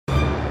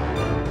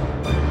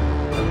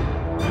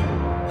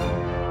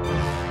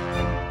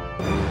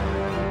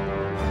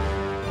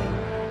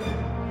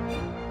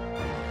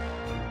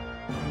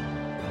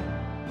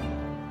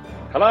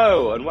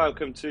Hello and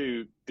welcome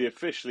to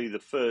officially the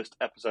first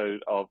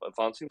episode of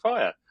Advancing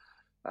Fire.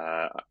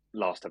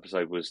 Last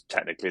episode was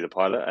technically the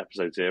pilot,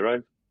 episode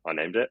 0. I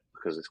named it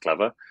because it's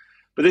clever.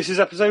 But this is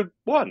episode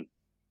 1,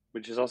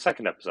 which is our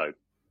second episode,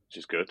 which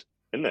is good,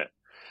 isn't it?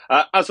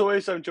 As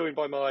always, I'm joined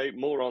by my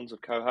morons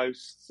of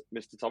co-hosts,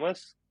 Mr.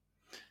 Thomas.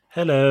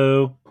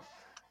 Hello.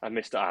 And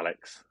Mr.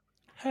 Alex.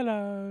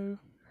 Hello.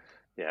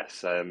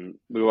 Yes,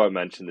 we won't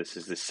mention this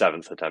is the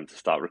 7th attempt to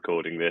start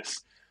recording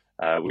this.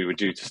 We were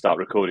due to start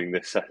recording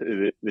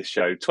this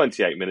show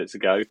 28 minutes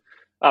ago.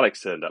 Alex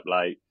turned up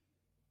late.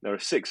 There are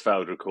 6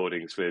 failed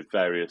recordings with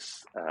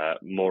various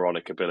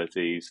moronic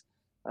abilities.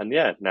 And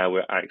yeah, now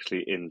we're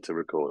actually into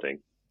recording.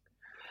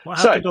 What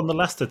happened on the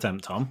last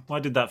attempt, Tom? Why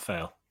did that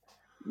fail?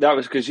 That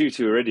was because you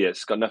two are idiots.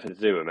 It's got nothing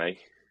to do with me.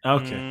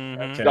 Okay.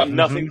 It's got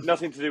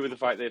nothing to do with the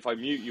fact that if I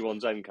mute you on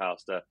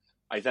Zencastr,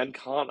 I then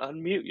can't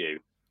unmute you,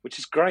 which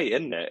is great,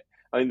 isn't it?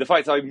 I mean, the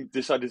fact I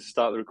decided to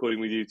start the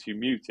recording with you two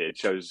muted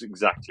shows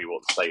exactly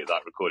what the state of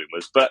that recording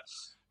was. But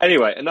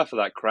anyway, enough of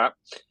that crap.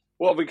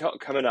 What have we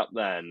got coming up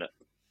then?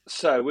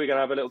 So we're going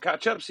to have a little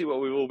catch-up, see what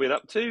we've all been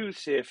up to,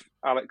 see if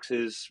Alex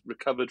is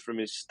recovered from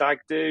his stag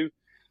do,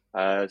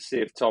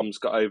 see if Tom's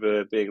got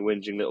over being a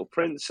whinging little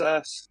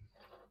princess,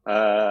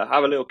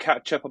 have a little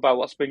catch-up about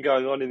what's been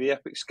going on in the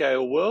epic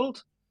scale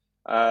world.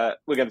 We're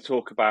going to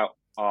talk about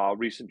our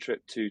recent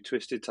trip to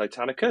Twisted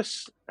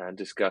Titanicus and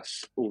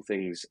discuss all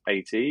things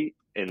AT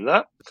in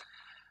that.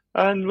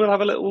 And we'll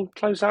have a little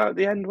close out at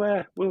the end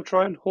where we'll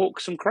try and hawk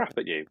some crap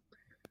at you.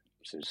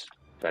 Seems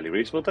fairly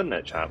reasonable, doesn't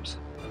it, chaps?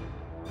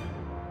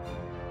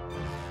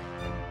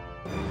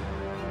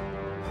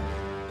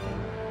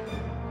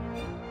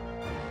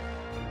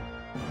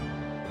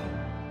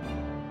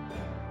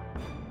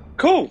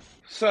 Cool.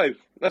 So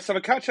let's have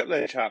a catch up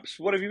there, chaps.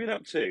 What have you been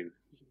up to?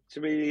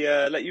 Should we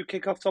let you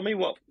kick off, Tommy?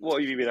 What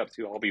have you been up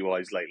to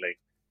hobby-wise lately?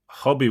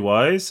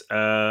 Hobby-wise,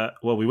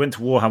 well, we went to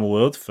Warhammer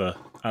World for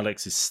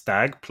Alex's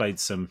stag, played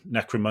some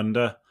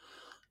Necromunda,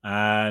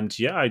 and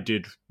yeah, I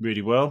did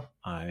really well.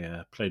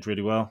 I played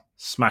really well.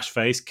 Smash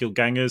face, killed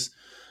gangers,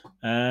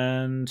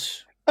 and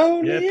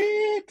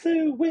only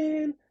to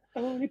win,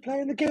 only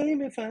playing the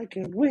game if I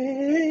can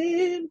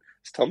win.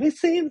 It's Tommy's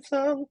theme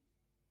song.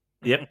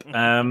 Yep.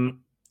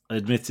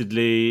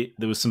 Admittedly,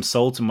 there was some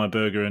salt in my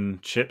burger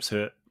and chips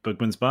at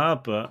Bugman's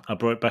Bar, but I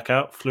brought it back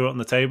out, flew it on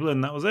the table,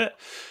 and that was it.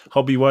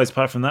 Hobby-wise,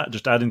 apart from that,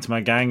 just adding to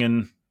my gang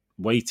and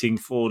waiting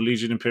for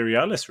Legion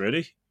Imperialis,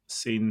 really.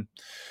 Seen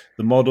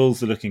the models,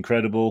 they look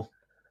incredible,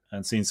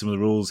 and seen some of the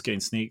rules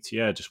getting sneaked.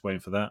 Yeah, just waiting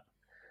for that.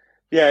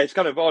 Yeah, it's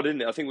kind of odd,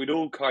 isn't it? I think we'd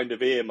all kind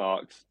of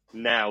earmarked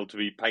now to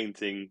be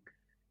painting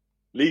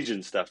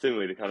Legion stuff, didn't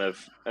we? To kind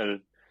of, and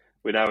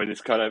we're now in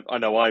this kind of, I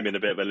know I'm in a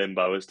bit of a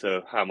limbo as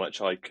to how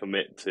much I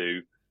commit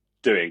to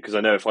doing, because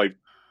I know if I've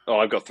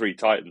got 3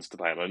 Titans to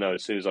paint. I know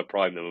as soon as I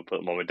prime them and put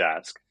them on my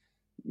desk,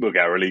 we'll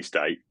get a release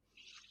date.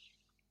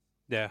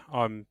 Yeah,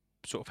 I'm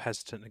sort of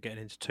hesitant of getting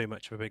into too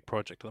much of a big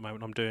project at the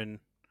moment. I'm doing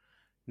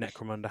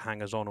Necromunda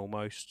hangers on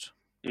almost.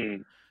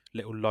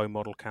 Little low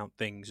model count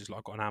things. It's like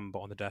I've got an Amber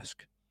on the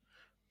desk.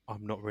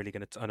 I'm not really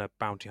going to, and a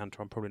Bounty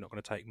Hunter, I'm probably not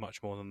going to take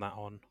much more than that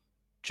on,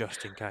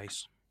 just in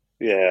case.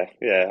 Yeah.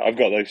 I've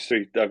got those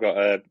 3. I've got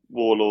a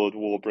Warlord,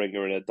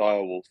 Warbringer, and a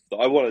Direwolf that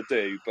I want to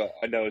do, but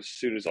I know as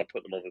soon as I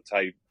put them on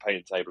the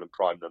paint table and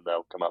prime them,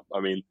 they'll come up. I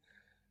mean,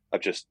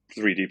 I've just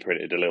 3D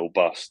printed a little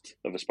bust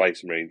of a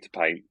Space Marine to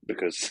paint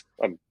because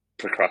I'm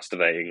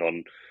procrastinating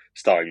on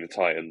starting the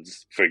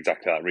Titans for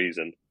exactly that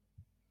reason.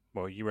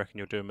 Well, you reckon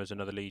you'll do them as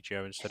another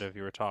Legio instead of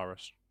your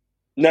Ataris?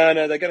 No,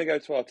 they're going to go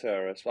to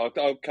Arturus.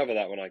 I'll cover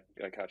that when I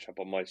catch up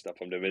on my stuff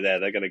I'm doing there.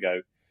 They're going to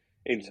go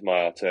into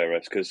my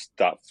Arturus because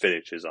that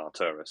finishes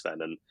Arturus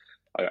then, and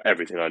I got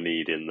everything I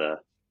need in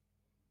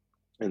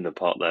the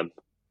part then.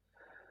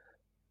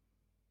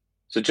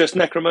 So just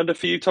Necromunda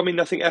for you, Tommy?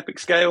 Nothing epic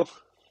scale?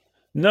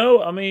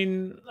 No, I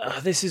mean,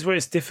 this is where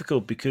it's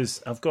difficult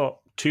because I've got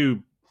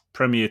 2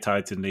 Premier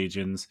Titan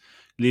Legions,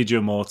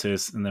 Legio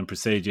Mortis, and then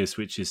Presagius,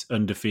 which is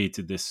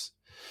undefeated this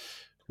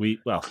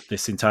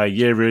entire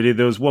year, really.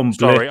 There was one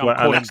Sorry, blip where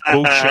I'm Alex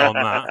bullshit on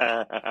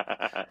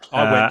that.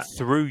 I went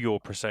through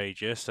your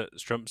Presagius at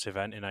Strump's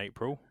event in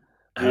April.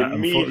 The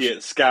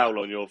immediate scowl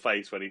on your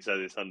face when he says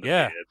it's undefeated.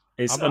 Yeah,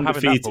 it's I'm not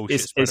undefeated. having that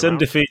bullshit It's around.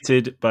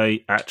 undefeated by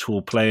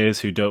actual players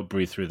who don't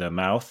breathe through their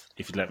mouth.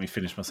 If you'd let me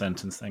finish my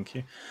sentence, thank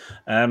you.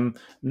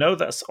 No,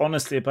 that's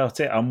honestly about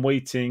it. I'm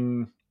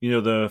waiting.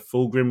 The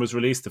Fulgrim was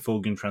released, the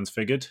Fulgrim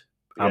Transfigured.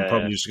 I'm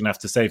probably just going to have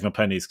to save my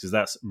pennies because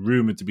that's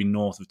rumoured to be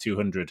north of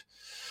 200.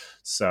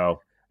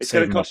 So it's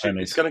going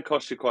to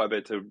cost you quite a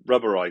bit to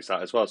rubberize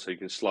that as well, so you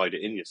can slide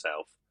it in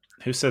yourself.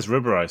 Who says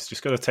rubberize?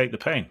 Just got to take the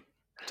pain.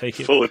 Take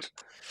it.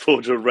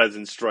 Forge a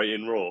resin straight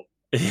in raw.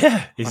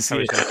 Yeah, That's how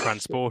he's going to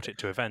transport it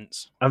to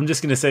events. I'm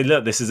just going to say,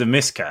 look, this is a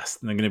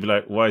miscast, and they're going to be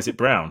like, why is it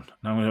brown?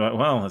 And I'm going to be like,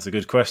 well, that's a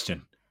good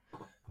question.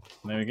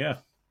 There we go.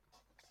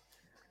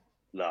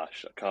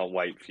 Lush, I can't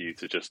wait for you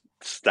to just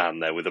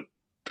stand there with a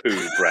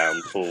poo brown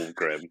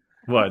Fulgrim.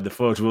 What, the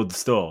Forge World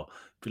store?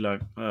 Be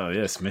like, oh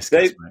yes,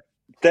 miscast, mate.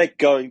 They're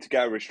going to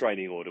get a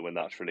restraining order when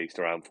that's released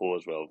around 4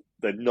 as well.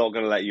 They're not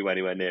going to let you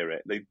anywhere near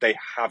it. They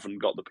haven't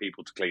got the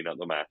people to clean up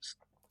the mess.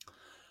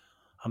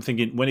 I'm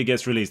thinking when it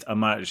gets released, I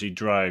might actually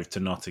drive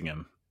to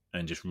Nottingham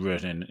and just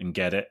run in and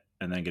get it,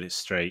 and then get it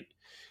straight,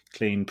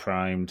 clean,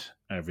 primed,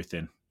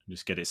 everything.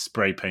 Just get it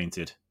spray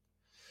painted,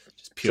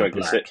 just pure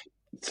black.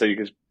 So you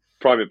can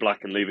prime it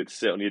black and leave it to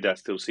sit on your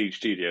desk till Siege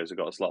Studios have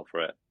got a slot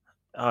for it.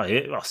 Oh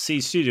yeah, well,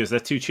 Siege Studios, they're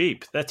too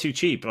cheap. They're too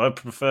cheap. I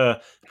prefer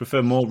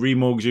more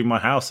remortgaging my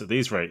house at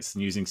these rates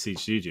than using Siege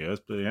Studios.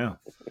 But yeah,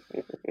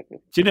 do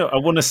you know? I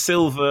want a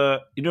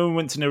silver. You know, when we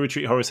went to No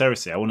Retreat Horus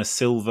Heresy, I want a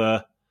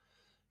silver.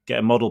 Get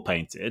a model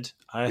painted.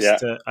 I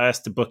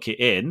asked to book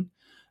it in,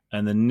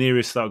 and the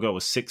nearest that I got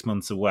was 6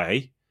 months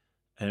away,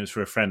 and it was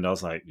for a friend. I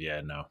was like, yeah,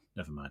 no,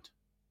 never mind.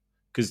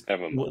 Because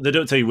they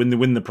don't tell you when they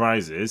win the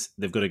prizes,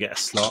 they've got to get a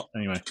slot.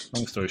 Anyway,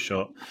 long story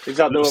short, is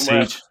that the one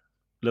Siege?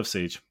 Love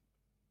Siege.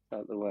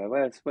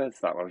 Where's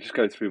that one? I'll just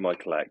go through my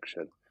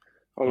collection.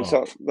 Is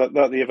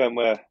that the event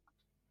where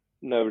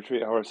No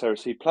Retreat Horus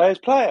Heresy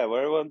player,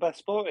 where it won Best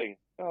Sporting?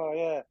 Oh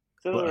yeah,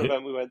 it's another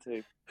event we went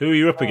to. Who are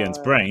you up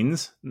against?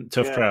 Brains,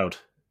 tough crowd.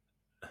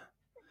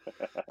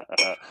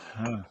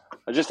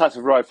 I just had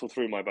to rifle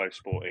through my Best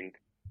Sporting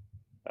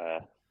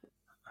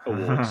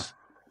awards.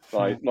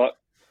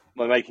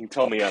 my making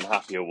Tommy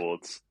unhappy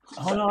awards.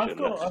 Oh no,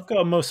 I've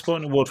got a Most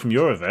Sporting award from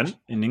your event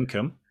in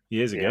Income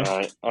years ago.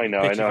 Yeah, I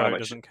know how much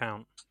doesn't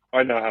count.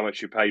 I know how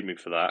much you paid me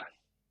for that.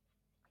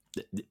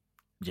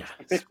 Yeah,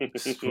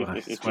 that's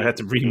why I had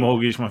to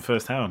remortgage my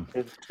first home.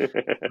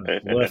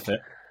 Worth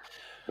it.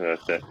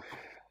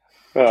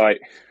 All right.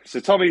 So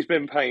Tommy's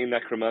been painting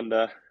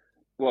Necromunda.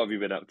 What have you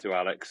been up to,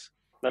 Alex?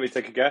 Let me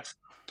take a guess.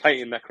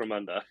 Painting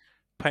Necromunda,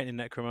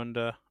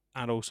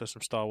 and also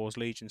some Star Wars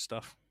Legion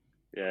stuff.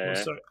 Yeah. Well,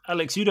 sorry,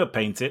 Alex, you don't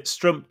paint it.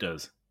 Strump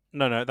does.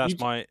 No, that's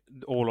my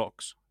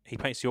Orlocks. He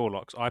paints the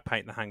Orlocks. I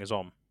paint the hangers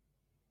on.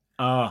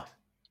 Ah.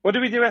 What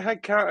did we do a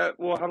head count at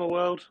Warhammer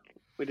World?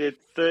 We did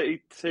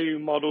 32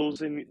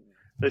 models in.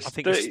 I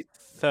think it's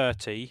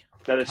 30.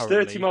 No, there's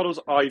currently 30 models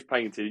I've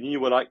painted, and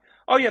you were like,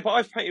 "Oh yeah, but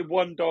I've painted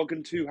 1 dog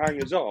and 2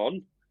 hangers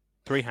on."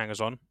 3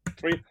 hangers on.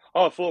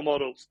 4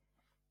 models.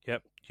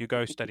 Yep, you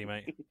go steady,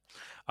 mate.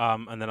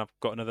 And then I've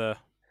got another.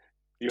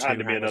 You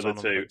handed me another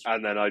 2,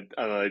 and then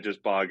I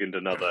just bargained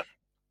another.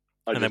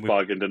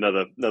 Bargained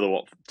another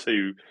what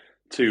 2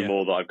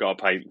 more that I've got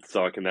to paint,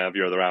 so I can have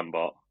your other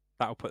Ambot.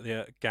 That'll put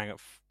the gang at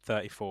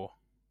 34.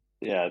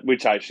 Yeah,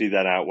 which actually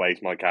then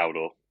outweighs my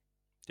Cawdor.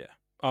 Yeah,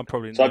 I'm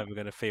probably never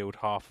going to field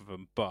half of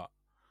them, but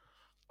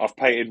I've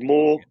painted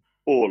more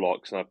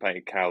Orlocks than I've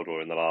painted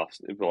Cawdor in the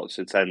last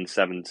 10,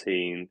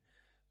 17.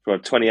 From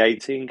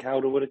 2018,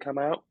 Cawdor would have come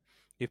out.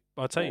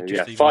 I'll tell you,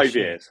 just 5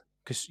 years.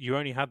 Because you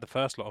only had the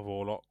first lot of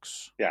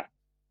Orlocks. Yeah,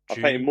 I've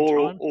painted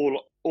more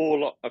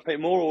I've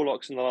painted more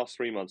Orlocks in the last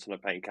 3 months than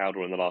I've painted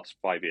Cawdor in the last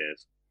 5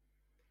 years.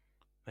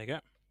 There you go.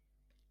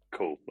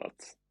 Cool,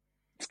 that's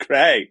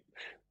great.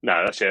 No,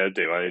 actually I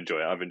do. I enjoy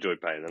it. I've enjoyed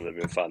painting them. They've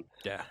been fun.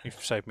 Yeah,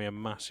 you've saved me a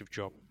massive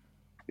job.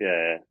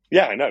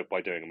 Yeah, I know,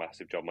 by doing a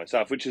massive job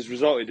myself, which has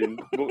resulted in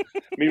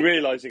me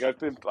realising I've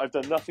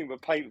done nothing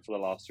but paint for the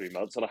last 3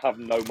 months, and I have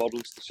no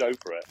models to show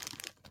for it.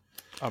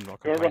 I'm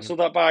not going to rustle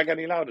that bag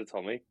any louder,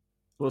 Tommy.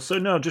 Well, so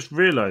now I just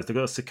realised I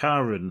got a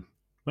Sakaran.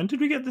 When did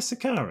we get the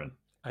Sakaran?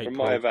 From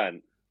my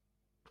event.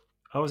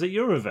 Oh, was it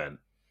your event?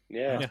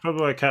 Yeah. That's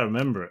probably why I can't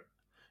remember it.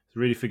 It's a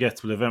really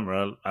forgettable event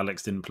where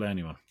Alex didn't play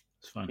anyone.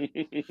 It's fine.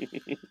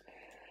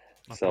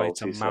 I played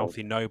some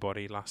mouthy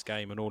nobody last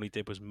game, and all he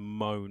did was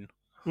moan.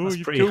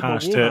 That's pretty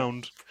harsh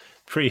to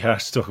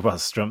talk about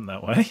Strump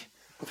that way.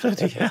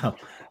 Bloody hell.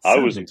 I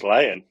wasn't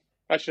playing.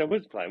 Actually, I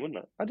was playing, wasn't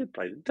I? I did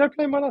play. Did I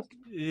play my last?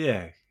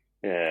 Yeah.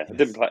 Yeah, I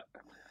didn't play.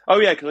 Oh,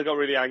 yeah, because I got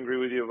really angry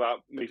with you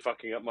about me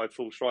fucking up my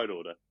full stride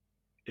order.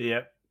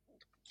 Yep.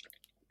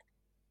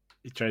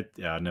 You tried.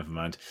 Yeah, never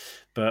mind.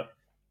 But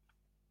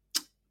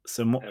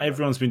so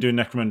everyone's been doing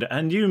Necromunda,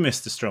 and you,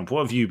 Mr. Strump,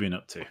 what have you been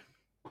up to?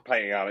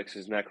 Painting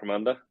Alex's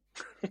Necromunda.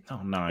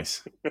 Oh,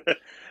 nice. Do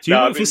you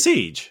work for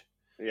Siege?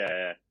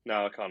 Yeah.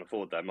 No, I can't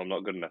afford them. I'm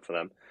not good enough for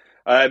them.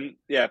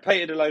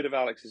 Painted a load of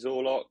Alex's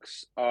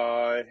Orlocks.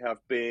 I have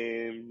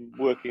been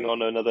working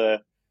on another,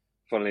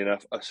 funnily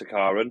enough, a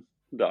Sakaran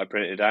that I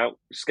printed out,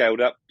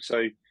 scaled up.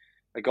 So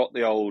I got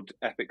the old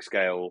epic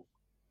scale,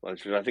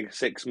 which was I think a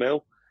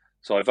 6mm.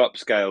 So I've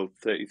upscaled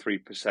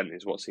 33%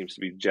 is what seems to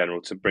be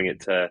general to bring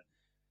it to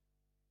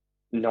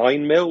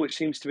 9mm, which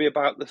seems to be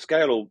about the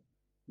scale, or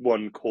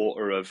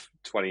 1/4 of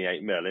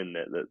 28mm, isn't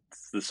it?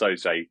 That's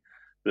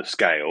the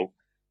scale.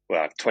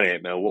 Well,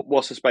 28mm.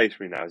 What's the Space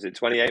Marine now? Is it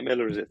 28mm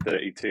or is it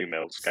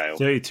 32mm scale?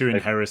 32 in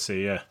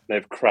Heresy, yeah.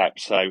 They've crapped.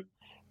 So,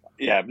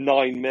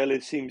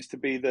 9mm seems to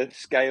be the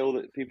scale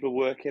that people are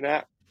working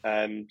at.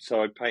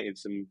 So I painted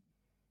some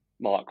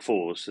Mark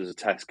IVs as a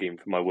test scheme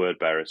for my word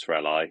bearers for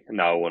LI. And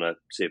now I want to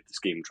see if the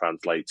scheme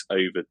translates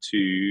over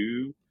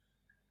to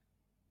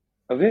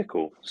a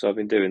vehicle. So I've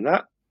been doing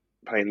that,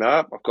 painting that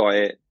up. I've got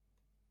it,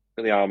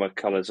 the armour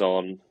colours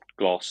on,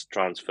 gloss,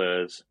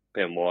 transfers,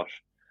 pin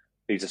wash.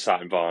 Needs a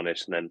satin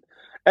varnish, and then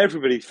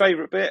everybody's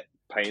favourite bit,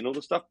 painting all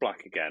the stuff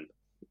black again.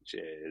 which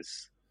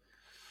is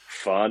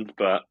fun,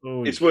 but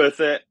it's worth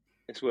it.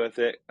 It's worth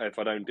it. If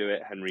I don't do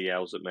it, Henry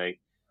yells at me.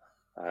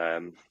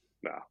 No,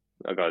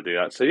 I've got to do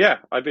that. So yeah,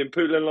 I've been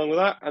pootling along with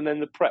that, and then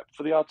the prep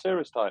for the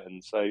Arcturus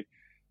Titans. So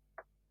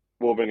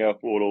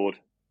Warbringer, Warlord,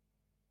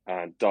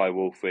 and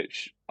Direwolf,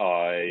 which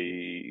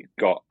I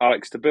got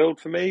Alex to build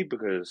for me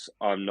because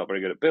I'm not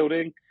very good at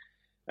building,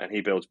 and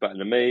he builds better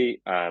than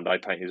me, and I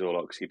paint his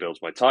Orlocks, he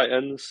builds my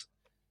Titans.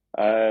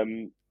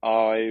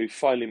 I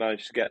finally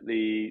managed to get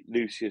the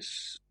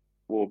Lucius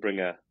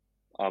Warbringer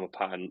armor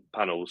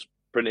panels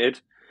printed,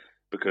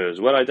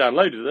 because when I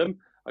downloaded them,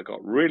 I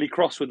got really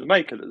cross with the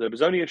maker that there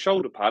was only a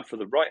shoulder pad for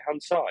the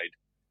right-hand side,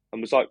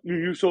 and was like,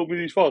 you sold me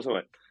these files. I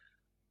went,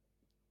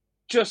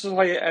 just as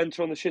I hit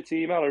enter on the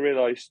shitty email, I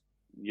realised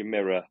you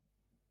mirror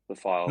the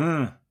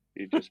file.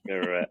 You just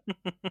mirror it.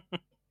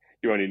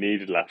 You only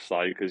needed left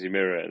side because you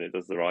mirror it and it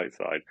does the right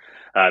side.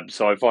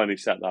 So I finally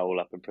set that all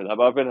up and print that.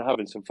 But I've been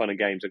having some fun and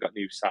games. I got a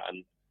new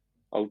Saturn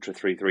Ultra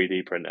 3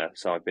 3D printer,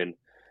 so I've been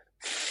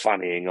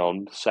fannying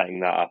on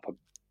setting that up. I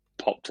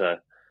popped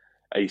a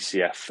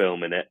ACF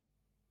film in it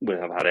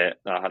when I've had it.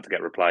 I had to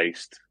get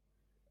replaced.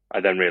 I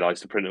then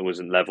realised the printer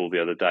wasn't level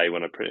the other day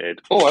when I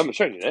printed. Oh, I haven't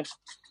shown you this.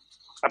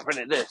 I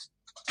printed this.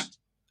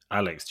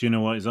 Alex, do you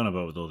know what he's on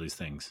about with all these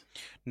things?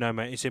 No,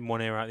 mate. It's in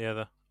one ear out the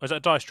other. Oh, is that a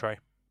dice tray?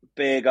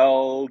 Big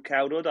old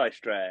Caldor dice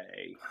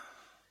tray.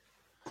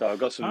 So I've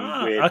got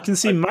some weird... I can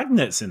see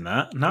magnets in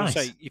that. Nice.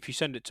 Say, if you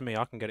send it to me,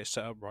 I can get it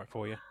set up right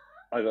for you.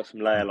 I got some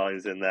layer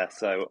lines in there,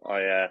 so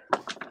I...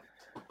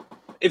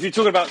 If you're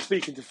talking about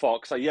speaking to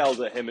Fox, I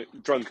yelled at him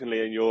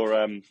drunkenly in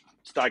your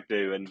stag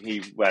do, and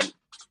he went,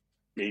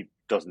 he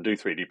doesn't do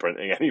 3D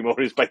printing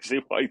anymore, is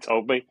basically what he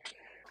told me,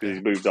 because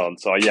he's moved on.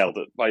 So I yelled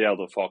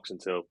at Fox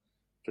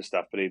for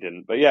stuff, but he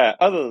didn't. But yeah,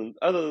 other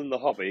than the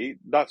hobby,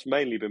 that's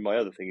mainly been my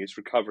other thing, is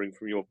recovering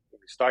from your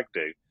stag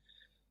do.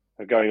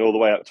 I'm going all the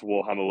way up to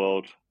Warhammer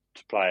World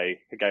to play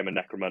a game of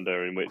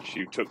Necromunda in which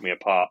you took me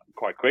apart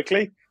quite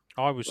quickly.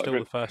 I was still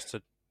the first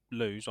to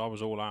lose. I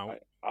was all out.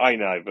 I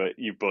know, but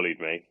you bullied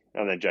me,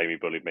 and then Jamie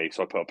bullied me,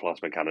 so I put a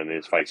plasma cannon in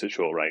his face at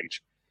short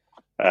range.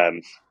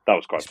 That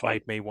was quite funny.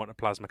 It's made me want a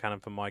plasma cannon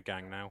for my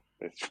gang now.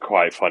 It's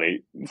quite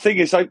funny. The thing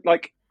is,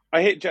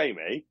 I hit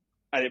Jamie,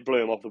 and it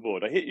blew him off the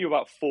board. I hit you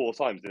about 4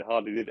 times, and it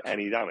hardly did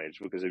any damage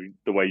because of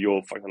the way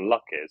your fucking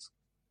luck is.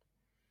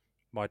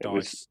 My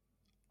dice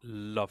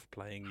love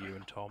playing you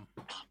and Tom.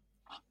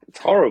 It's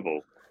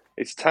horrible.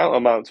 It's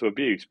tantamount to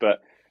abuse,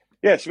 but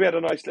yeah, so we had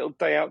a nice little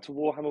day out to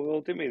Warhammer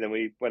World, didn't we? Then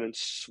we went and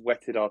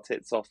sweated our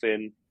tits off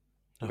in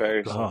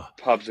various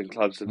pubs and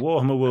clubs.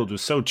 Warhammer World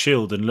was so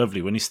chilled and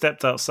lovely. When he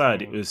stepped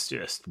outside, it was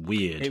just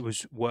weird. It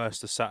was worse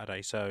the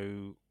Saturday,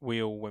 so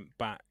we all went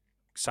back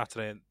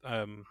Saturday.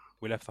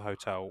 We left the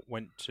hotel,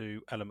 went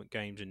to Element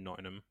Games in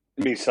Nottingham.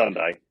 You mean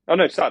Sunday? Oh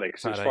no, Saturday,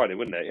 because it was Friday,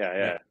 wouldn't it?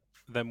 Yeah.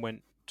 Then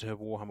went to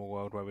Warhammer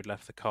World where we'd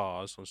left the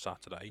cars on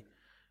Saturday,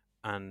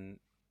 and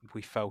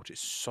we felt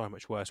it's so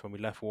much worse when we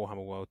left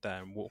Warhammer World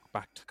there and walked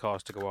back to the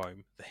cars to go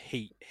home. The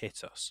heat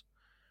hit us.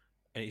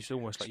 And it's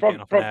almost like you're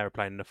getting off an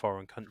aeroplane in a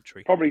foreign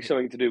country. Probably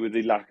something to do with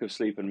the lack of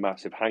sleep and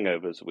massive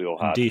hangovers that we all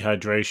had.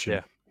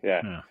 Dehydration.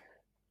 Yeah.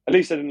 At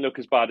least I didn't look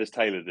as bad as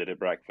Taylor did at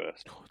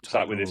breakfast.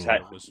 Sat with his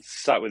head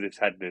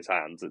in his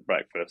hands at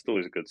breakfast.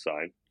 Always a good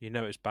sign. You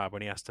know it's bad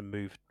when he has to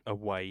move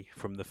away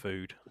from the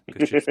food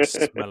because just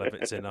the smell of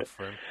it's enough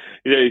for him.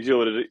 You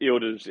know, he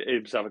ordered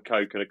himself a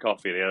Coke and a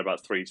coffee, and he had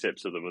about 3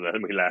 sips of them, and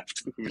then we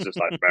left. He was just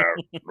like,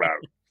 row.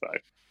 So,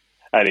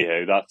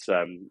 anywho, that's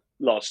a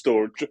lot of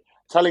story.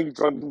 Telling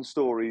drunken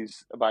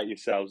stories about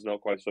yourselves,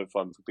 not quite so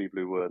fun for people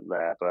who weren't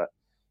there. But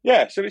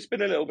yeah, so it's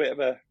been a little bit of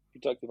a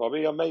productive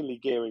hobby. I'm mainly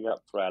gearing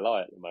up for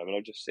LI at the moment.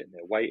 I'm just sitting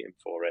there waiting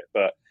for it.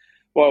 But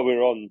while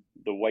we're on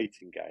the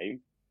waiting game,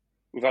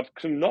 we've had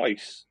some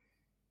nice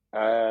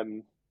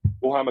Warhammer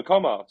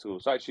Com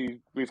articles. Actually,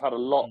 we've had a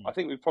lot. I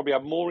think we've probably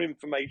had more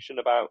information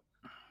about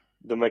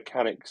the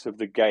mechanics of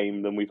the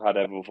game than we've had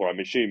ever before. I'm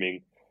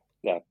assuming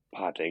they're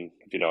padding,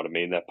 if you know what I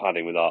mean. They're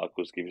padding with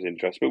articles to give us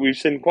interest. But we've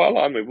seen quite a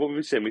lot, haven't we? What have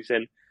we seen? We've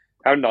seen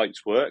how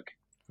knights work.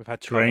 We've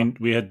had terrain.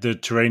 We had the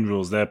terrain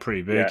rules. They're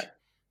pretty big.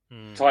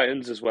 Yeah.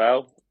 Titans as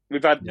well.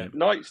 We've had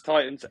knights,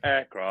 titans,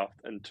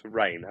 aircraft, and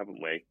terrain,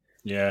 haven't we?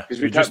 Yeah.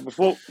 Because we've had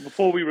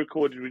before we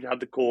recorded, we'd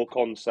had the core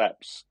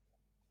concepts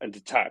and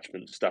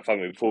detachment stuff,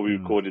 haven't we? Before we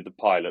recorded the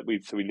pilot,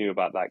 so we knew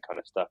about that kind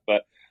of stuff.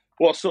 But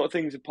what sort of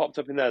things have popped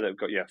up in there that have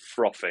got you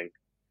frothing?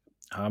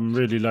 I'm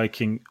really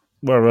liking.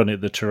 Well, on it,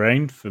 the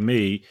terrain for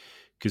me,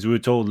 because we were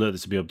told that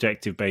this would be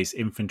objective-based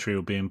infantry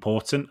would be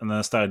important, and then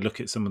I started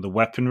looking at some of the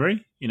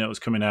weaponry. You know, it was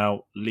coming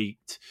out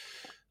leaked.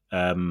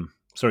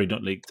 Sorry,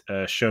 not leaked.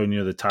 Shown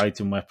you the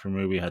Titan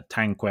weaponry. We had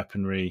tank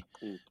weaponry.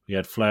 We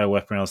had flare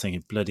weaponry. I was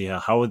thinking, bloody hell,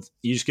 how are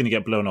you just going to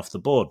get blown off the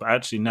board? But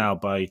actually, now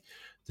by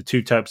the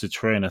 2 types of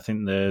terrain, I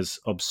think there's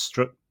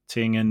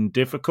obstructing and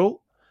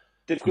difficult.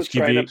 Difficult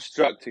terrain,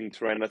 obstructing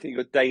terrain. I think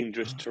you've got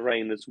dangerous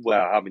terrain as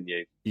well, haven't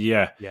you?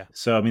 Yeah.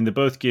 So, I mean, they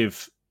both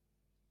give.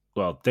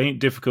 Well,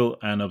 difficult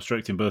and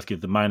obstructing both give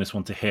the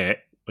 -1 to hit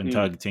when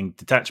targeting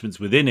detachments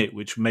within it,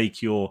 which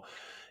make your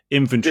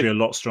infantry a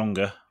lot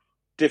stronger.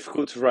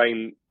 Difficult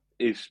terrain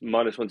is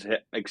 -1 to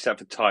hit, except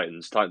for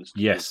Titans. Titans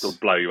can Yes. still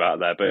blow you out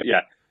there, but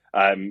yeah.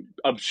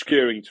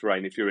 Obscuring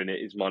terrain, if you're in it,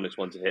 is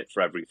 -1 to hit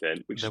for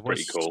everything, which is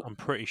pretty cool. I'm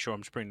pretty sure,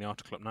 I'm just bringing the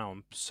article up now,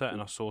 I'm certain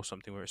I saw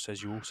something where it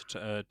says you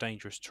also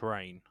dangerous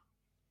terrain.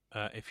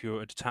 If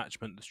you're a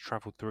detachment that's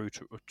travelled through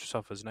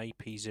suffers an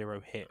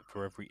AP0 hit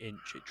for every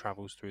inch it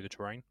travels through the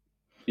terrain.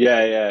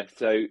 Yeah.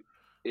 So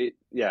you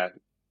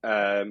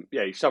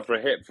suffer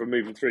a hit for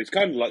moving through. It's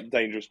kind of like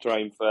dangerous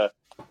terrain for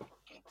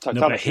Titanicus,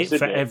 no, but a hit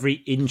for every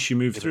inch you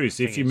move through.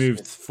 So if you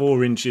moved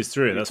 4 inches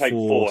through it, that's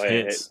 4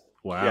 hits.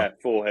 Wow. Yeah,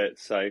 4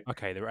 hits. So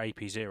okay, they're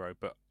AP0,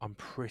 but I'm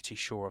pretty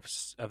sure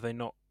have they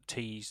not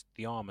teased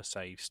the armor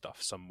save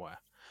stuff somewhere?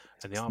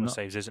 And the armor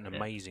saves isn't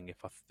amazing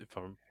if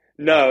I'm.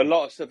 No, a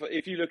lot of stuff.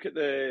 If you look at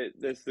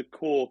there's the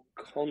core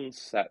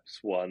concepts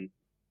one.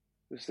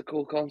 Was the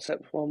core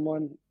concepts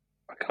one?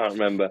 I can't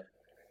remember.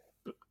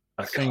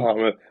 I can't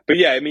remember. But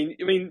yeah, I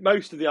mean,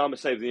 most of the armor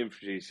saves the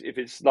infantry, if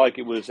it's like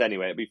it was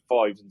anyway, it'd be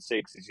 5s and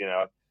 6s. You know,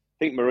 I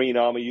think marine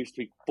armor used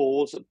to be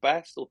 4s at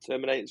best, or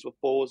Terminators were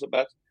 4s at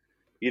best.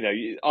 You know,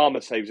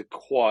 armor saves are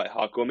quite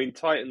hardcore. I mean,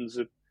 Titans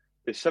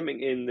there's something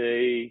in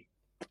the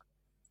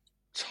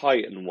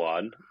Titan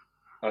one.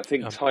 I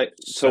think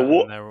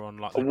so they're on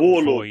like a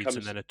Warlord comes,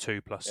 and then a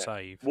 2+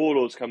 save.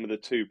 Warlords come with a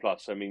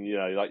 2+. I mean, you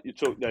know, like you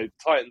talk,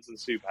 Titans and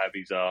Super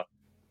Heavies are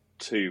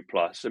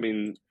 2+. I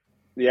mean,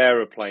 the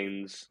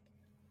aeroplanes,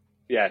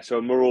 so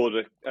a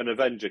Marauder, an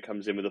Avenger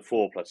comes in with a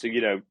 4+. So, you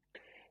know,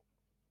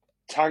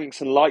 tanks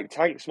and light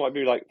tanks might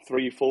be like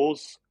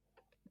 3/4s.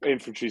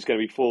 Infantry is going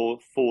to be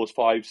 4s,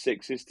 5s,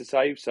 6s to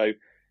save. So,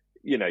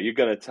 you know, you're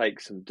going to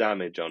take some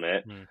damage on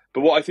it.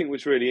 But what I think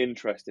was really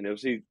interesting,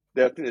 obviously,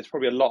 I think there's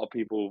probably a lot of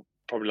people,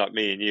 probably like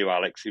me and you,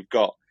 Alex, who've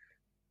got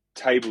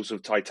tables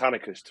of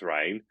Titanicus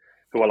terrain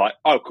who are like,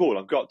 oh, cool,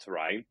 I've got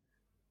terrain.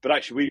 But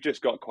actually, we've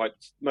just got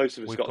most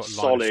of us got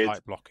solid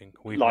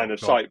line of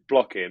sight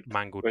blocking.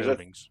 Mangled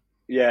buildings.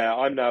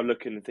 I'm now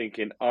looking and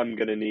thinking I'm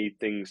going to need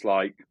things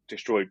like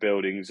destroyed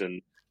buildings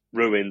and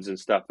ruins and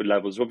stuff with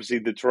levels. Obviously,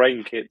 the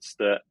terrain kits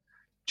that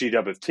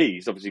GW have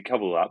teased obviously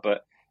cover all that,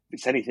 but if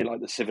it's anything like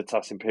the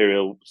Civitas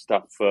Imperial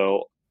stuff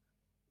for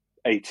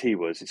AT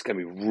it's going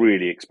to be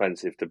really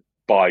expensive to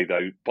buy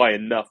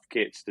enough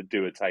kits to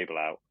do a table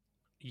out.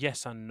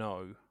 Yes and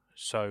no.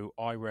 So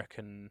I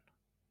reckon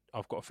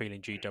I've got a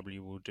feeling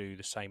GW will do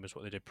the same as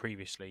what they did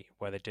previously,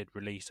 where they did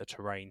release a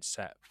terrain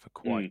set for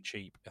quite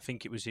cheap. I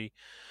think it was the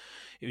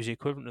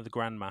equivalent of the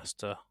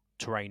Grandmaster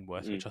terrain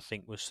worth, which I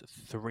think was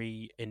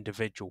 3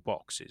 individual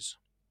boxes.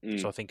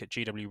 So I think at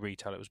GW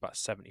retail it was about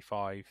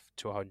 75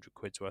 to 100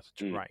 quid's worth of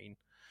terrain.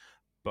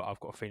 But I've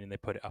got a feeling they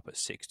put it up at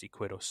 60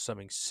 quid or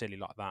something silly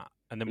like that.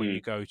 And then when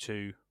you go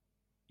to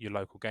your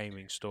local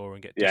gaming store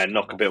and get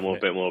knock a bit more.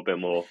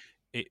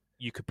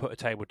 You could put a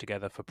table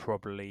together for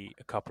probably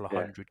a couple of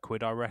 100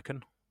 quid, I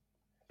reckon.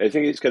 I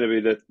think it's going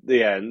to be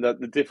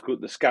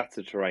the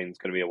scatter terrain is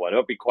going to be a one.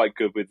 It'll be quite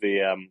good with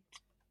the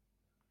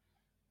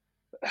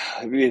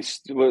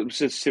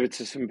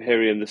Civitas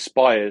Imperium, the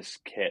Spires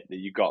kit that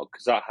you got,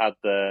 because that had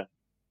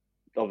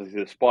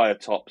obviously the spire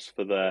tops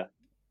for the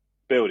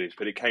buildings,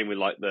 but it came with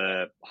like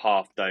the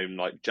half dome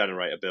like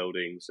generator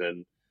buildings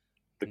and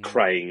the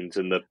cranes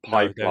and the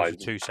pipelines. No, those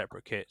are 2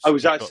 separate kits. Oh,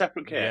 was that a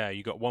separate kit? Yeah,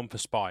 you got one for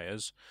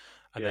spires,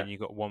 and then you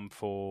got one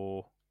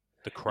for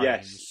the cranes.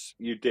 Yes,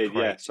 you did.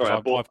 Cranes. Yeah, sorry,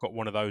 I've got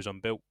one of those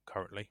unbuilt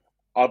currently.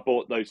 I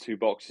bought those 2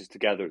 boxes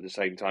together at the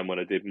same time when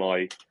I did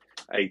my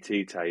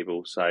AT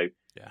table. So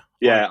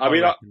I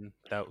mean,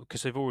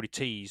 because they've already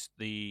teased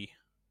the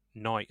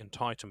Knight and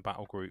Titan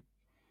battle group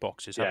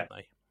boxes, haven't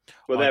they?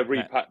 Well, they're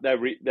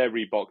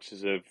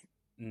reboxes of.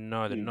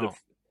 No, they're not.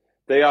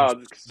 They are.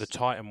 The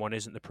Titan one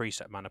isn't the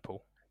preset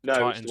maniple.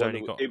 No,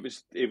 it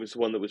was the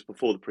one that was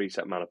before the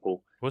preset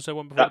maniple. Was there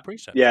one before the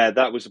preset? Yeah,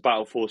 that was a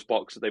Battle Force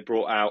box that they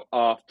brought out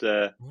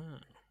after.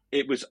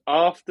 It was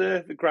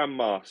after the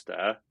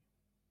Grandmaster,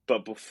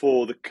 but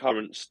before the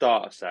current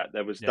starter set.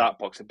 There was that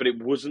box, but it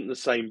wasn't the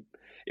same.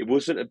 It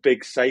wasn't a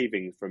big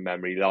saving from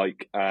memory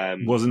like.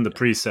 Wasn't the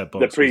preset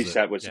box? The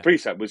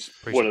preset was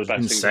one of the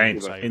best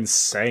things.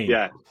 Insane.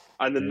 Yeah,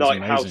 and the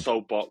Knight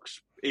Household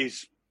box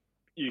used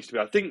to be.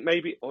 I think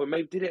maybe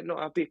did it not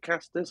have the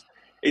casters?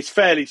 It's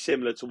fairly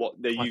similar to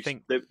what they used. I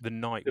think the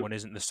Knight one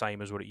isn't the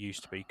same as what it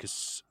used to be,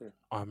 because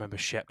I remember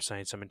Shep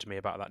saying something to me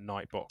about that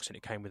Knight box, and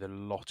it came with a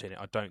lot in it.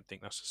 I don't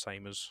think that's the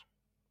same as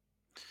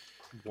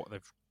what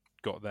they've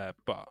got there,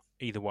 but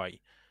either way,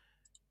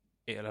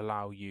 it'll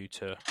allow you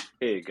to.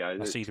 Here you go.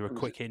 That's either a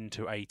quick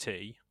into AT,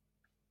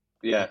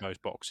 those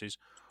boxes,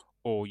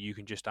 or you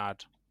can just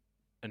add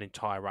an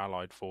entire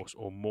allied force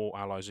or more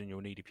allies than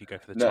you'll need if you go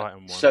for the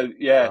Titan one. So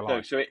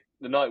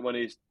the Knight one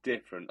is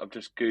different. I've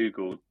just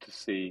Googled to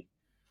see.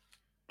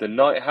 The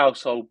Knight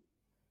Household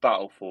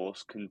Battle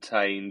Force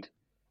contained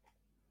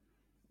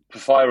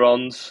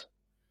Porphyrons.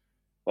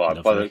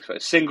 Well, by the way, a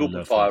single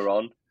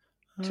Porphyron,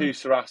 2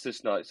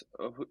 Cerastus Knights,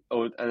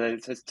 and then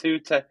it says 2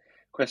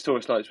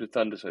 Questoris Knights with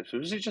Thunderswift. So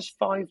was it just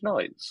 5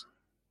 Knights?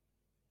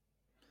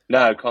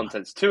 No,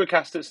 contents. 2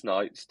 Acastus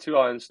Knights, 2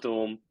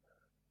 Ironstorm.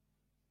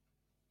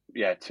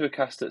 Yeah, 2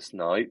 Acastus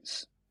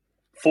Knights.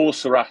 4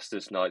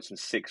 Cerastus Knights and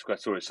 6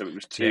 Questoris, so it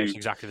was 2. Yeah, it's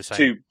exactly the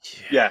same.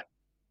 Yeah.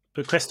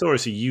 But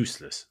Questoris are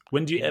useless.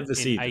 When do you ever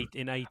see them?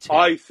 In 18.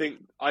 I think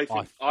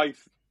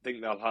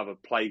they'll have a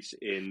place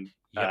in.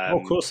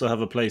 Of course, they'll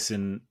have a place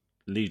in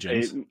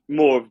Legions.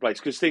 More of a place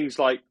because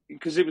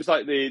it was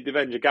like the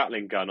Avenger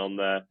Gatling gun on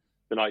the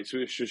Knights,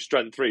 which was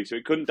strength 3, so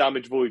it couldn't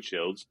damage void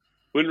shields.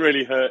 Wouldn't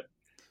really hurt.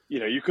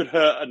 You could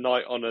hurt a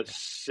knight on a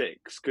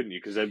 6, couldn't you?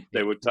 Because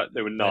they were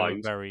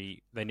 9s.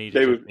 They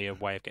needed to be a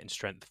way of getting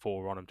strength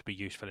 4 on them to be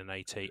useful in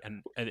AT,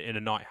 and in a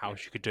Night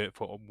House you could do it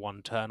for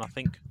 1 turn, I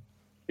think.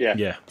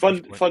 Yeah.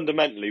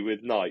 Fundamentally,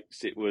 with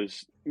knights, it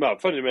was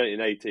fundamentally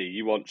in AT.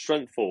 You want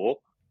strength 4.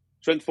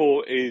 Strength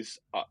 4 is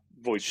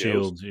void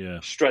shields. Yeah.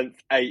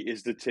 Strength 8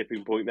 is the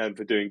tipping point then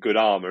for doing good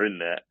armor,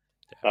 isn't it?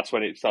 Yeah. That's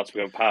when it starts to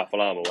become a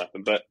powerful armor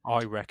weapon. But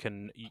I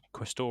reckon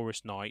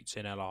Questoris Knights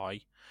in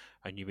LI,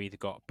 and you've either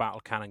got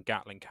battle cannon,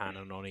 Gatling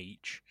cannon on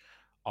each.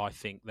 I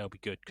think they'll be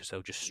good because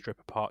they'll just strip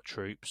apart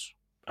troops.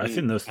 I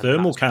think those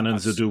thermal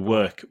cannons will do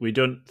work.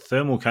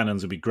 Thermal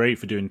cannons would be great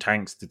for doing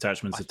tanks,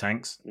 detachments of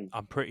tanks.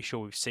 I'm pretty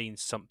sure we've seen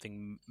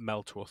something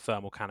melter or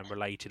thermal cannon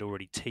related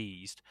already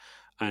teased,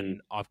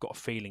 and I've got a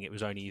feeling it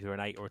was only either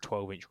an 8 or a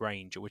 12-inch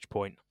range. At which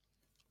point,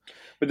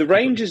 but the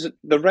ranges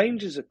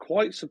are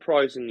quite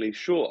surprisingly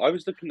short. I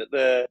was looking at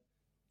the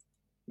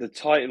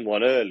Titan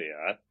one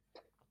earlier,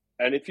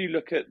 and if you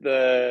look at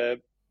the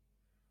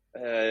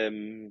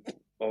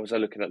what was I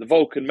looking at? The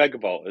Vulcan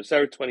Megabolters,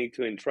 they're a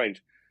 22-inch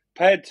range.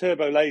 Paired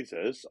turbo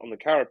lasers on the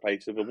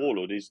carapace of the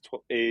Warlord is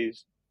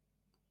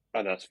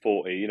and that's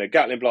 40.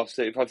 Gatling Blast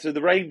 35. So the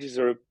ranges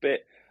are a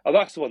bit. Oh,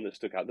 that's the one that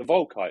stuck out. The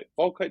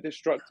Volkite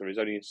Destructor is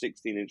only a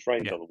 16-inch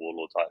range on the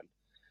Warlord Titan.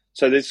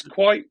 So there's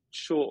quite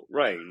short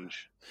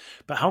range.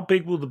 But how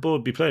big will the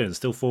board be playing?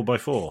 Still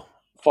 4x4?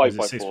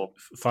 5x4.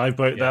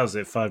 5x4. That was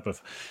it.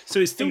 5x4.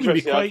 So it's still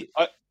going to be quite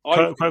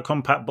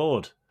compact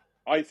board.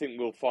 I think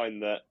we'll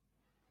find that.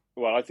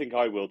 Well, I think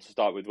I will to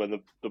start with.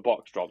 When the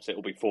box drops,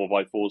 it'll be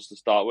 4x4s to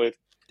start with,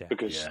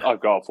 because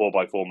I've got a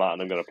 4x4 mat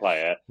and I'm going to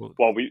play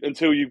it.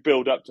 Until you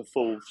build up to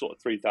full sort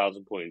of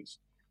 3,000 points.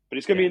 But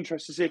it's going to be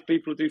interesting to see if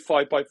people do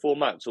 5x4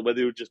 mats or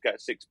whether you'll just get a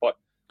 6x.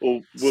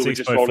 Or will we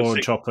just roll a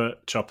 6? Chop a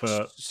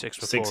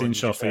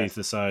 6-inch off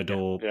either side,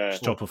 or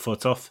chop a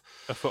foot off.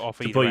 A foot off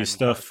to put your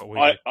stuff.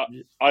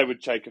 I would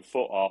take a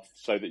foot off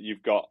so that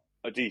you've got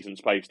a decent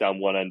space down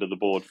one end of the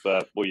board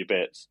for all your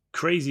bits.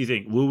 Crazy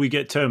thing. Will we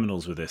get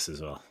terminals with this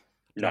as well?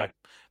 No.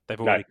 They've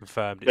already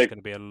confirmed it's going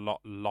to be a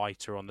lot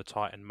lighter on the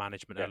Titan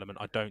management element.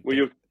 I don't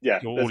think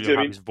all you'll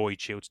have is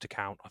void shields to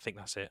count. I think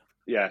that's it.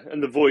 Yeah,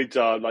 and the voids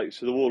are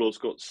so the Warlord's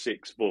got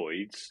 6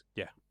 voids.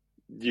 Yeah.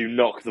 You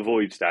knock the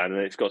voids down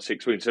and it's got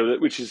 6 wounds. So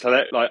which is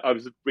I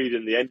was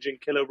reading the engine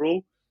killer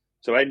rule.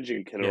 So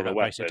engine killer on a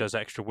weapon basically does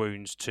extra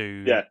wounds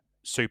to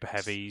super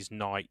heavies,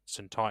 knights,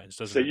 and titans,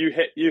 doesn't it? So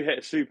you hit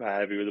a super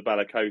heavy with a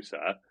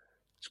Bellicosa.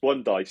 It's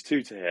 1 dice,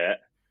 2 to hit.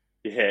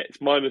 You hit. It's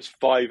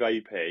 -5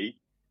 AP.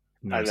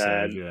 And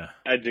then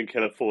engine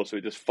killer 4, so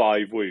it does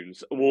 5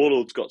 wounds. A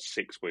Warlord's got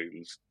 6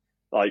 wounds.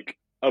 Like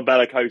a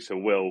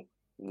Bellicosa will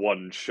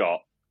one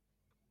shot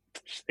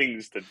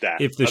things to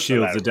death if the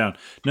shields are down.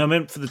 No, I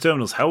meant for the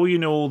terminals. How will you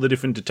know all the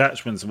different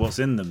detachments and what's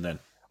in them then?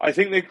 I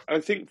think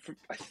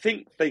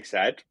they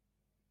said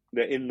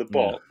that in the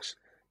box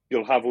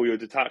you'll have all your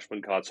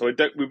detachment cards. So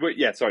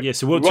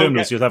so what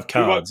terminals you'll have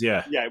cards?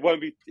 It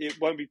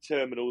won't be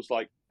terminals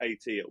like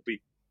AT. It'll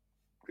be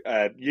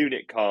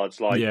unit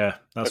cards like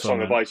that's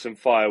Song of Ice and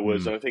Fire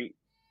was. And I think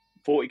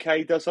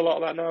 40k does a lot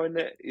of that now, isn't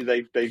it?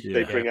 They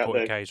bring out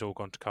 40k's all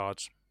gone to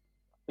cards.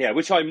 Yeah,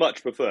 which I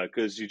much prefer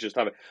because you just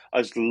have it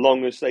as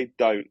long as they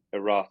don't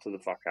errata the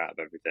fuck out of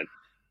everything.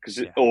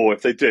 Or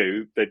if they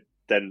do, they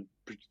then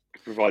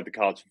provide the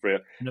cards for free.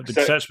 No, the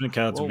detachment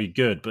cards will be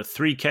good, but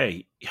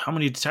 3k, how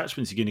many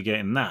detachments are you going to get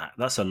in that?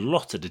 That's a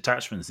lot of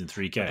detachments in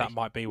 3k. That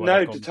might be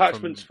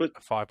detachments were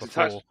 5 or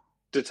 4.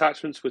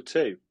 Detachments were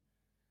 2.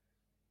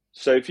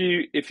 So if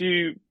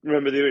you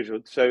remember the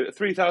original, so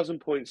 3,000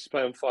 points to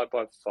play on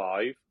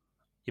 5x5.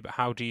 Yeah, but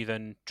how do you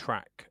then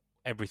track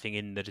everything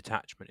in the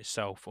detachment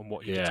itself and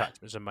what your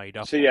detachments are made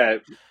up? So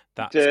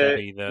that's going to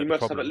be you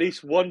must have at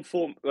least one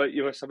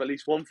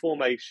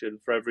formation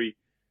for every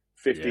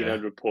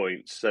 1,500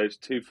 points. So it's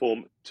two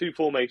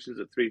formations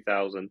at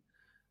 3,000,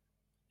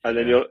 and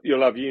then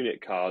you'll have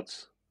unit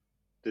cards,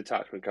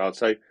 detachment cards.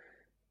 So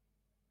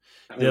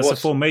that's a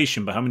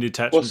formation, but how many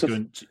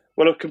detachments?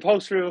 Well, a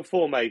compulsory of a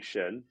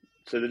formation.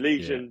 So the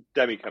Legion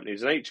Demi Company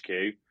is an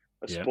HQ,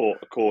 a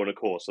support, a core, and a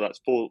core. So that's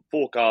four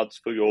cards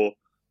for your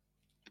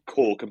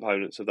core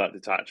components of that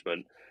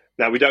detachment.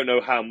 Now we don't know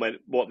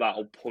what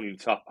that'll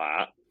point up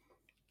at,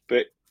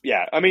 but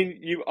I mean,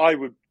 I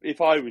would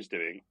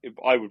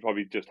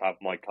probably just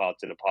have my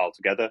cards in a pile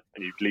together,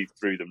 and you'd lead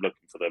through them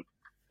looking for them,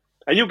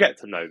 and you'll get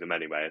to know them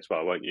anyway as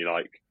well, won't you?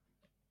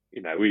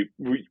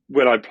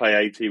 When I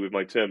play AT with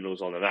my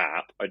terminals on an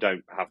app, I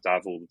don't have to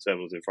have all the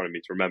terminals in front of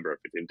me to remember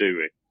everything, do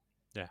we?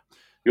 Yeah,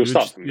 you'll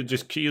just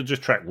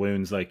track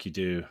wounds like you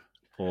do.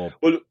 Well,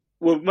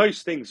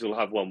 most things will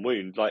have one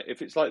wound. Like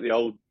if it's like the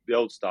old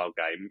style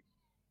game,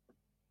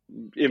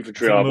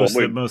 infantry I are think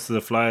one wound. most of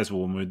the flyers were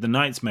one wound. The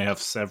knights may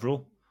have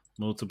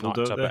multiple,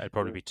 Knights, don't I they? bet it'd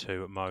probably be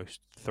 2 at most.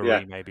 3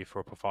 Yeah. maybe for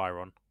a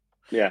Pyron.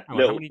 Yeah. Hang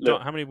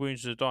on, how many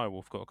wounds does a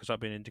direwolf got? Because that'd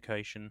be an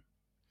indication.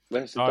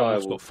 Where's the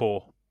Direwolf's direwolf? got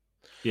 4.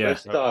 Yeah.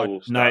 Where's the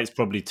direwolf? Knights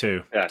probably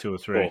 2. Yeah, 2 or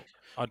 3.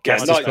 4.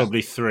 Guess Knights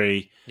probably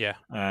 3. Yeah.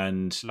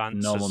 And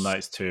Lancers. normal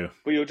knights 2.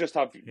 But you'll just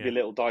have your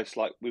little dice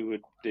like we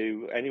would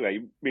do anyway.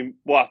 I mean,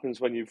 what happens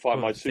when you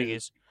find my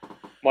suzerain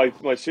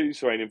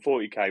in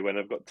 40k when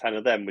I've got 10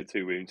 of them with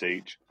 2 wounds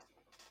each?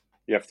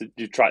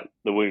 You track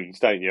the wounds,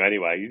 don't you?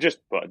 Anyway, you just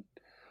put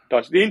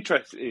dice.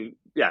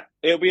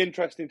 It'll be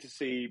interesting to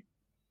see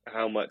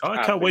how much.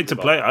 I can't wait to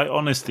play it. I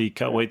honestly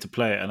can't wait to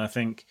play it, and I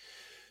think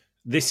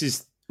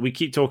we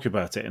keep talking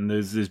about it, and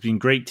there's been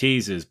great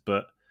teasers,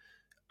 but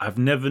I've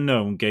never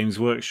known Games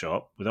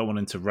Workshop, without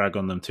wanting to rag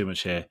on them too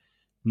much here,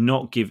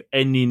 not give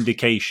any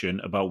indication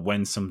about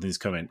when something's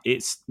coming.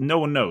 No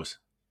one knows.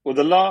 Well,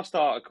 the last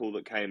article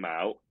that came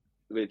out,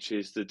 which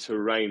is the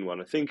terrain one,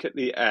 I think at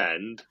the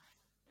end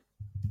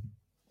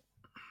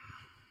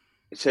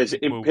it says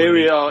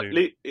Imperial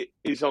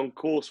is on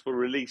course for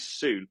release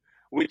soon,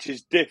 which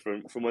is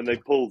different from when they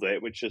pulled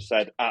it, which just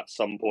said at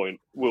some point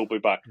we'll be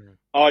back.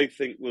 I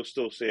think we'll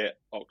still see it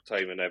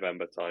October,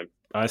 November time.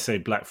 I say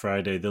Black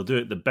Friday. They'll do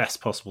it the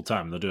best possible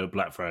time. They'll do it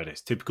Black Friday. It's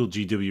typical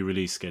GW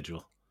release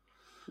schedule.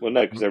 Well,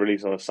 no, because they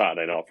release on a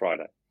Saturday, not a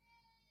Friday.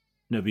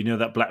 No, but you know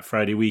that Black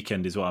Friday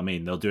weekend is what I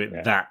mean. They'll do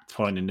it that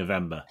point in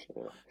November,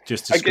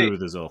 just to screw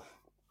with us all.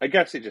 I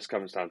guess it just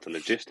comes down to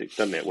logistics,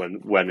 doesn't it?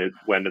 When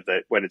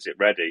is it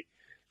ready?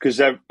 Because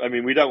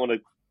we don't want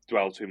to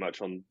dwell too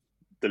much on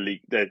the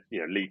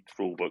leaked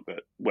rule book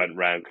that went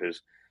round,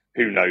 because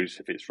who knows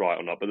if it's right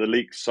or not. But the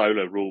leaked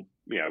solar rule,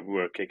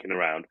 we're kicking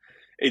around.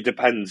 It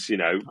depends,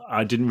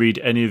 I didn't read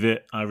any of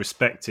it. I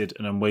respected,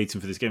 and I'm waiting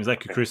for this game. It's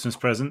like a Christmas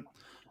present.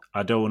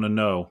 I don't want to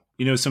know.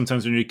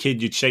 Sometimes when you're a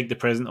kid, you'd shake the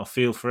present or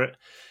feel for it.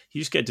 You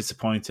just get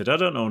disappointed. I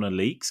don't own a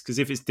leaks, because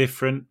if it's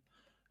different,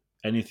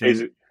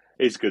 anything.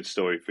 It's a good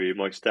story for you.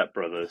 My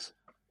stepbrothers,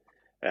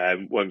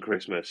 one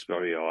Christmas,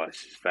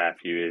 this is a fair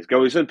few years ago.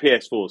 It was when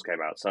PS4s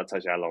came out, so that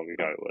tells you how long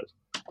ago it was.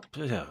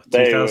 Yeah,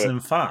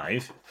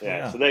 2005.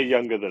 So they're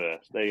younger than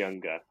us. They're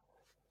younger.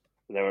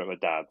 And they were at my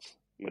dad's.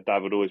 My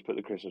dad would always put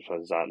the Christmas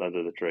presents out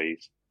under the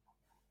trees.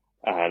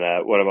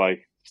 And one of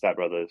my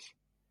stepbrothers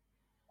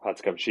had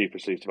to come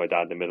sheepishly to my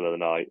dad in the middle of the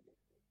night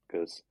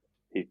because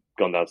he'd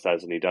gone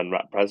downstairs and he'd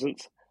unwrapped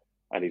presents,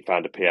 and he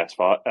found a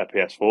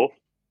PS4.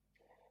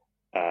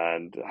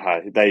 And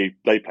they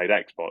played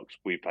Xbox,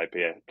 we played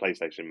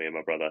PlayStation, me and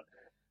my brother.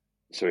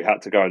 So he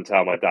had to go and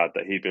tell my dad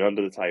that he'd been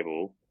under the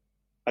table,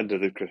 under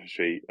the Christmas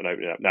tree, and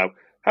opening it up. Now,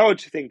 how old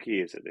do you think he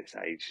is at this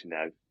age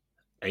now?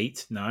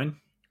 8, 9?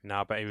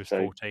 No, but he was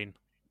 14.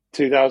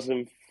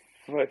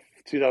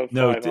 2005.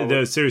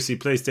 No, seriously,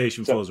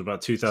 PlayStation 4s were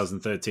about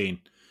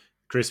 2013.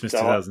 Christmas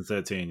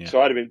 2013, yeah.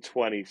 So I'd have been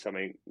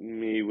 20-something.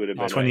 He would have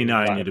been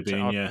 29, you'd have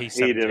been, yeah.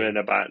 He'd have been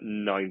about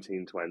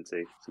 19, 20,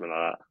 something like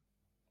that.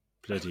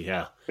 Bloody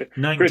hell.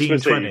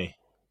 1920.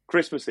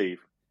 Christmas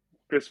Eve.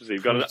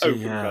 Got an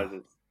open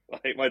present. I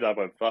think my dad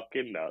went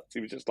fucking nuts.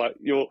 He was just like,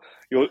 you're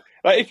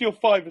like, if you're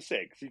 5 or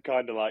 6, you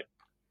kind of like,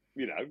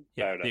 the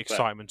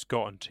excitement's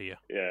gotten to you.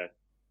 Yeah.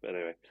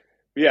 Anyway.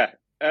 Yeah.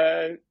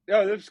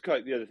 That's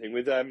quite the other thing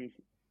with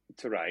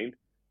terrain,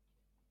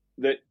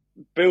 that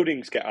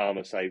buildings get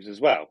armor saves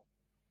as well.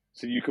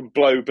 So you can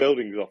blow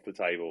buildings off the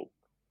table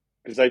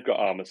because they've got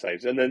armor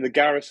saves. And then the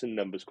garrison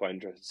number's quite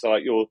interesting. So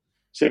like your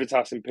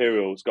Civitas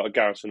Imperial's got a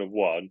garrison of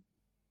 1.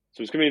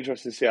 So it's going to be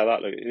interesting to see how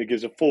that looks. It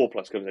gives a 4+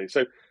 cover save.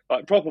 So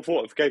like proper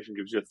fortification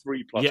gives you a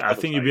 3+. Yeah, I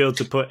think you'll be able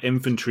to put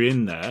infantry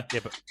in there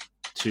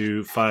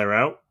to fire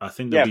out. I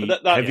think there'll be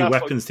heavy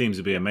weapons teams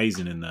will be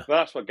amazing in there. Well,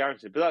 that's what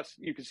guaranteed. But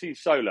you can see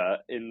Solar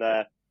in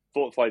their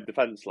fortified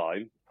defence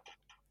line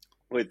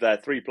with their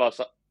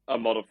 3+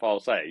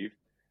 unmodified save.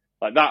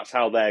 Like that's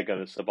how they're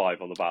going to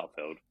survive on the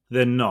battlefield.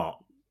 They're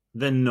not.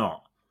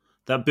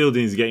 That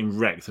building is getting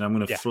wrecked, and I'm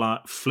going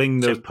to fling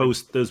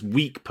those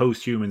weak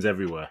post-humans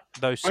everywhere.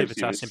 Those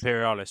Civitas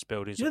Imperialis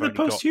buildings have only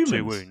got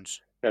 2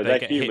 wounds. No, they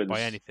get hit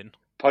by anything.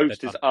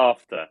 Post is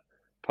after.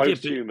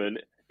 Post-human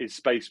is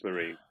Space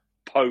Marine.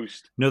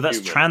 No, that's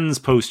trans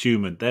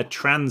post-human. They're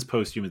trans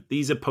post-humans.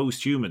 These are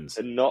post-humans.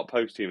 They're not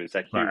post-humans.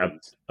 They're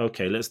humans. Right,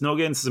 okay, let's not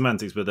get into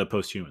semantics, but they're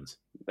post-humans.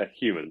 They're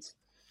humans.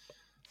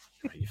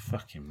 You're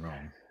fucking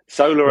wrong.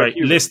 Solar are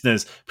humans.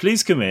 Listeners,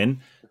 please come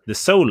in. The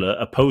Solar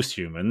are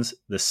post-humans.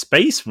 The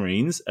Space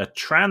Marines are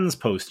trans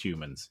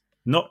post-humans.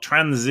 Not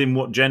trans in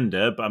what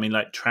gender, but I mean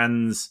like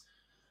trans...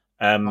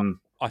 I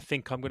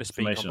think I'm going to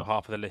speak on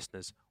behalf of the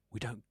listeners. We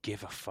don't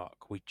give a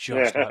fuck. We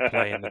just like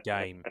playing the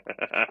game.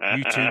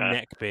 You 2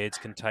 neckbeards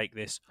can take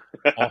this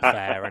off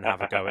air and have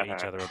a go at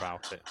each other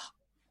about it.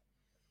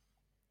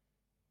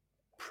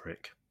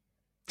 Prick.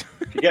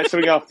 If you get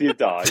something after you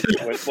die...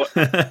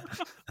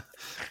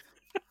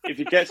 If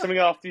you get something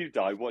after you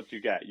die, what do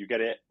you get? You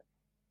get it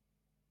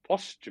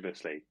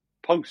posthumously.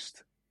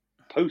 Post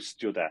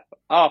your death.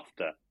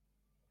 After.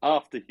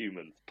 after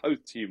humans,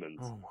 post-humans.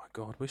 Oh my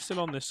god, we're still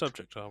on this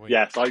subject, are we?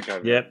 Yes, I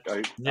go. Yep.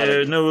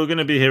 No, we're going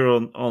to be here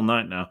all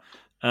night now.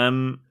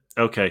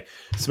 Okay,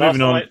 so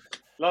moving on.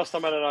 Last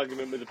time I had an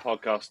argument with the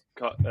podcast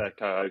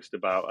co-host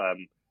about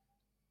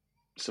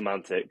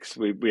semantics.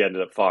 We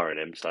ended up firing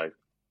him, so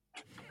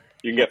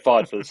you can get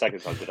fired for the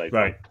second time today.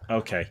 Right,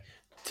 okay.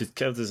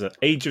 There's an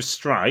Age of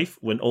Strife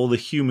when all the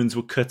humans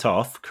were cut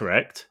off,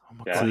 correct?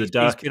 Oh my god, he's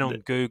been on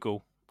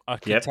Google. I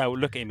can tell.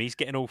 Look at him; he's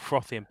getting all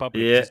frothy and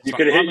bubbly. Yeah, you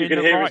can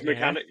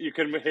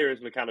hear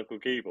his mechanical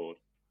keyboard.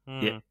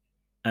 Yeah,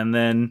 and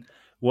then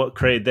what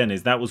created then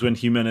is that was when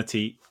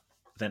humanity.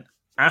 Then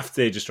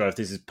after Age of Strife,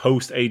 this is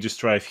post Age of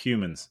Strife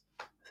humans,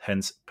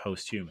 hence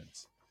post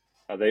humans.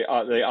 Are they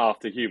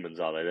after humans?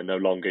 Are they? They're no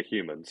longer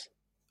humans.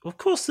 Of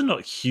course, they're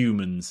not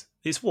humans.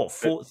 It's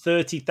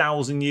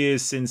 30,000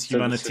 years since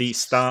humanity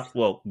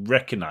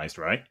recognized,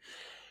 right?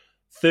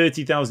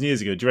 30,000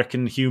 years ago, do you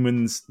reckon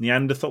humans,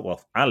 Neanderthal?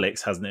 Well,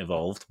 Alex hasn't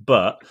evolved,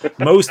 but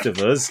most of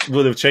us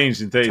will have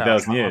changed in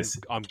 30,000 years.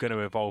 I'm going to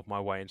evolve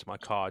my way into my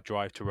car,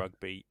 drive to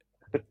Rugby,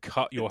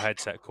 cut your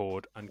headset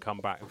cord, and come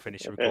back and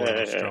finish the recording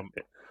on Strump.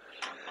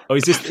 Oh,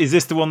 is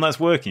this the one that's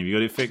working? Have you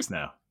got it fixed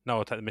now? No,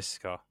 I'll take the missus'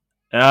 car.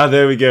 Ah,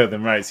 there we go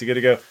then. Right, so you got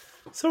to go,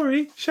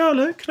 sorry,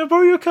 Charlotte, can I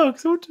borrow your car?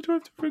 Because I want to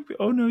drive to Rugby.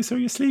 Oh, no,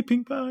 sorry, you're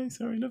sleeping. Bye.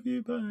 Sorry, love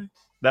you. Bye.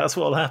 That's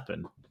what will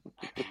happen.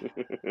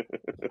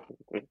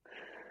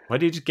 Why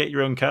did you just get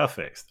your own car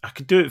fixed? I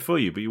could do it for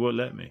you, but you won't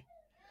let me.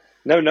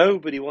 No,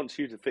 nobody wants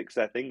you to fix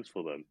their things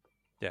for them.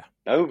 Yeah.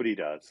 Nobody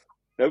does.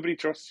 Nobody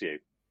trusts you.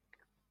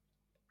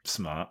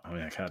 Smart. I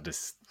mean, I can't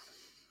just...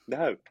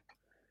 No.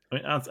 I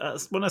mean,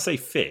 when I say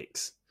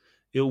fix,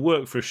 it'll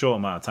work for a short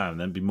amount of time and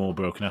then be more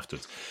broken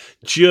afterwards.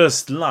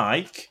 Just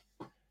like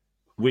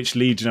which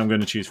Legion I'm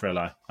going to choose for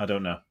LI. I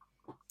don't know.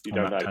 You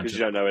don't know because you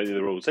don't know any of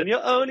the rules. And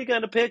you're only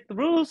going to pick the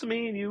rules to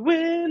mean you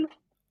win.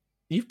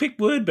 You've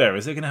picked word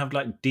bearers. They're going to have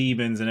like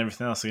demons and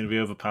everything else. They're going to be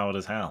overpowered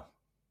as hell.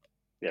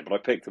 Yeah, but I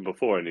picked them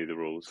before I knew the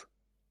rules.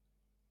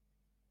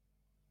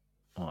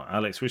 Well,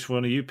 Alex, which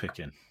one are you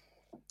picking?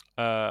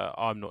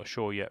 I'm not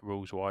sure yet,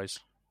 rules wise.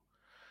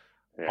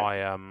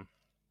 Yeah. I'm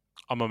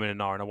in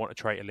an hour and I want to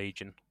traitor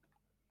Legion,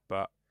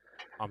 but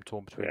I'm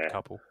torn between a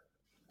couple.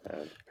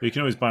 You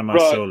can always buy my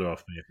solo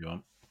off me if you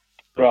want.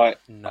 But... Right.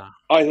 Nah.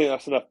 I think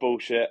that's enough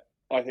bullshit.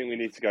 I think we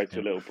need to go to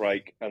a little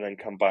break and then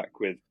come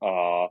back with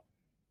our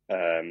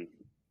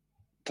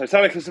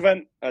Titanicus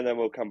event, and then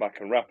we'll come back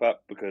and wrap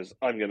up because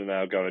I'm going to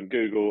now go and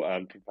Google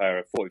and prepare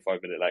a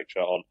 45-minute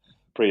lecture on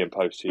pre- and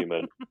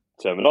post-human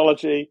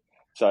terminology.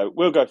 So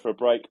we'll go for a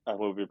break and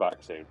we'll be back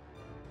soon.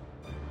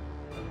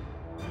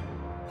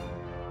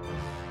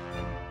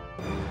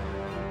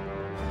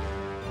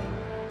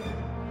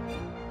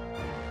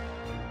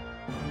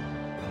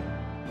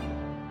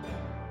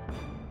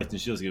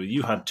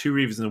 You had two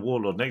Reavers and a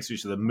Warlord next to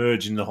each other,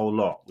 merging the whole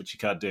lot, which you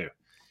can't do. You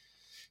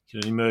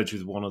can only merge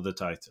with one other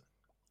Titan.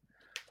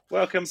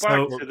 Welcome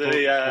back to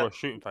the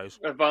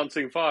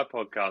Advancing Fire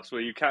podcast,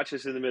 where you catch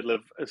us in the middle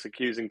of us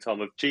accusing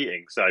Tom of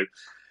cheating. So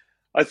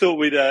I thought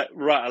we'd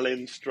rattle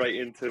in straight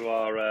into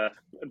our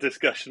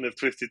discussion of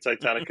Twisted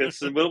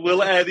Titanicus, and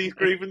we'll air these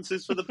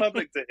grievances for the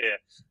public to hear.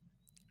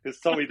 Because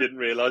Tommy didn't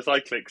realise I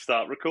clicked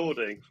start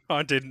recording.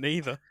 I didn't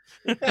either.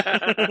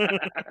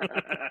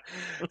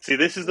 See,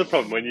 this is the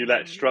problem when you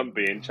let Strump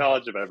be in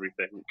charge of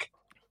everything.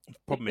 The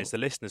problem is the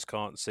listeners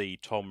can't see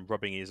Tom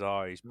rubbing his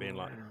eyes, being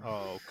like,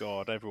 oh,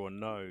 God, everyone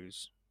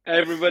knows.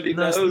 Everybody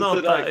knows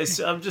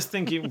that. I'm just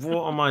thinking,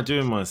 what am I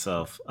doing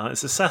myself?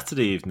 It's a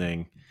Saturday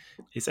evening.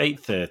 It's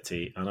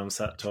 8:30, and I'm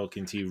sat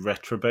talking to you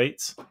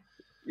retrobates.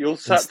 You're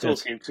sat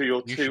talking to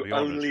your two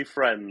only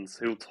friends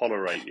who'll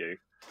tolerate you.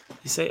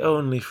 You say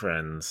only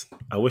friends.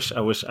 I wish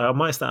I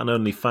might start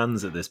an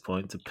OnlyFans at this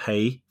point to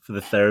pay for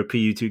the therapy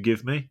you two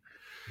give me.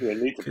 You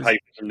need to pay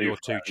for You're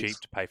too cheap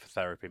to pay for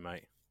therapy,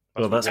 mate.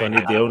 That's why I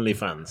need the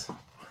OnlyFans.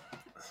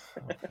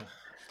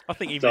 I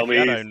think even if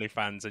you had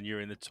OnlyFans and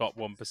you're in the top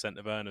 1%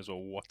 of earners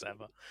or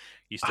whatever,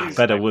 you still I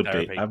bet I would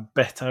be. I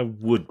bet I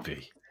would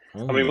be.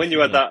 Oh, I mean, when you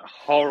had that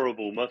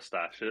horrible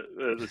mustache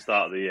at the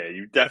start of the year,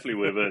 you definitely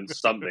would have earned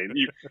something.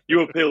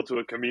 You appeal to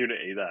a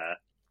community there.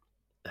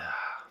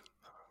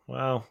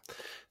 Well,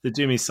 the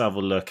Jimmy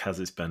Savile look has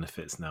its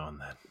benefits now and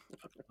then.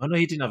 Oh, no,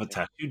 he didn't have a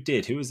tash. Who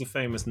did? Who was the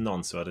famous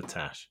nonce who had a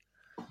tash?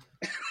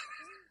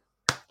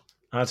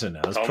 I don't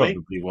know. There's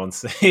probably one.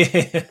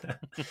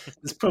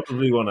 There's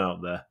probably one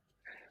out there.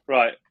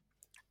 Right.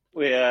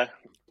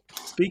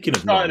 Speaking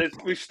of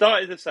we've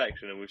started the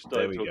section and we've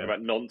started talking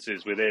about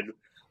nonces within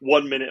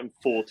 1 minute and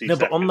 40 seconds.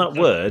 No, but on that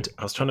word,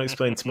 I was trying to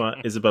explain to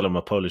my Isabella, my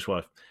Polish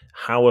wife,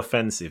 how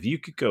offensive. You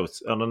could go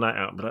on a night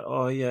out and be like,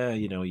 oh, yeah,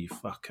 you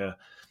fucker.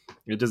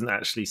 It doesn't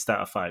actually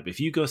start a fight. But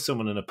if you go to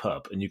someone in a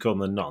pub and you call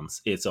them a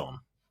nonce, it's on.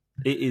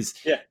 It is.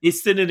 Yeah. It's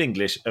still in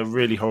English a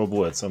really horrible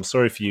word, so I'm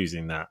sorry for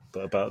using that.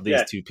 But about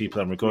these two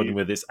people I'm recording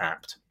with, it's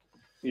apt.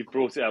 You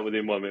brought it out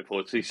within 1 minute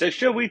 40. So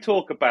shall we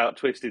talk about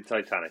Twisted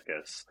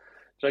Titanicus?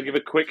 Shall I give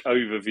a quick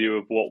overview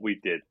of what we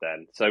did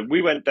then? So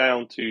we went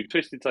down to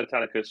Twisted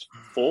Titanicus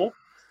 4.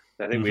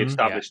 I think we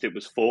established it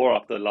was 4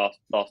 after last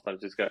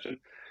time's discussion.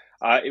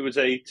 It was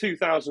a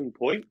 2,000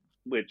 point,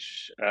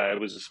 which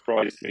was a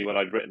surprise to me when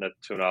I'd written a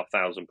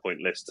 2,500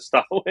 point list to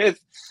start with.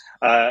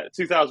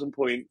 2,000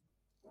 point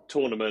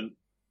tournament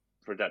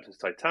for Adeptus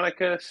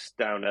Titanicus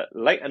down at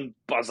Leighton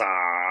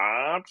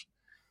Buzzard,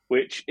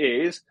 which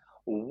is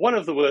one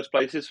of the worst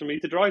places for me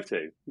to drive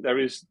to. There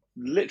is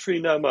literally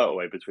no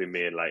motorway between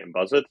me and Leighton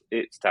Buzzard.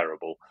 It's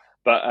terrible.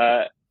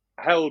 But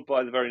held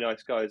by the very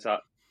nice guys at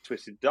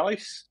Twisted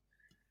Dice.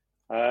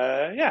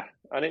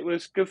 And it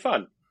was good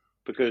fun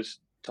because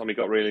Tommy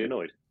got really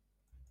annoyed.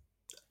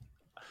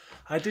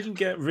 I didn't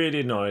get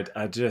really annoyed.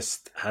 I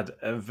just had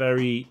a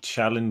very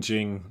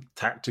challenging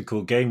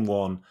tactical game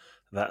one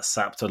that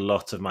sapped a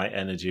lot of my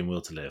energy and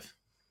will to live.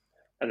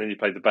 And then you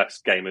played the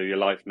best game of your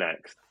life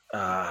next.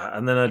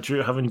 And then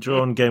having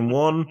drawn game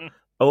one,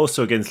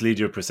 also against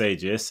Legio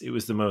Presagius, it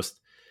was the most...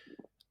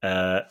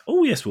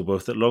 we're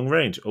both at long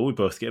range. We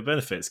both get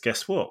benefits.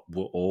 Guess what?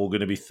 We're all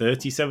going to be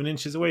 37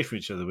 inches away from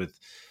each other with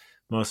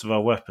most of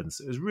our weapons.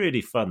 It was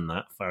really fun,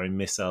 that, firing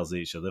missiles at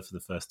each other for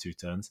the first 2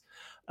 turns.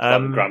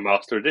 Like the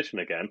Grandmaster Edition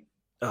again.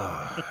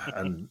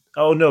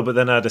 But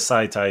then I had a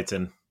Side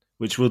Titan,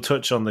 which we'll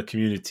touch on the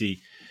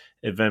community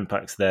event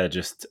packs there,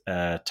 just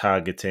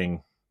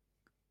targeting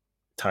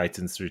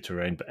Titans through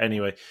terrain. But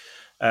anyway,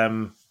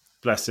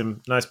 bless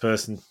him, nice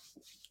person.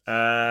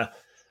 And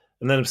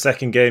then the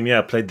second game,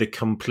 I played the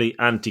complete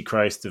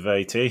Antichrist of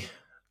AT. You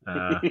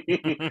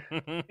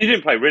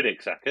didn't play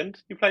Riddick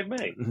second. You played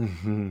me.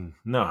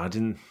 No, I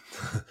didn't.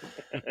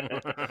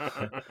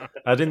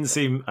 I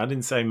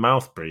didn't say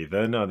mouth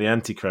breather. No, the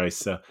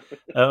Antichrist. So,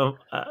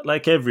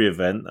 like every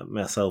event that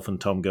myself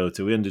and Tom go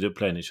to, we ended up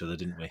playing each other,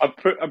 didn't we?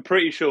 I'm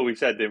pretty sure we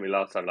said, didn't we,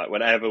 last time? Like,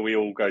 whenever we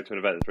all go to an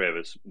event, the 3 of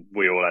us,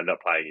 we all end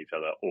up playing each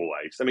other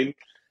always. I mean,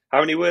 how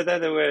many were there?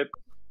 There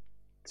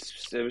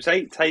was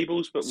 8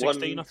 tables, but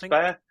 16, one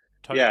spare.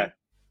 Total. Yeah.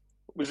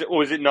 Was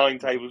it 9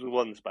 tables with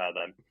 1 spare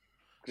then?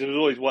 Because there was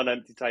always 1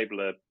 empty table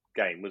a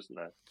game, wasn't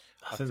there?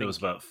 I think there was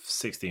about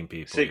 16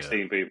 people.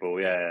 16 people,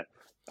 yeah.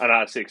 And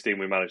out of 16,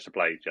 we managed to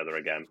play each other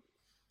again.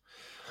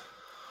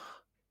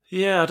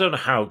 Yeah, I don't know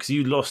how, because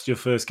you lost your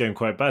first game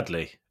quite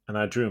badly, and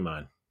I drew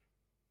mine.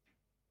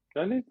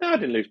 No, I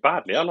didn't lose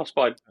badly. I lost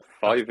by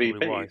 5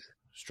 VPs.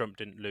 Strump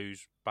didn't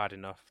lose bad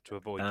enough to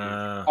avoid you.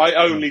 I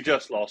only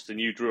just lost, and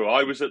you drew.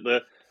 I was at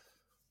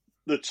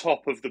the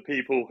top of the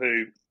people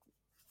who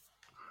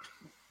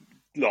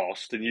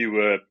lost, and you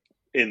were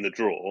in the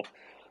draw,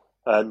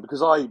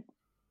 because I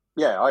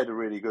had a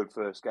really good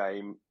first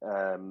game.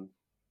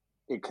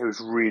 It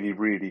was really,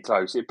 really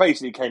close. It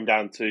basically came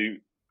down to,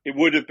 it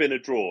would have been a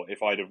draw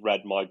if I'd have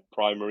read my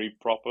secondary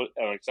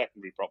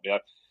properly.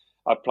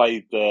 I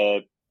played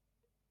the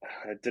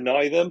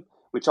Deny Them,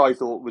 which I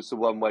thought was the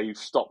one where you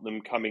stop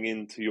them coming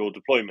into your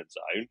deployment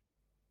zone,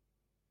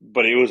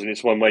 but it wasn't.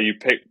 It's one where you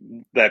pick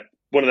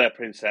one of their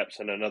Princeps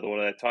and another one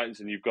of their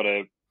Titans, and you've got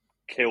to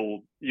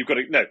kill. You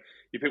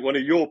pick one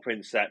of your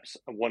Princeps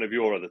and one of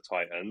your other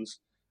Titans,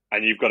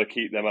 and you've got to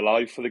keep them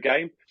alive for the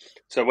game.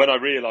 So when I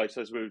realised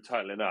as we were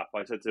totaling up,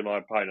 I said to my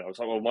opponent, I was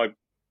like, well, my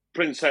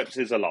Princeps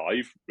is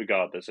alive,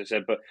 regardless. I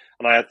said,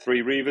 and I had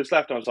 3 Reavers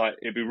left. I was like,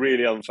 it'd be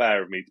really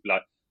unfair of me to be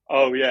like,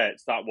 oh yeah,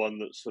 it's that one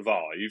that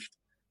survived.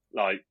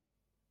 Like,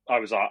 I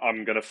was like,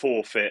 I'm going to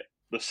forfeit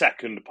the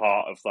second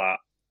part of that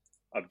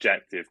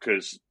objective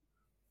because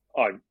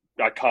I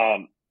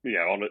can't,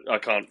 I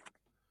can't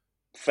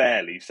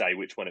fairly say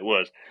which one it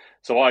was.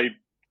 So I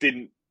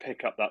didn't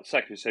pick up that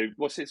secondary. So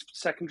what's it,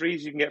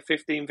 secondaries? You can get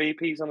 15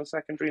 VPs on a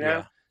secondary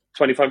now?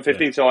 25 and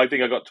 15. Yeah. So I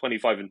think I got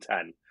 25 and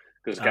 10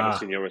 because I got the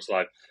senior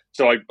side.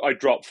 So I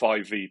dropped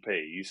 5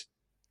 VPs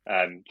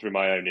through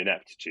my own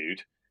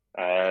ineptitude.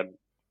 And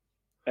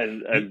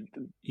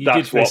you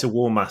did face a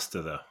War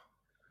Master, though.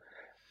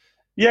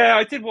 Yeah,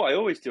 I did what I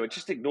always do. I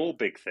just ignore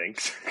big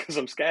things because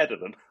I'm scared of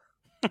them.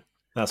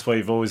 That's why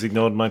you've always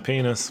ignored my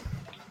penis.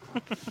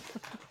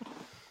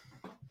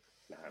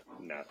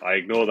 No, I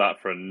ignore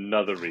that for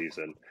another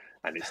reason,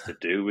 and it's to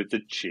do with the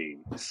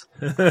cheese.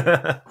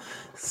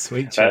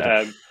 Sweet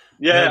cheddar.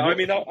 I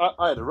mean,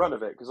 I had a run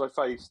of it because I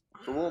faced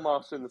the War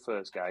Master in the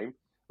first game,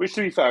 which,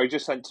 to be fair, he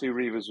just sent 2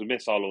 Reavers with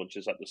missile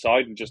launchers at the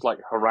side and just,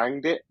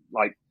 harangued it,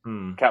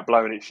 kept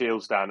blowing its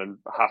shields down and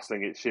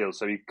hassling its shields,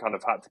 so he kind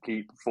of had to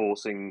keep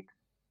forcing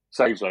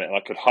saves on it, and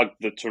I could hug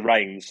the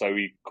terrain so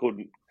he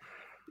couldn't...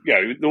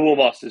 the War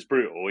Master's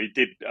brutal. He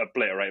did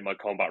obliterate my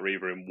Combat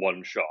Reaver in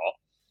 1 shot.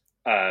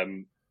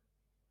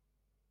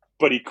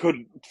 But he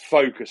couldn't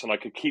focus, and I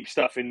could keep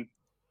stuff in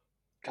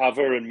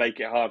cover and make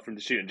it hard for him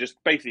to shoot, and just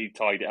basically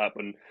tied it up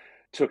and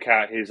took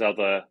out his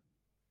other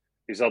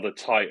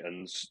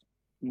Titans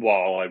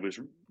while I was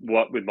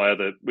with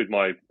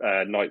my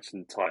Knights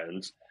and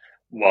Titans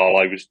while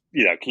I was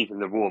keeping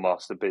the War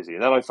Master busy.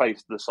 And then I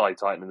faced the Side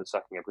Titan in the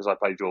second game because I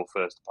played your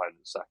first opponent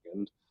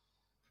second.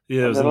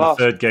 Yeah, it was in the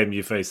third game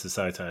you faced the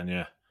Side Titan.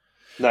 Yeah,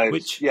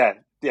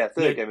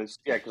 third game is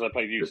because I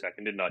played you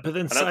second, didn't I? But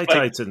then Side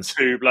Titans,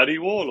 2 bloody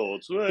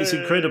warlords. It's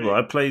incredible.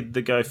 I played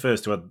the guy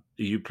first who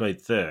you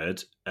played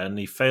third, and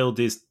he failed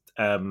his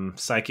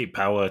psychic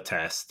power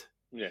test.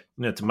 Yeah,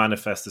 to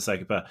manifest the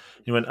psychic power.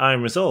 He went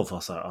Iron Resolve. I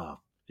was like,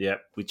 Yeah,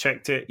 we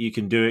checked it. You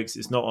can do it. 'Cause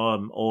it's not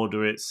on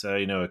order. It's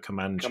a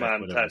command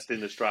check, test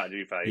in the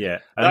strategy phase. Yeah,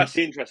 that's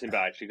the interesting bit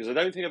actually, because I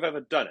don't think I've ever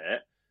done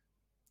it,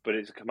 but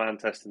it's a command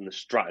test in the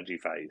strategy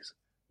phase,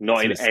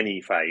 not in any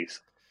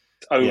phase.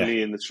 It's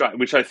only in the strategy,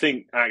 which I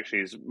think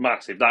actually is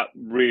massive. That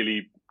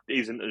really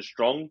isn't as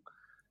strong.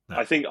 No.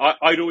 I think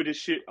I'd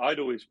always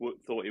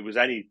thought it was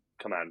any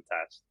command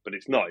test, but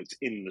it's not. It's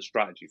in the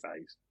strategy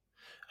phase.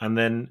 And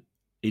then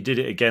he did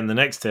it again the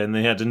next turn.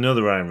 They had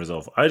another Iron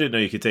Resolve. I didn't know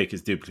you could take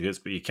his duplicates,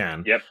 but you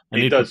can. Yep,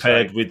 and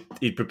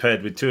he'd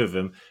prepared with 2 of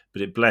them,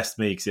 but it blessed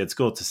me because he had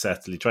scored to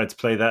settle. He tried to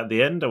play that at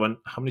the end. I went,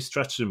 how many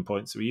stratagem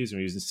points are we using?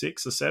 We're using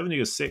 6 or 7? He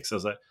goes 6. I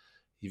was like,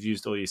 you've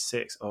used all your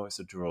 6. Oh, it's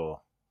a draw.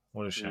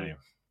 What a shame.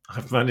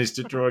 I've managed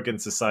to draw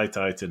against the Psi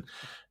Titan.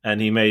 And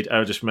he made,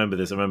 I just remember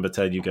this. I remember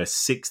telling you guys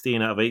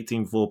 16 out of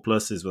 18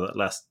 4+s with that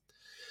last,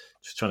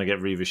 just trying to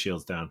get Reaver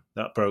Shields down.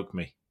 That broke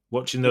me.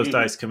 Watching those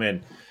dice come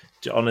in,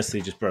 honestly,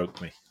 just broke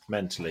me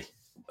mentally.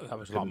 That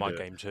was like my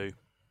game too.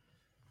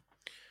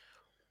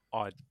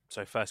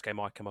 So first game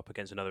I come up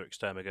against another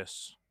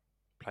Exterminus,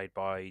 played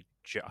by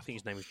I think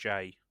his name was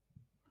Jay.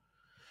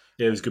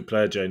 Yeah, he was a good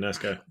player, Jay. Nice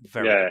guy.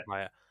 Very good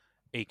player.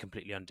 He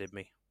completely undid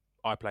me.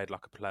 I played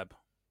like a pleb,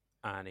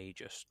 and he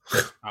just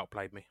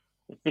outplayed me.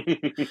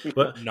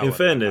 But in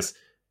fairness,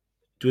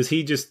 did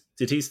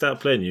he start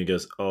playing you? He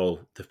goes, oh,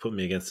 they've put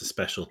me against a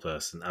special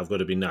person. I've got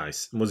to be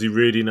nice. And was he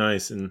really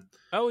nice? And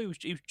he was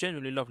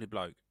genuinely a lovely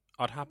bloke.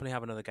 I'd happily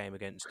have another game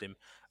against him.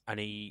 And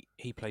he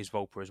plays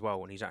Volper as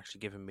well, and he's actually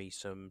given me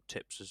some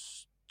tips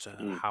as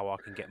to how I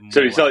can get more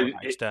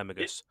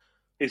Exterminus.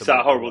 It's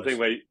that horrible thing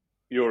where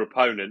your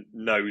opponent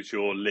knows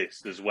your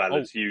list as well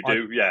as you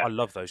do. I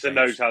love those. So games.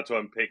 knows how to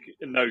unpick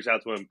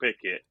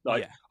it.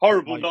 Like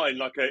horrible, not in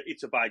like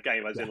it's a bad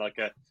game, as in like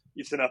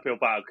it's an uphill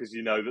battle because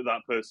you know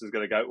that person's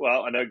going to go,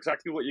 well, I know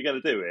exactly what you're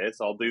going to do here,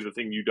 so I'll do the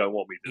thing you don't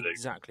want me to do.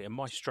 Exactly. And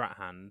my strat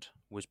hand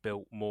was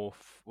built more,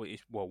 what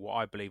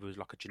I believe was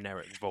like a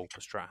generic Volper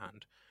strat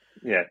hand.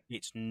 Yeah.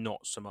 It's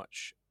not so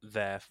much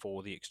there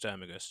for the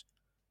Exterminus.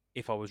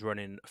 If I was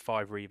running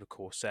 5 Reaver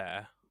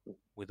Corsair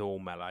with all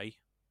melee,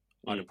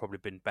 I'd have probably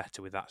been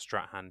better with that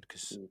strat hand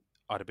because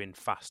I'd have been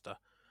faster.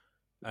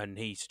 And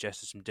he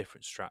suggested some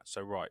different strats.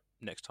 So,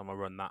 next time I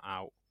run that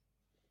out,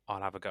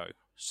 I'll have a go.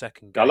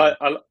 Second game.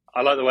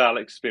 I like the way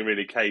Alex has been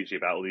really cagey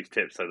about all these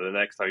tips. So the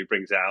next time he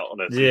brings it out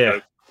on us,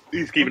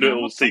 he's keeping it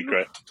all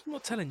secret. I'm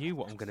not telling you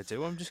what I'm going to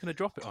do. I'm just going to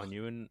drop it on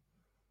you and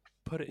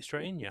put it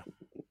straight in you.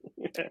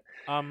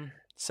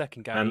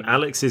 Second game. And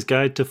Alex's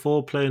Guide to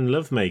Foreplay and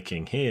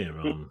Lovemaking here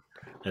on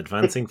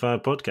Advancing Fire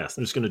Podcast.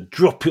 I'm just going to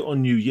drop it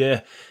on you,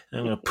 and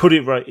I'm going to put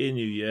it right in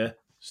you,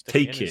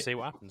 Take it. And see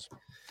what happens.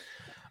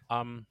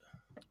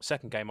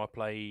 Second game I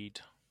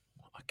played,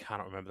 I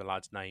cannot remember the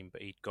lad's name,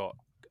 but he'd got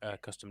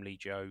Custom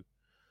Legio,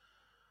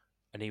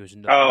 and he was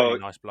another really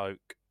nice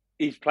bloke.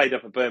 He's played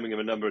up at Birmingham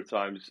a number of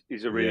times.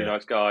 He's a really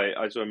nice guy.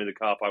 I saw him in the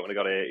car park when I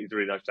got here. He's a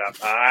really nice chap.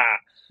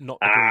 Not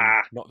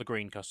the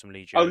green Custom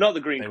Legio. Oh, not the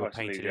green Custom Legio. They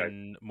were painted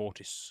in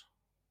Mortis.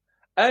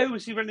 Oh,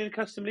 was he running a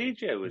Custom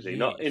Legio, was he? Yes.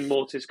 Not in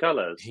Mortis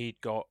colours?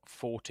 He'd got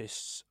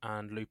Fortis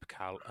and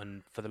Lupercal,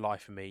 and for the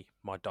life of me,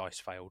 my dice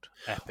failed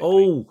epically.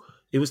 Oh,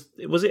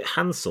 was it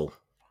Hansel?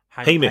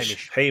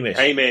 Hamish.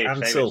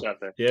 Hansel.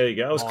 Yeah, you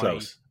go. I was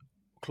close.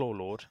 Claw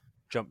Lord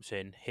jumps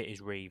in, hit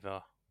his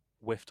Reaver,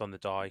 whiffed on the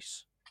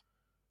dice,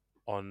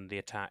 on the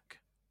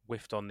attack,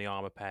 whiffed on the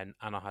armor pen,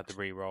 and I had the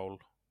reroll,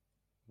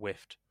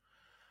 whiffed.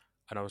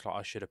 And I was like,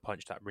 I should have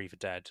punched that Reaver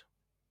dead.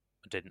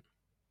 I didn't.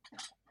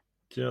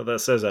 Do you know what that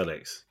says,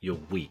 Alex? You're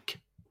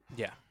weak.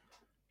 Yeah.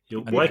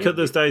 Why could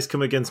those dice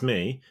come against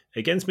me?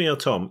 Against me or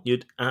Tom,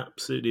 you'd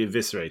absolutely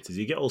eviscerate us.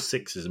 You get all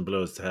 6s and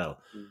blow us to hell.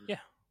 Yeah.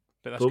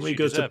 But when we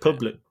go to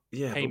public...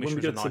 Yeah, but when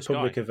we go to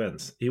public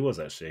events, he was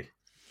actually.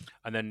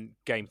 And then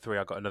game 3,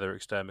 I got another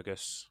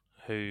Exterminus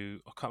who,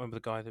 I can't remember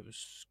the guy that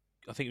was...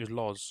 I think it was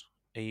Loz.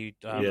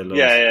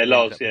 Loz.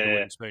 Loz.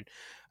 Spoon.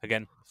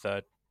 Again,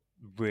 third,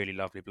 really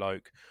lovely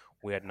bloke.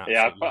 We had an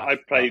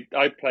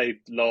I played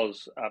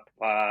Loz at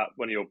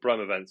one of your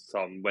Brum events,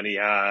 Tom, when he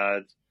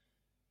had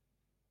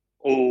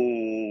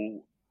I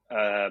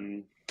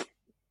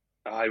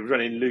was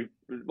running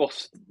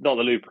not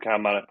the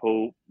Lupercal mana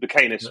pool, the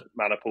Canis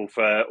mana pool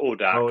for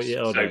Audax. Oh yeah,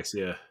 Audax,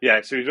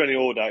 so he was running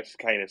Audax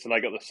Canis, and I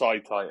got the Psi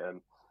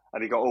Titan,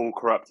 and he got all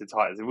corrupted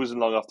Titans. It wasn't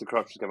long after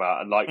Corruption came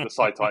out, and like the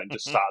Psi Titan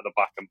just sat at the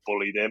back and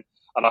bullied him.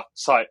 And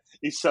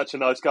he's such a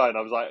nice guy, and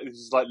I was like, this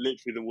is like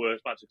literally the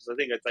worst match because I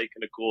think I'd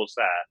taken a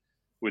Corsair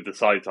with the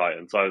Psi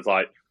Titan, so I was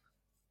like,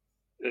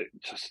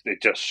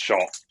 it just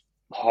shot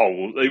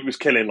whole. It was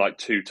killing like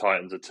 2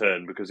 Titans a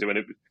turn because you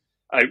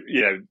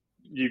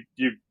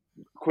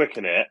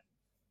quicken it,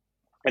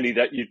 and you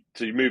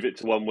move it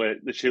to one where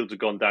the shields had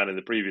gone down in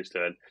the previous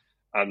turn,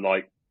 and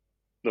like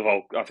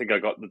I think I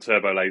got the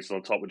turbo lasers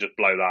on top would just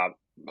blow that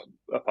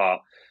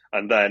apart,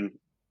 and then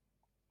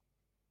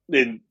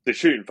in the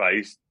shooting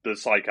phase, the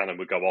Psi Cannon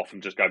would go off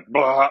and just go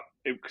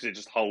because it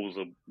just holds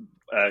a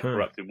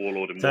corrupted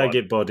warlord in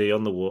target body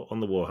on the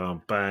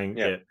warhound, bang.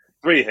 Yeah.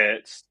 3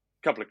 hits,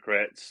 couple of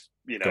crits,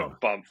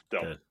 bump,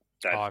 done.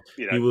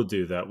 You will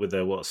do that with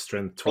their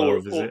strength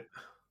 12, is it?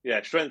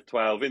 Yeah, strength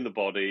 12 in the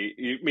body.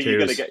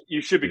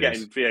 You should be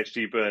getting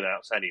VSG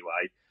burnouts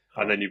anyway,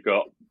 and then you've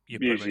got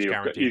usually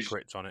guaranteed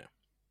crits on it.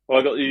 Well,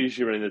 I got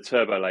usually running the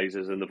turbo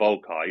lasers and the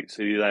Volkite,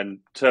 so you then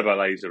turbo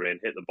laser in,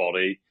 hit the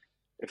body.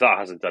 If that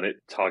hasn't done it,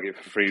 target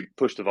for free,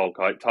 push the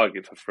Volkite,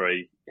 target for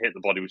free, hit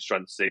the body with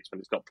strength 6 when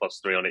it's got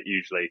 +3 on it.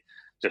 Usually,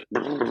 just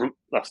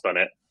that's done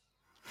it.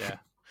 Yeah,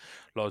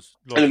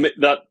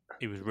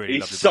 he was really.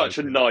 He's such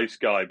a nice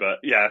guy, but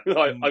yeah,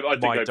 I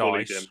think I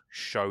bullied him.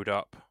 Showed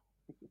up,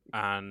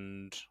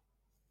 and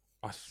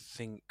I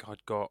think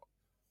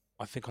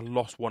I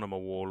lost one of my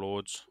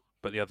warlords,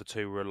 but the other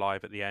two were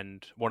alive at the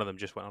end. One of them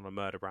just went on a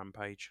murder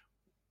rampage.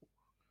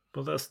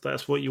 Well,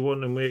 that's what you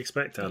want and we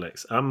expect,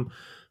 Alex.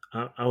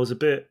 I was a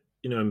bit,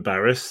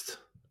 embarrassed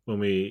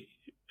when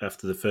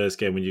after the first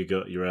game when you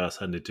got your ass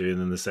handed to you, and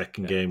then the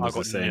second game was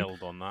the same. I got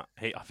nilled on that.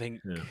 I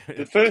think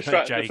the first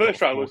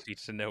round was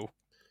 40-0.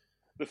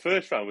 The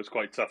first round was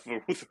quite tough for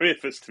all three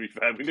of us. To be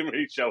fair, we didn't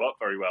really show up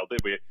very well,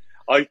 did we?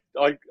 I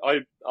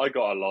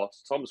got a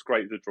loss. Tom was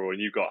great at the draw, and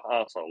you got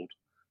arseholed.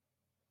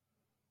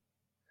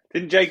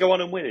 Didn't Jay go on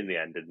and win in the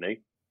end? Didn't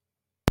he?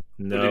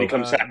 No. Or did he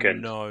come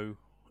second? No.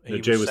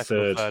 Jay was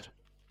third.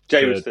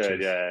 Jay was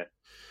third. Yeah.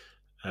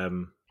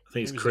 I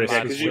think it's Chris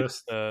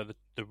was first.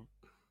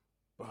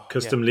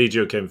 Custom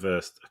Legio came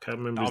first. I can't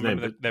remember his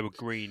name. They were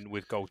green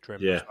with gold trim.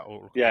 Yeah,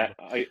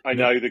 I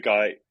know the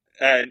guy.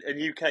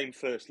 And you came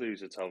first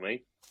loser,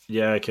 Tommy.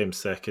 Yeah, I came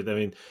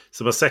second.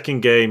 So my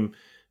second game,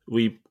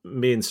 me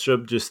and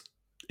Strub just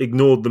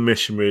ignored the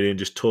mission really and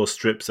just tore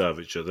strips out of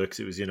each other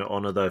because it was,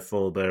 honour thy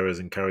forebearers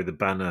and carry the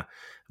banner.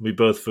 And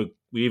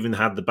we even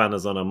had the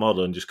banners on our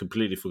model and just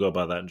completely forgot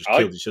about that and just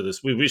killed each other,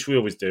 which we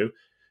always do.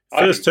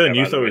 First turn,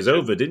 you thought it was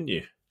over, didn't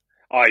you?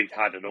 I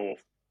had an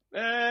awful.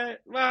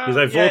 Because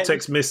I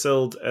vortex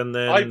missiled and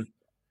then.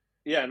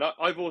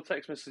 I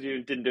vortex missiled you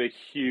and didn't do a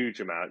huge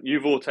amount.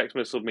 You vortex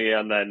missiled me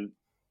and then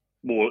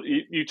more.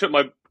 You took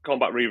my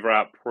combat reaver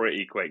out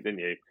pretty quick, didn't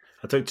you?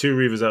 I took 2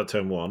 reavers out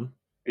turn 1.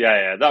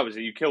 Yeah, that was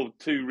it. You killed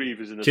 2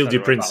 reavers in the. Killed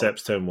your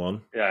princeps turn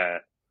 1. Yeah.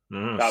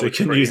 So you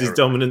can use his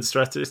dominant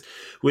strategist,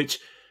 which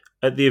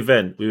at the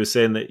event we were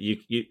saying that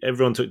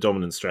everyone took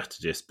dominant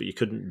strategist, but you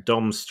couldn't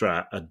dom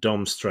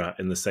strat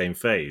in the same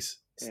phase.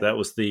 So that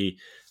was the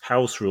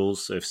house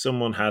rules. So if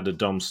someone had a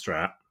dom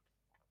strat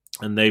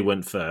and they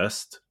went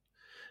first,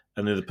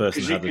 and the other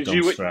person had a dom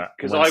strat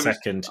and went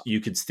second, you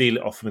could steal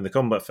it off them in the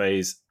combat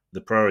phase,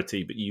 the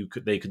priority, but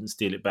they couldn't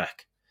steal it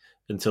back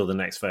until the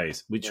next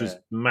phase, which was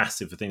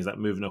massive for things like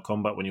moving or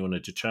combat when you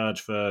wanted to charge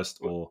first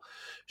or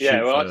shoot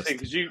first. I think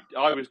because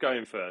I was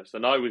going first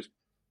and I was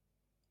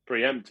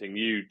preempting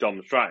you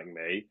dom stratting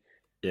me,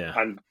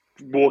 and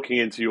walking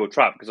into your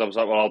trap because I was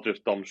like, well, I'll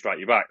just dom strat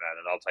you back then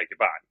and I'll take it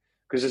back.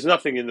 Because there's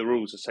nothing in the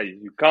rules that say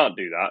you can't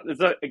do that. There's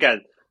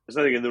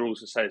nothing in the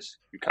rules that says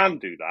you can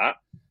do that.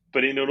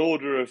 But in an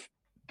order of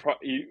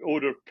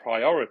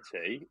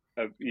priority,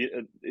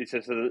 it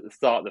says at the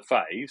start of the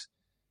phase.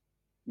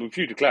 If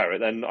you declare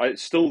it, then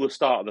it's still the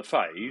start of the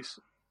phase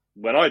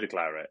when I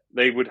declare it.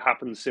 They would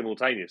happen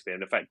simultaneously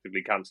and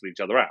effectively cancel each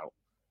other out.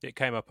 It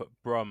came up at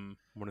Brum,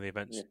 one of the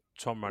events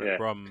Tom ran at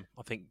Brum,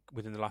 I think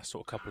within the last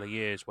sort of couple of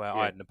years, where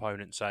I had an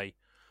opponent say,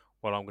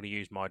 well, I'm going to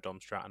use my dom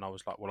strat, and I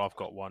was like, well, I've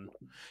got one.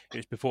 It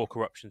was before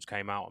Corruptions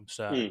came out, I'm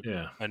certain.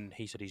 Yeah. And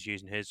he said he's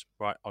using his.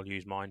 Right, I'll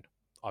use mine.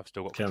 I've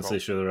still got cancel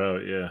each other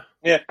out.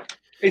 Yeah.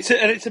 It's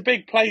a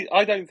big play.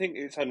 I don't think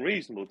it's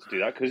unreasonable to do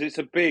that because it's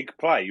a big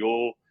play.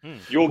 You're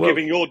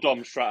giving your dom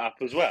strat up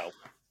as well.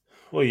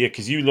 Well, yeah,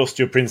 because you lost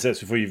your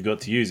princess before you've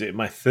got to use it. In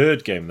my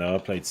third game, though, I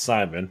played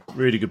Simon,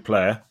 really good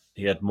player.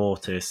 He had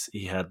Mortis.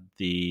 He had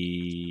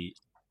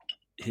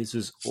his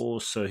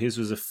was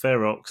a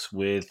Ferox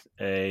with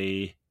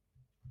a.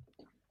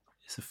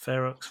 It's a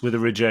Ferox with a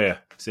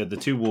Regea. So he had the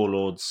 2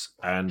 warlords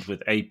and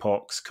with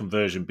Apox,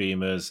 conversion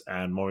beamers,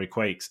 and Mori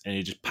Quakes, and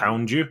he just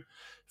pound you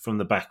from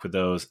the back with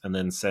those, and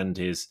then send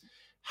his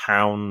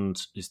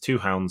 2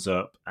 hounds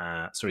up.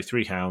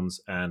 3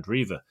 hounds and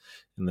Reaver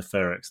in the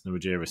Ferox and the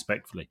Regea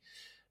respectfully.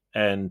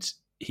 And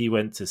he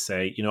went to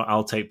say,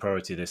 I'll take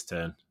priority this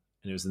turn.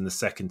 And it was in the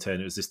second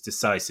turn. It was this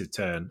decisive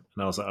turn,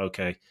 and I was like,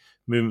 okay,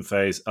 movement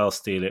phase, I'll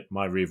steal it.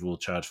 My Reaver will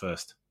charge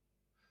first.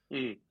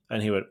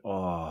 And he went,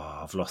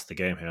 I've lost the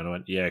game here. And I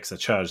went, yeah, because I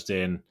charged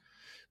in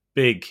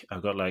big.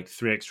 I've got like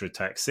 3 extra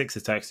attacks, 6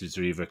 attacks to his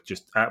Reaver,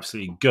 just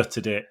absolutely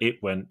gutted it.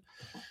 It went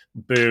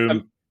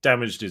boom,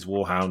 damaged his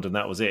Warhound, and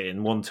that was it.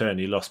 In one turn,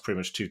 he lost pretty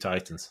much 2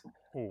 Titans.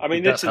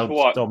 This is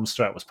why Dom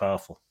Strat was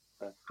powerful.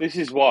 This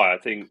is why I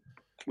think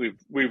we've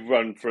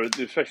run for,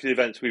 especially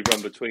the events we've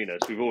run between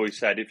us, we've always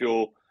said if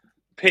you're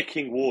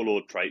picking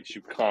warlord traits,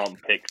 you can't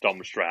pick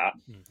dom strat.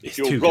 If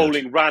you're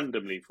rolling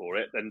randomly for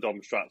it, then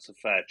dom strat's a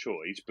fair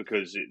choice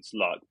because it's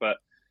luck. But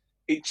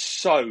it's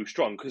so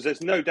strong because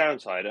there's no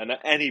downside. And at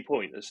any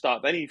point, at the start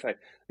of any phase,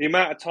 the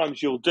amount of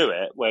times you'll do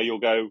it where you'll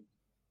go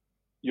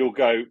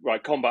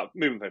right, combat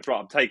movement phase. Right,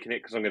 I'm taking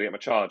it because I'm going to get my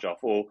charge off.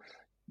 Or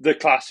the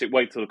classic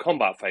wait till the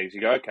combat phase.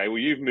 You go, okay, well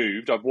you've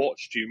moved. I've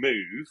watched you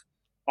move.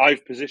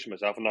 I've positioned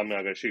myself, and I'm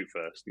now going to shoot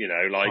first.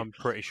 I'm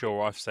pretty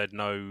sure I've said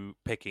no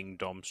picking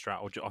Dom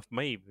Strat, or I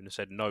may even have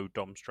said no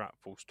Dom Strat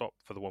full stop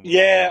for the one.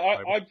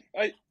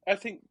 I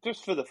think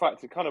just for the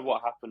fact of kind of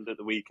what happened at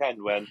the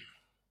weekend when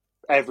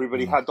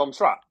everybody had Dom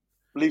Strat,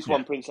 at least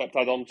one Princeps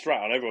had Dom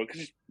Strat on everyone.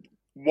 Because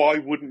why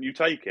wouldn't you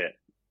take it?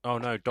 Oh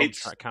no, Dom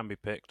Strat can be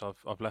picked.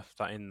 I've left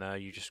that in there.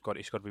 It's got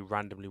to be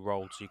randomly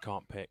rolled, so you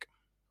can't pick.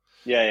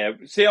 Yeah.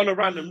 See, on a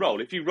random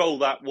roll, if you roll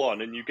that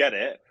one and you get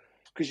it,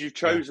 because you've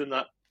chosen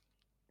that.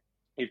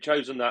 You've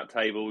chosen that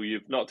table.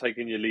 You've not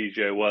taken your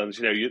Legio ones.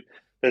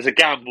 There's a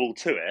gamble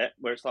to it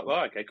where it's like,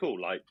 well, okay, cool.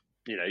 Like,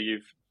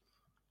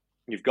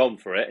 you've gone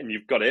for it and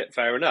you've got it.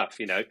 Fair enough.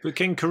 But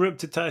can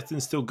Corrupted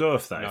Titans still go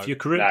off that? No. If you're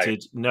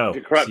corrupted, no. If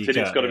you're corrupted,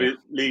 it's got to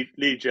be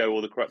Legio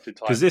or the Corrupted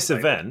Titans. Because this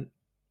event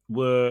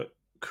were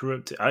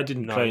corrupted. I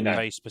didn't play. No,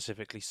 they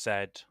specifically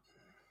said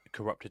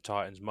Corrupted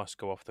Titans must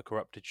go off the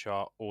Corrupted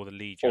chart or the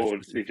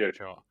Legio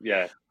chart.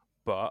 Yeah.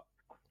 But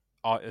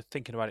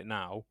thinking about it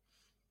now,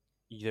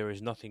 there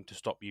is nothing to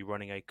stop you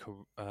running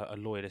a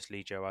Loyalist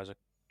Legio as a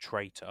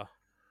traitor.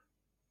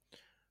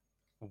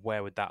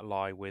 Where would that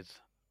lie with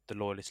the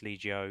Loyalist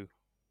Legio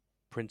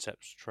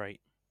Princeps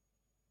trait?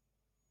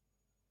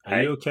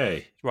 Are you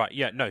okay? Right,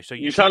 yeah, no. So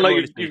you sound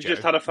like you've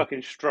just had a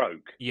fucking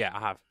stroke. Yeah, I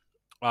have.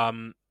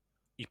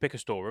 You pick a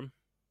Astorum.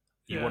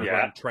 You want to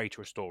run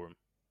traitor Astorum.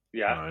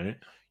 Yeah. Right.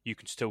 You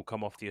can still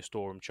come off the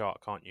Astorum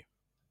chart, can't you?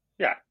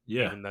 Yeah.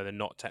 Even though they're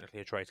not technically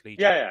a traitor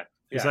Legion. Yeah.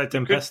 It's like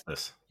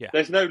Tempestus. Yeah.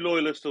 There's no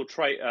loyalist or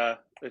traitor.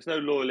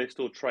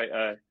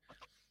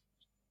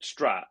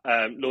 Strat.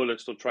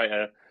 Loyalist or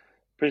traitor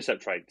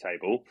Princeps trade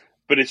table.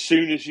 But as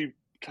soon as you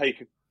take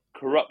a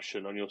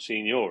corruption on your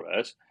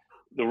Signoras,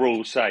 the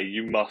rules say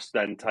you must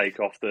then take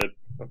off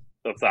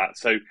of that.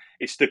 So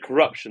it's the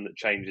corruption that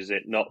changes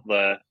it, not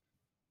the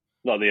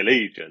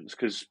allegiance.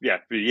 Because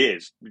for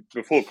years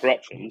before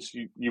corruptions,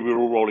 you were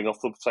all rolling off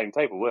the same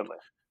table, weren't they?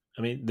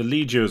 I mean, the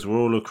Legios were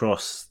all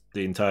across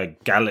the entire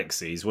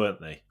galaxies,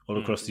 weren't they? All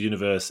across the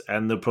universe,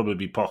 and there'll probably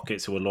be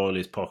pockets who were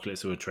loyalist,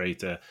 pockets who were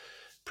traitor,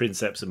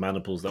 Princeps and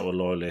Maniples that were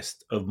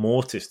loyalist, of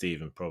Mortis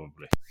even,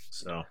 probably.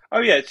 So.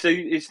 Oh yeah, so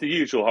it's the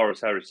usual Horus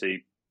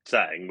Heresy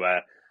setting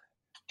where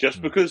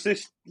just because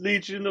this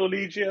Legion or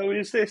Legio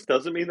is this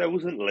doesn't mean there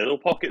wasn't little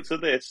pockets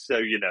of this.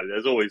 So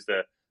there's always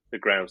the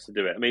grounds to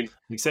do it. I mean,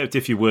 except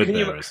if you word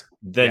bearers,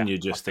 then you're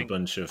just a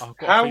bunch of.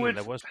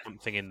 There was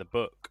something in the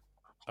book.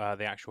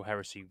 The actual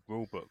Heresy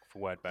rulebook for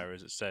word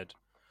bearers, it said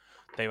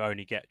they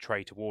only get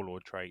traitor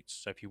warlord traits.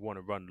 So if you want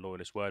to run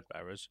loyalist word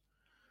bearers,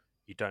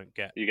 you don't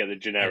get the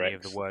generic any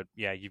of the word.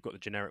 Yeah, you've got the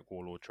generic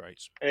warlord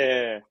traits.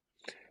 Yeah,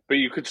 but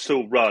you could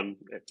still run.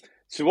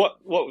 So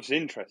what was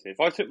interesting? If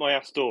I took my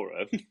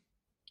Astorum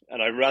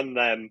and I run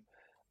them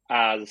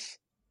as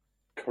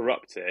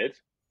corrupted,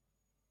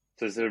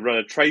 so to run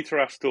a traitor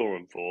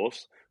Astorum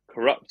force,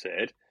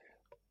 corrupted,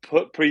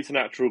 put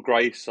preternatural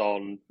grace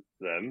on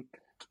them.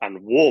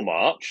 And War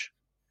March,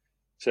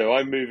 so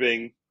I'm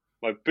moving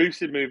my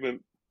boosted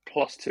movement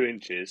plus 2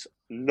 inches,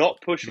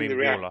 not pushing the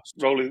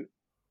rolling.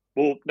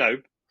 War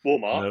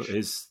March. No, it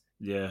is,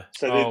 yeah.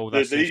 So the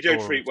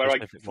Legio treat where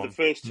for the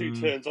first 2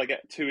 turns I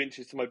get 2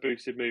 inches to my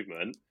boosted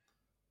movement,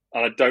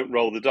 and I don't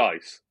roll the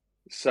dice.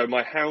 So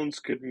my hounds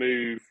could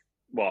move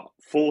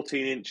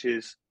 14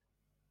 inches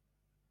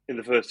in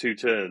the first 2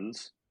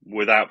 turns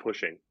without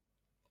pushing.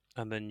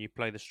 And then you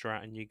play the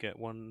strat, and you get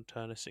 1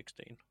 turn of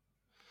 16.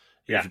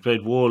 Yeah, if you played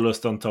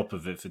Warlust on top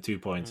of it for 2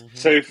 points.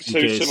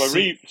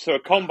 Mm-hmm. So a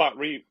combat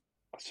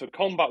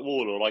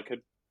warlord, I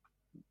could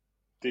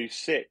do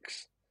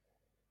 6,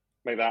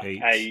 make that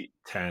 8,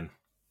 10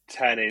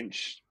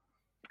 inch.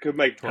 Could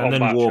make and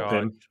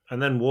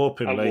then warp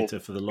him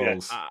later for the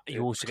lols.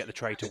 You also get the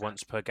traitor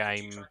once per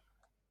game.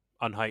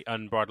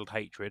 Unbridled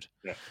hatred.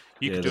 Yeah.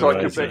 You could do a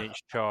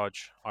 10-inch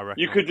charge. I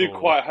reckon you could do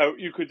quite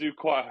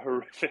a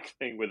horrific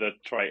thing with a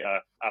traitor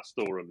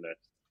Astorum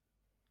list.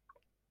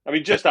 I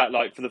mean, just that,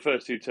 like, for the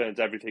first 2 turns,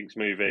 everything's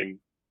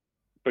moving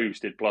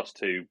boosted plus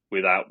 2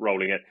 without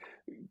rolling it.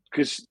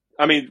 Because,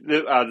 I mean,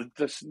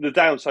 the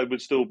downside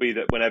would still be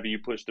that whenever you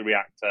push the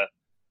reactor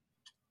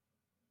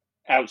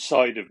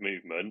outside of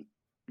movement,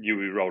 you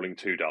will be rolling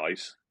 2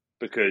 dice.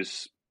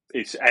 Because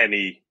it's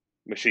any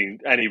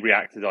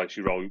reactor dice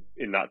you roll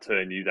in that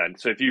turn,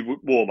 So if you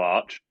War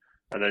March,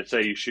 and then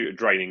say you shoot a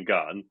draining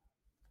gun,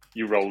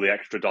 you roll the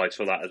extra dice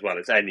for that as well.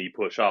 It's any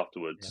push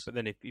afterwards. Yeah, but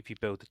then if you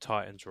build the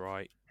Titans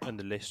right and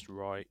the list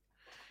right,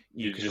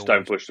 you just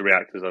don't push the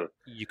reactors.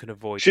 You can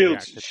avoid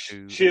shields.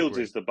 Shields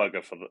is the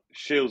bugger for that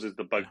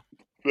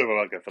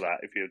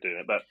if you're doing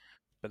it. But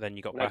then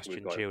you got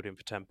Bastion shielding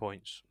for 10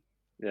 points.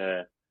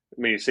 Yeah,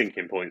 I mean you're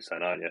sinking points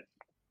then, aren't you?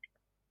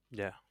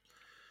 Yeah.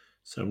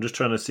 So I'm just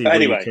trying to see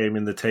where you came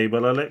in the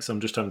table, Alex.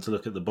 I'm just having to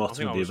look at the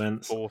bottom of the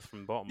events. 4th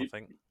from bottom, I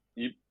think.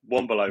 You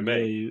one below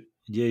me.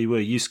 Yeah, you were.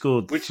 You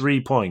scored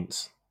 3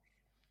 points.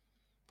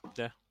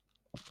 Yeah.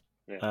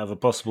 Out of a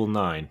possible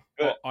 9.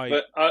 But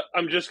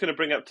I'm just going to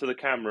bring up to the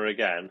camera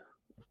again.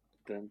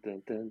 Dun,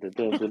 dun, dun, dun,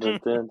 dun, dun,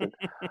 dun, dun.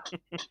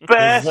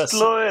 Best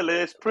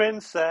loyalist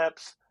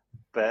Princeps.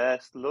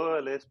 best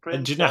loyalist princeps.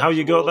 And do you know how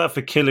you got that?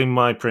 For killing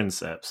my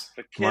princeps.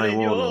 For killing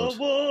my your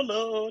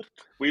warlord.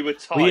 We were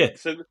tied. Well, yeah.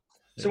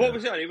 So what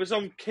was it? It was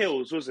on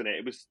kills, wasn't it?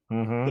 It was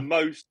the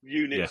most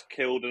units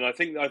killed, and I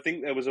think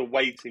there was a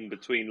weighting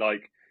between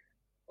like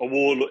a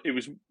warlord. It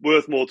was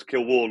worth more to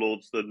kill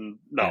warlords than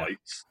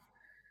knights.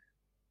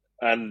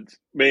 And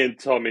me and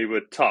Tommy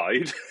were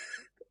tied,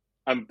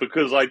 and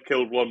because I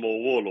killed one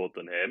more warlord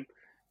than him,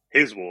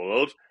 his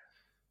warlord,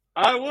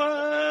 I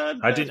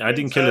won. I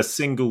didn't kill a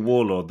single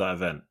warlord that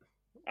event,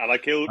 and I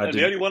killed.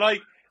 The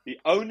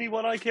only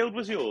one I killed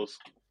was yours.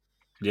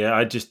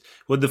 Yeah,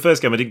 the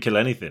first game I didn't kill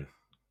anything.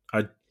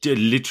 I did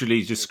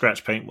literally just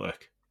scratch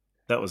paintwork.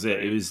 That was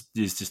it. It was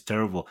just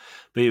terrible.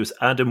 But it was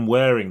Adam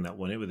Waring that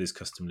won it with his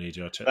custom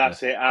legion.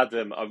 That's it,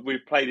 Adam.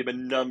 We've played him a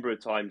number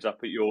of times up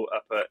at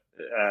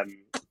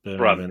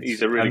Brunt.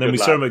 He's a really good lad. And then we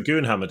saw him at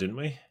Goonhammer, didn't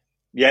we?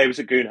 Yeah, he was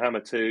at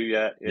Goonhammer too.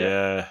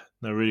 Yeah.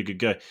 No, really good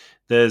guy.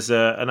 There's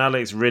an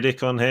Alex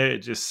Riddick on here. It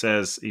just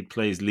says he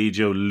plays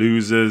Legio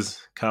losers,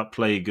 can't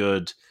play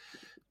good,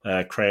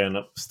 crayon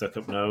up, stuck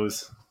up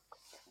nose.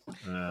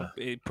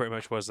 It pretty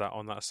much was that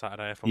on that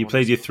Saturday. You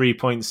played your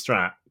 3-point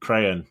strat,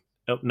 crayon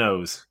up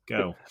nose,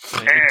 go.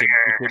 It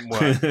didn't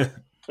work.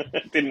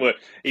 It didn't work.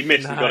 He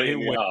missed and got it in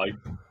the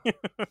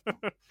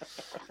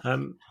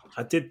eye.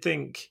 I did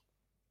think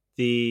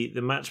the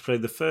match play,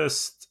 the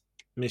first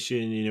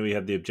mission, we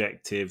had the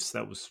objectives.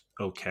 That was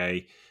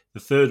okay. The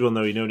third one,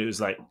 though, it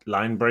was like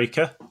line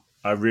breaker.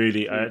 I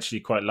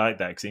actually quite like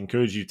that because it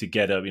encouraged you to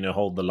get up,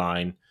 hold the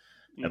line,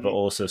 but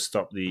also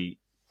stop the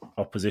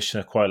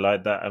opposition. I quite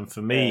like that. And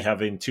for me,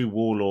 having two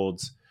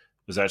warlords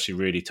was actually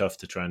really tough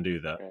to try and do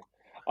that. Yeah.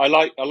 I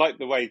like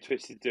the way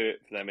Twisted do it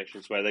for their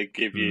missions, where they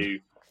give you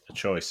a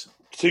choice,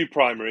 2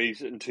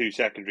 primaries and 2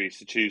 secondaries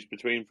to choose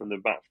between from the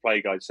match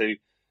play guide. So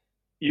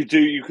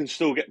you can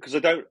still get, because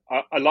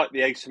I like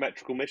the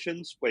asymmetrical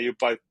missions where you're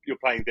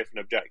playing different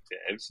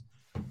objectives,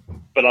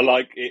 but I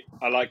like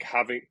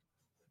having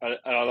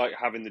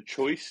the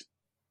choice.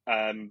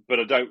 But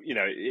I don't,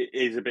 it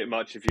is a bit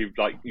much if you've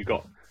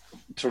got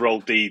to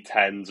roll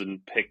D10s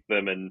and pick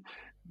them, and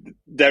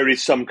there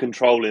is some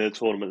control in a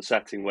tournament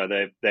setting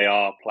where they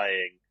are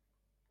playing.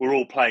 We're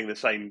all playing the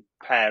same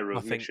pair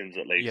of missions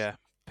at least. Yeah,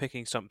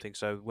 picking something.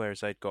 So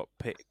whereas they'd got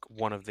pick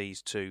one of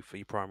these 2 for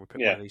your primary,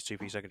 pick one of these 2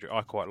 for your secondary.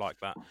 I quite like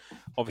that.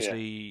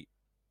 Obviously,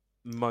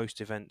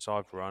 most events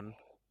I've run,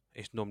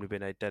 it's normally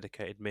been a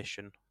dedicated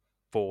mission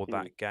for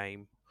that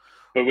game.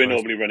 But we're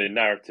normally running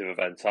narrative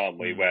events, aren't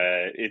we?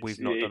 Where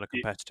we've not done a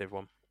competitive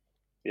one.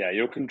 Yeah,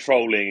 you're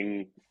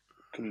controlling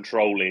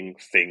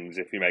things,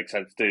 if you make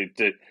sense,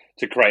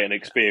 to create an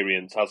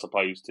experience as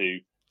opposed to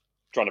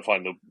trying to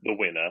find the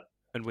winner.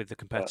 And with the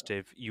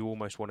competitive, you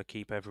almost want to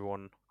keep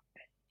everyone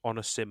on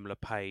a similar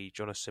page,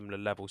 on a similar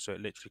level, so it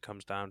literally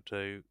comes down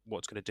to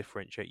what's going to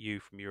differentiate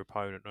you from your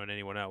opponent or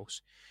anyone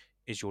else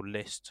is your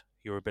list,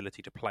 your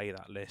ability to play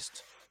that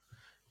list,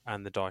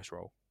 and the dice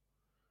roll.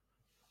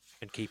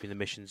 And keeping the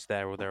missions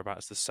there or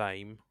thereabouts the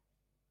same,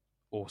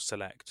 or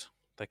select,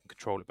 they can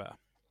control it better.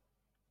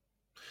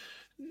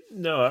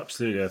 No,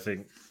 absolutely. I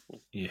think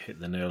you hit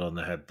the nail on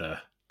the head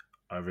there.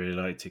 I really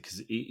liked it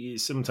because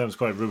it's sometimes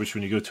quite rubbish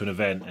when you go to an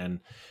event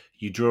and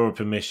you draw up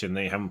a mission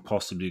that you haven't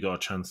possibly got a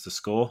chance to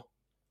score,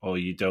 or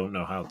you don't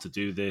know how to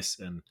do this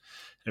and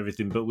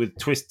everything. But with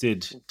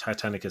Twisted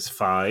Titanicus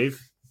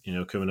 5,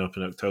 coming up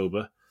in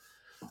October,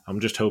 I'm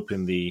just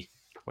hoping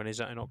When is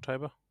that in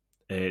October?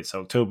 It's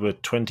October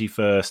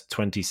 21st,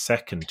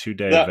 22nd,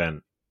 2-day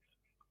event.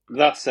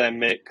 That's a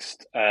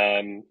mixed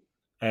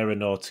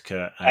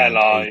Aeronautica and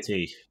LI. AT.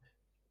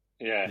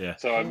 Yeah.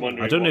 So I'm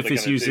wondering. I don't know if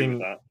it's using.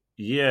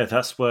 Yeah,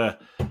 that's where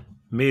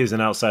me as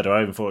an outsider,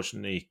 I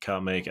unfortunately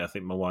can't make it. I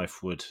think my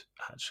wife would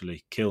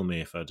actually kill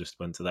me if I just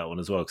went to that one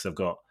as well, because I've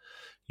got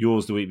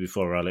yours the week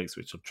before, Alex,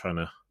 which I'm trying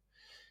to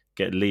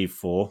get leave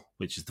for,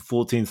 which is the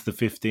 14th to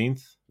the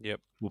 15th. Yep.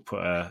 We'll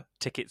put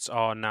tickets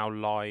are now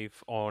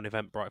live on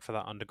Eventbrite for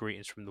that under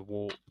Greetings from the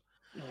Warp.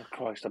 Oh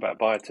Christ, I better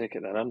buy a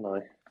ticket then, hadn't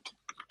I?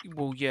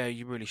 Well, yeah,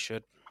 you really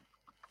should.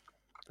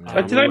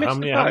 How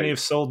many have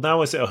sold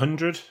now? Is it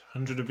 100?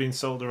 100 have been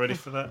sold already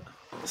for that?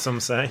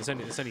 Some say.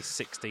 There's only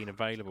 16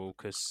 available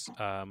because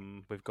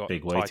we've got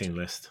big waiting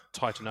list.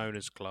 Titan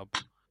Owners Club.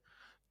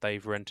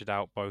 They've rented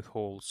out both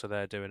halls, so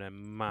they're doing a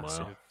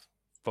massive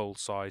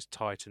full-size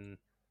Titan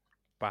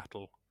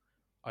battle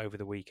over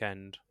the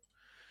weekend.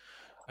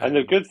 And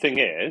the good thing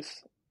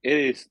is, it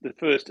is the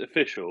first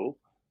official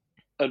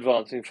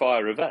Advancing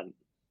Fire event.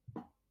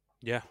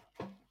 Yeah.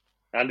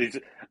 And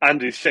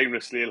he's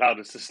shamelessly allowed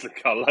us to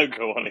stick our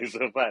logo on his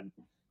event.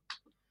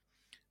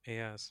 He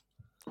has.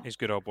 He's a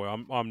good old boy.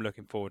 I'm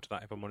looking forward to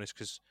that, if I'm honest,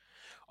 because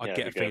I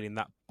get a feeling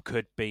that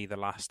could be the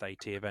last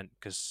AT event,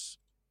 because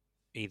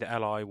either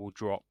LI will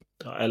drop.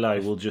 LI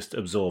will just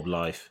absorb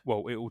life.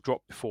 Well, it will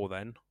drop before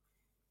then,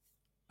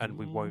 and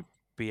we won't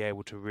be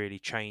able to really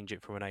change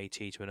it from an AT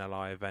to an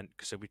LI event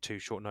because it'll be too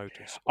short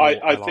notice. Or I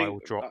LI think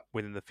will drop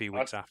within the few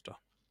weeks after.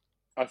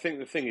 I think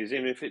the thing is,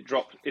 even if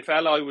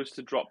LI was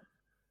to drop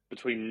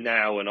between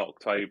now and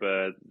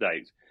October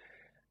dates,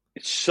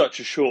 it's such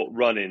a short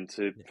run in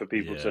for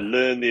people to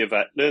learn the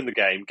event, learn the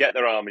game, get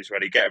their armies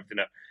ready, get everything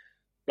up.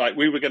 Like,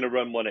 we were going to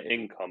run one at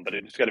Incom, but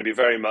it's going to be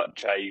very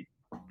much a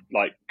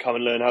come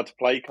and learn how to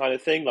play kind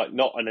of thing. Like,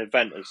 not an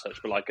event as such,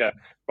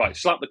 but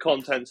slap the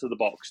contents of the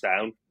box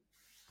down,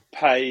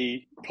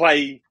 play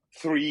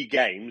 3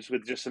 games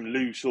with just some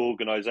loose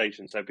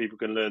organisation so people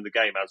can learn the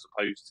game as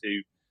opposed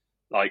to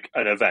like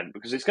an event,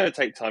 because it's going to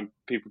take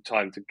people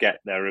time to get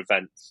their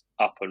events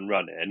up and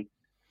running.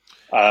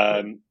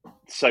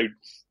 So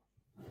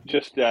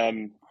just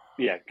giving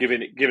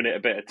it a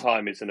bit of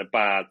time isn't a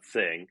bad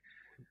thing.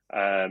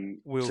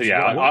 What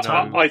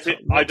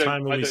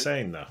time are we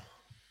saying though?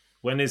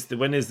 When is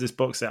this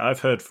box set?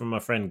 I've heard from my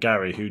friend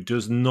Gary, who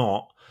does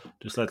not,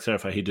 just let's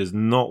clarify, he does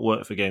not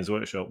work for Games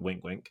Workshop.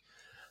 Wink, wink.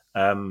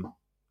 I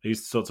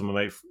used to talk to my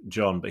mate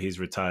John, but he's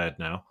retired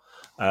now.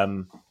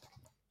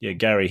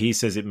 Gary, he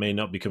says it may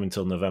not be coming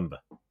till November.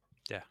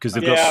 Yeah, because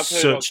they've got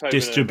such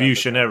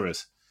distribution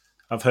errors.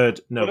 I've heard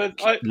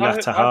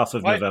latter half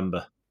of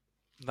November.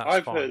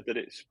 I've heard that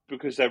it's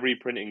because they're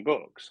reprinting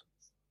books.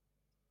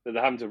 That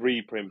they're having to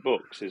reprint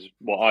books is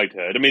what I'd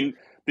heard. I mean,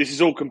 this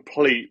is all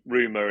complete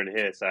rumour and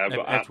hearsay. I've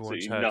got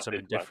absolutely nothing.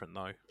 Something different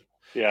though.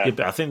 Yeah,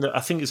 but I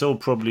think it's all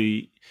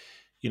probably,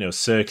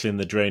 circling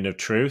the drain of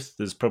truth.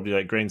 There's probably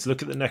like grains.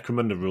 Look at the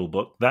Necromunda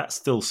rulebook. That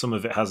still, some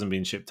of it hasn't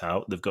been shipped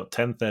out. They've got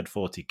 10th ed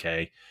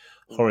 40k.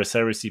 Horus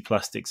Heresy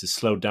Plastics has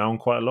slowed down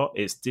quite a lot.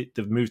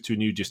 They've moved to a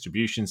new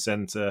distribution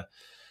centre.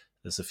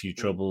 There's a few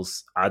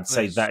troubles. I'd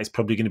say that is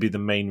probably going to be the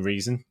main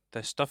reason.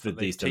 There's stuff that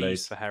they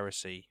teased for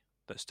Heresy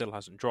that still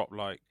hasn't dropped.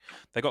 Like,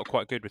 they got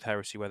quite good with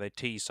Heresy where they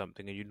tease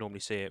something and you'd normally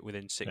see it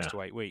within 6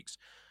 to 8 weeks.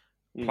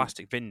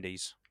 Plastic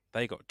Vindies,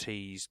 they got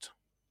teased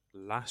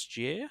last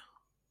year,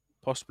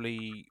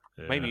 possibly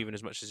maybe even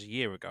as much as a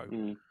year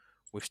ago.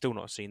 We've still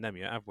not seen them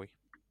yet, have we?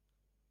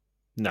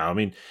 No, I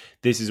mean,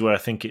 this is where I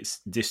think it's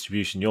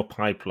distribution. Your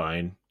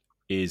pipeline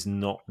is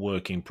not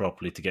working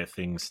properly to get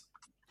things,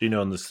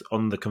 on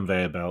the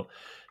conveyor belt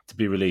to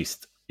be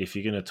released. If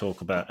you're going to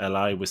talk about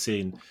LI, we're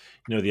seeing,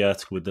 the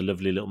article with the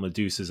lovely little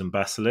Medusas and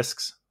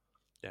Basilisks.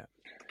 Yeah.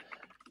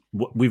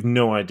 We've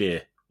no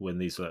idea when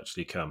these will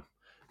actually come.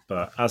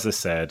 But as I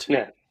said,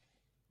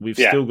 we've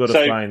still got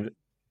to find...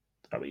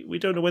 I mean, we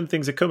don't know when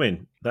things are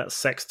coming. That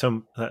sex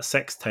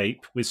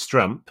tape with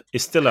Strump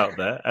is still out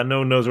there, and no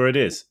one knows where it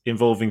is,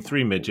 involving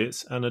 3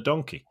 midgets and a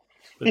donkey.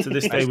 But to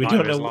this day, we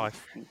don't know.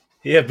 Life.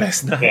 Yeah,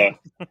 best night.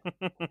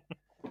 Yeah.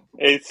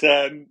 It's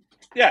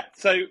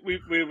So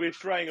we're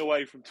straying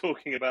away from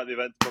talking about the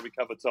event to probably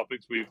cover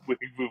topics we've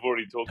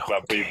already talked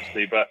about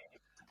previously. But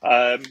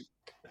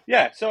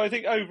so I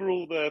think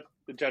overall the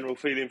general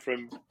feeling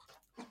from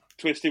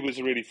Twisted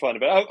was really fun.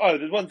 But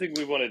there's one thing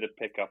we wanted to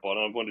pick up on,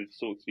 and I wanted to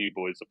talk to you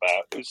boys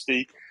about.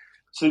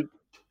 So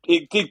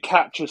it did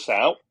catch us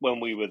out when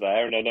we were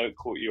there, and I know it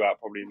caught you out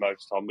probably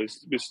most time.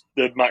 Was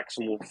the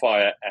Maximal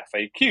Fire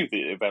FAQ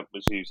the event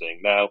was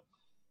using? Now,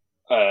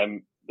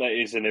 that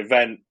is an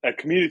event, a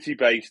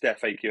community-based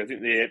FAQ. I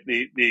think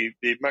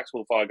the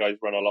Maximal Fire guys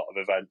run a lot of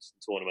events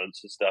and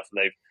tournaments and stuff,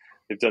 and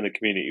they've done the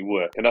community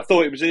work. And I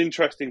thought it was an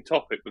interesting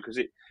topic because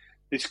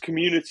this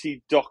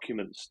community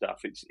document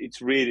stuff,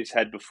 it's reared its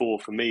head before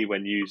for me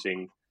when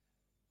using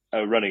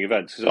running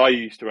events. Because I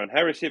used to run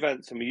Heresy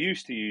events, and we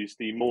used to use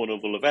the more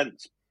novel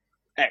events,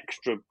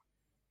 extra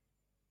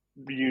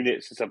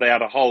units and stuff. They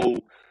had a whole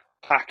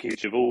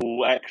package of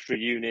all extra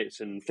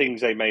units and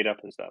things they made up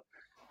and stuff.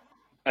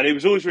 And it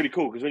was always really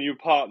cool because when you were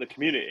part of the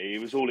community,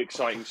 it was all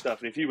exciting stuff.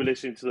 And if you were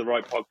listening to the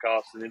right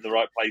podcasts and in the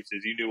right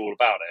places, you knew all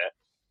about it.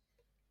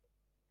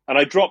 And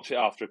I dropped it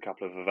after a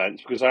couple of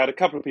events because I had a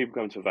couple of people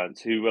come to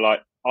events who were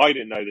like, I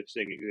didn't know this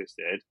thing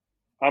existed.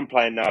 I'm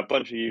playing now a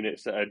bunch of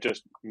units that are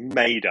just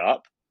made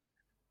up.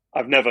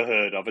 I've never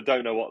heard of. I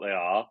don't know what they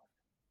are.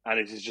 And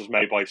it is just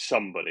made by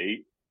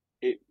somebody.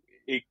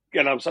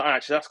 And I was like,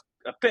 actually, that's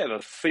a bit of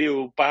a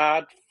feel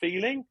bad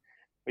feeling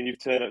when you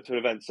turn up to an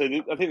event. So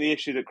I think the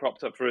issue that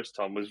cropped up for us,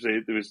 Tom, was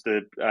there was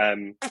the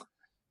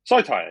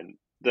side tie-in.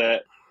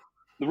 The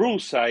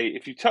rules say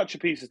if you touch a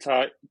piece of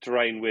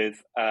terrain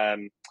with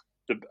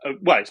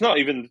it's not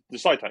even the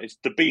side tie-in, it's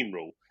the beam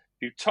rule.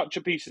 If you touch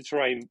a piece of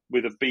terrain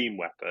with a beam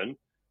weapon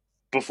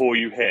before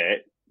you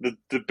hit,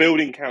 the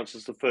building counts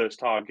as the first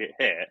target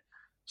hit.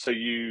 So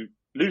you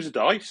lose a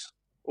dice,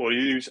 or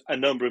you lose a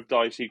number of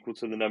dice equal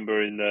to the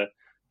number in the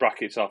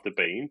brackets after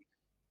beam.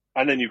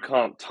 And then you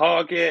can't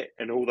target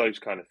and all those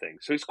kind of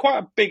things. So it's quite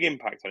a big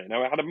impact on it.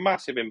 Now, it had a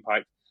massive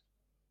impact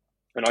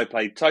when I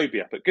played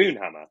Toby up at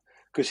Goonhammer,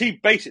 because he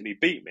basically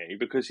beat me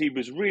because he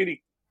was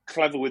really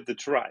clever with the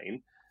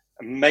terrain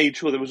and made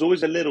sure there was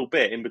always a little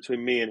bit in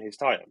between me and his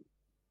Titan.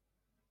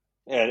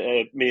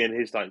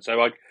 So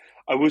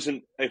I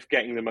wasn't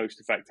getting the most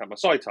effect at my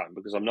side time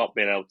because I'm not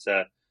being able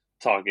to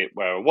target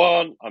where I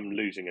want. I'm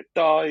losing a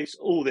dice,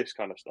 all this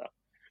kind of stuff.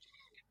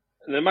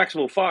 The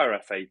Maximal Fire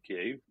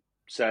FAQ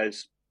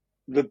says,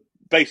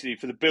 basically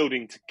for the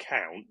building to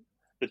count,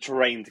 the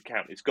terrain to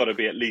count, it's got to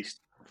be at least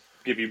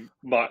give you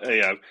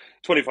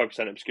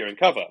 25% obscuring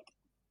cover.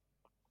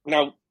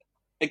 Now,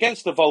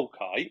 against the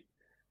Volkite,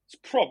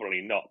 it's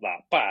probably not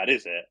that bad,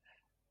 is it?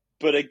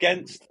 But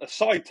against a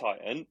side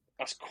titan,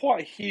 that's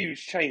quite a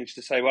huge change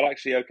to say, well,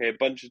 actually, okay, a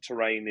bunch of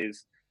terrain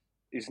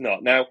is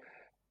not. Now,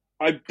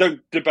 I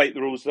don't debate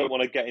the rules. I don't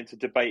want to get into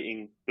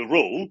debating the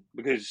rule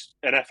because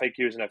an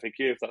FAQ is an FAQ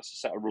if that's a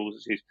set of rules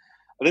that's used.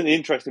 I think the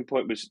interesting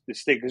point was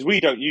this thing, because we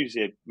don't use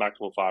the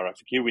Maximal Fire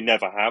FAQ. We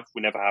never have.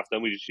 We never have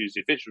done. We just use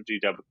the official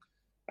GW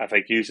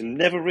FAQs and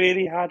never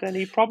really had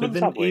any problems.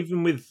 But then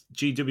even with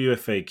GW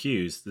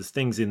FAQs, there's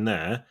things in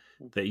there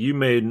that you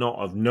may not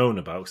have known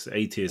about. Because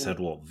AT has had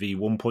what,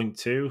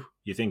 V1.2?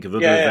 You think of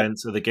other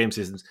events, other game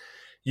systems.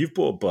 You've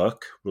bought a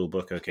book, rule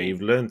book, okay,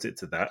 you've learned it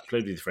to that,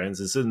 played with your friends,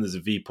 and suddenly there's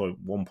a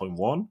V.1.1,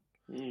 1.0,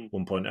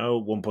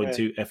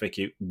 1.2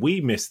 FAQ.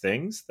 We miss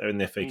things. They're in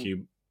the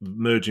FAQ.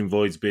 Merging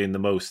Voids being the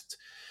most,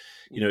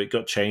 it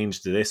got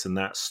changed to this and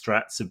that.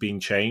 Strats have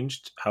been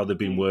changed, how they've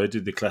been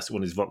worded. The classic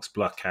one is Vox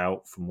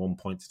Blackout from 1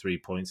 point to 3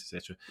 points,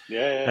 etc.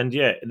 And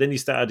then you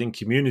start adding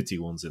community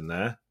ones in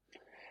there.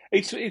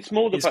 It's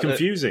more the fact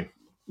confusing.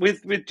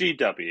 With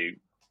GW,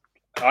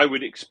 I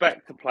would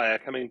expect a player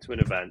coming to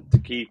an event to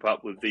keep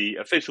up with the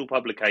official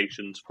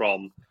publications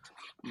from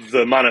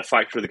the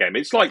manufacturer of the game.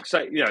 It's like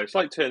it's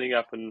like turning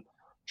up and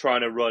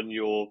trying to run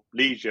your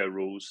Leisure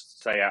rules,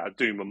 say, out of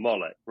Doom and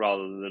Moloch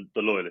rather than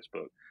the Loyalist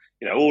book.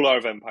 All our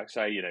event packs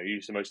say,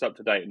 use the most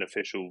up-to-date and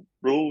official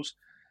rules.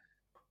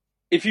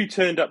 If you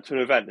turned up to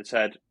an event and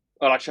said,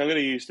 well, actually, I'm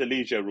going to use the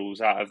Leisure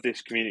rules out of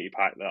this community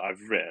pack that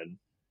I've written,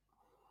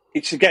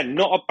 it's, again,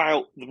 not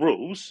about the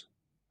rules.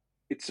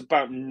 It's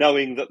about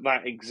knowing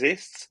that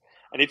exists.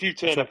 And if you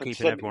turn up and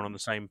keeping everyone on the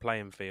same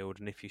playing field,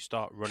 and if you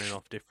start running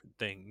off different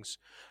things,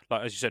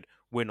 like as you said,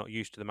 we're not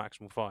used to the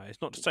Maximal Fire.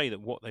 It's not to say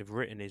that what they've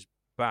written is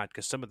bad,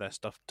 because some of their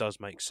stuff does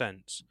make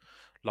sense,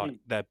 like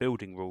their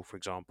building rule, for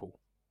example.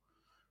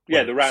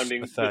 Yeah, the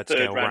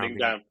third rounding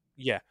down.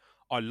 Yeah,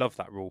 I love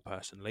that rule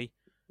personally.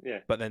 Yeah,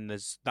 but then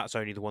that's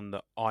only the one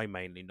that I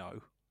mainly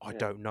know. I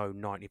don't know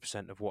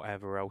 90% of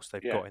whatever else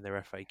they've got in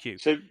their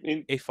FAQ. So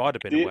if I'd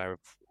have been aware of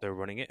they were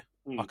running it,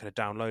 I could have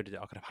downloaded it.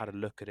 I could have had a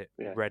look at it,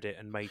 read it,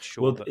 and made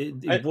sure that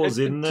it was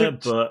in there,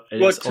 but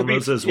it's on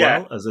us as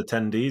well as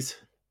attendees.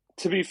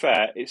 To be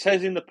fair, it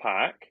says in the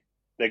pack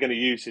they're going to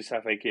use this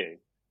FAQ,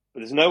 but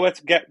there's nowhere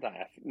to get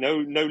that. No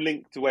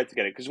link to where to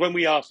get it. Because when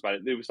we asked about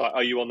it, it was like,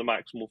 "Are you on the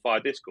Maximal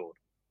Fire Discord?"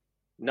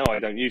 No, I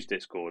don't use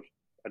Discord.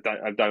 I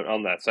don't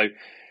on there. So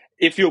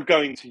if you're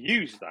going to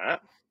use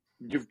that,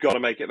 you've got to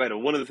make it better.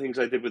 One of the things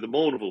I did with the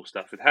Mournival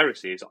stuff with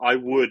Heresy is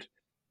when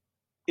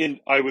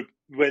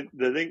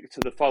the link to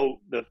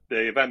the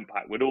event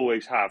pack would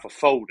always have a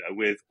folder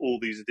with all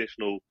these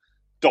additional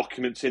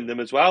documents in them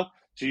as well.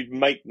 So you'd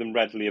make them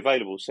readily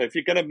available. So if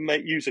you're going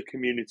to use a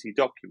community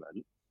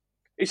document,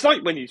 it's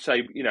like when you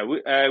say,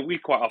 we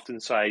quite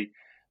often say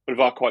one of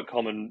our quite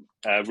common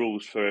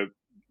rules for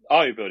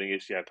army building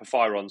is,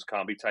 Porphyrons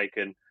can't be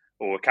taken,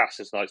 or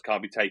Castus Knights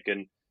can't be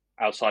taken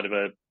outside of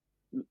a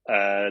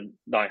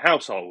Knight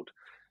household.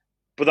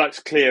 But that's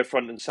clear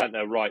front and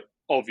center, right?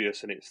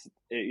 Obvious, and it's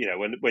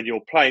when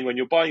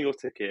you're buying your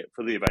ticket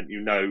for the event,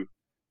 you know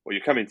what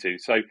you're coming to.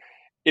 So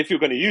if you're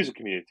going to use a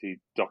community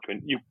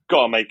document, you've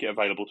got to make it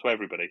available to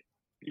everybody.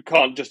 You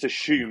can't just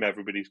assume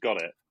everybody's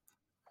got it.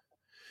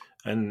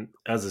 And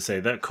as I say,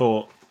 that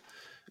caught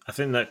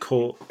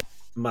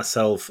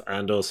myself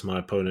and also my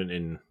opponent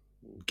in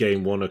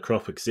game one of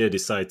Cropper, because he had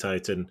his Side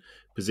Titan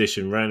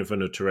position right in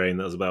front of terrain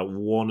that was about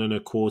 1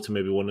 1/4,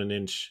 maybe 1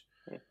 inch,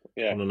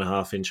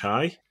 1.5 inch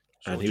high,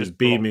 and he was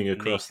beaming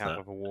across that.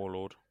 Of a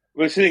warlord.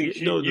 Well, the thing is,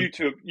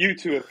 you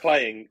two are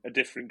playing a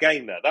different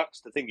game there.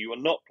 That's the thing. You are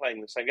not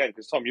playing the same game,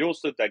 because Tom, you're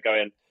stood there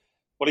going,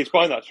 well, he's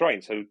buying that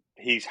terrain, so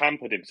he's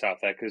hampered himself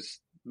there, because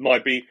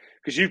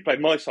you've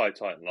played my Side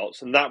Titan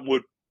lots, and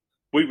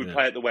we would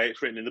play it the way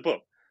it's written in the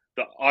book.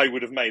 That I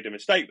would have made a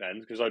mistake then,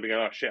 because I'd be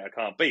going, oh shit, I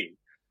can't beam.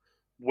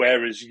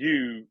 Whereas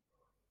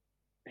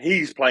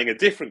he's playing a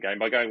different game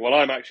by going, well,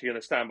 I'm actually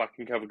going to stand back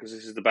and cover because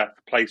this is the best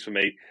place for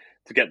me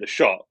to get the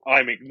shot.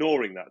 I'm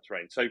ignoring that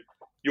terrain. So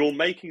you're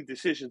making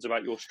decisions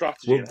about your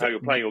strategy and how you're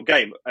playing your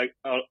game,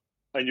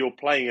 and you're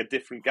playing a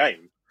different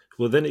game.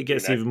 Well, then it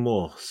gets even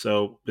more.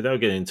 So without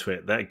getting into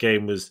it, that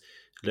game was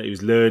that he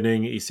was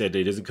learning. He said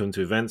he doesn't come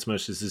to events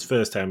much. This is his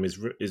first time.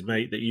 His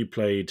mate that you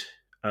played,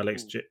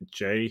 Alex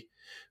J,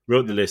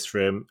 wrote the list for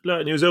him. Look,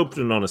 and he was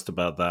open and honest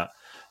about that.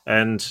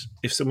 And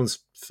if someone's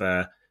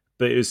fair,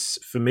 but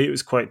for me, it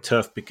was quite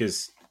tough,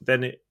 because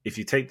then if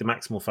you take the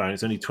Maximal Fire,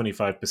 it's only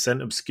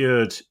 25%.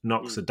 Obscured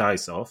knocks the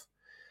dice off.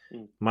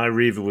 My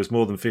Reaver was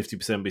more than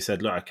 50%, but he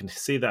said, look, I can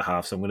see that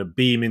half, so I'm going to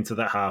beam into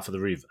that half of the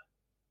Reaver.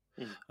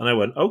 And I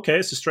went, okay,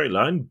 it's a straight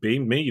line.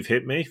 Beam me, you've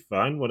hit me,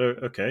 fine,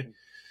 whatever, okay.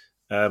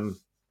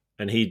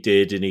 And he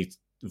did, and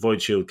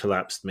Void Shield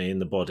collapsed me in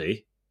the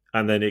body,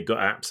 and then it got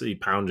absolutely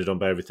pounded on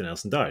by everything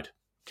else and died.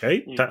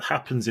 Okay, that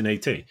happens in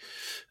AT.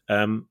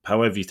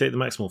 However, you take the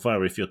Maximal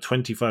Fire, if you're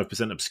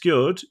 25%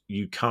 obscured,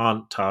 you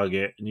can't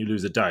target and you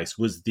lose a dice,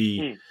 was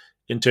the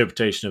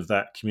interpretation of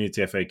that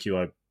community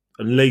FAQ. I'm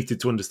elated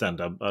to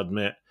understand. I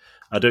admit,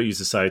 I don't use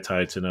the Side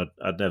Titan.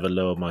 I'd never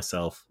lower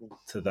myself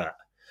to that.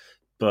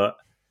 But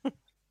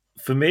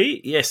For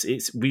me, yes,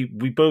 it's we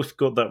both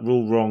got that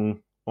rule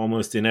wrong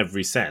almost in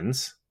every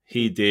sense.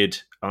 He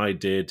did, I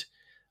did.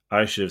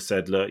 I should have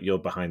said, look, you're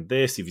behind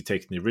this. If you'd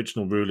taken the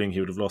original ruling, he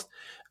would have lost.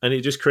 And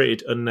it just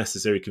created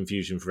unnecessary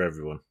confusion for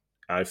everyone,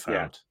 I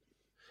found.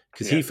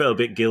 Because he felt a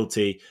bit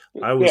guilty.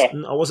 I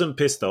wasn't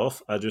pissed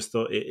off. I just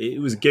thought it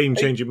was a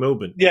game-changing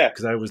moment. Yeah.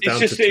 Because I was down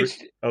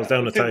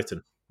to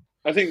Titan.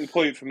 I think the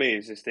point for me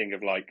is this thing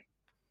of like,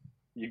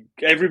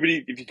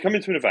 everybody, if you come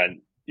into an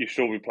event, you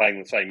should all be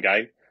playing the same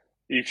game.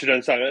 You should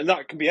understand it. And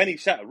that can be any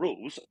set of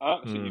rules.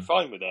 I'm absolutely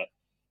fine with it.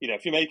 You know,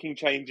 if you're making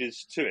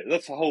changes to it,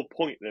 that's the whole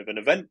point of an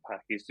event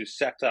pack, is to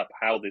set up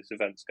how this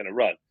event's going to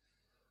run.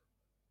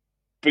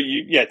 But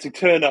to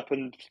turn up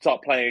and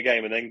start playing a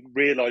game and then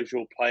realise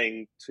you're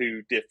playing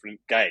two different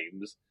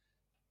games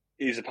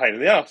is a pain in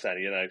the arse, then,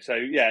 you know. So,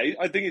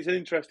 I think it's an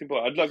interesting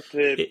point. I'd love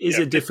to... It is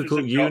a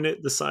difficult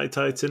unit, the Side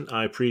Titan.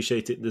 I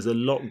appreciate it. There's a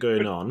lot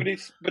going on. But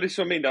it's what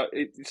I mean.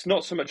 It's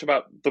not so much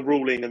about the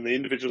ruling and the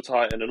individual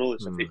Titan and all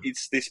this stuff.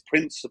 It's this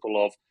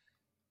principle of,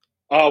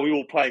 are we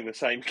all playing the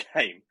same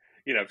game?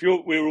 You know, if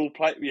we're all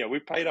playing... You know,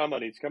 we've paid our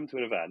money to come to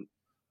an event,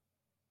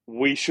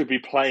 we should be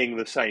playing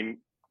the same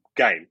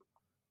game.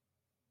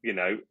 You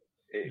know,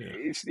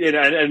 it's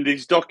and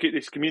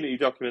this community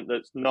document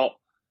that's not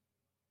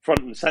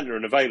front and center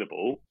and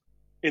available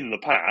in the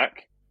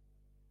pack.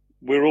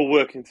 We're all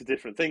working to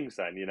different things.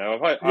 Then, you know,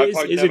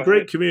 it's a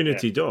great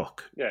community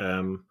doc. Yeah,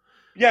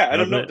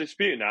 and I'm not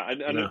disputing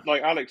that. And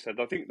like Alex said,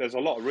 I think there's a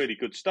lot of really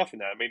good stuff in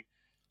there. I mean,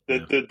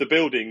 the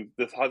building,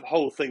 the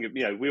whole thing of,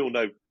 you know, we all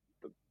know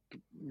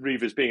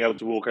Reavers being able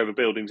to walk over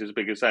buildings as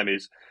big as them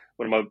is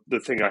one of the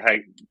thing I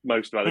hate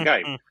most about the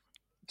game.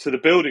 So the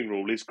building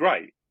rule is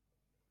great.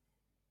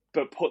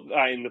 But put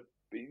that in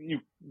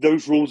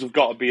those rules have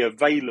got to be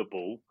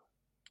available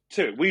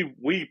too.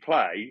 We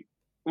play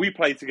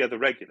together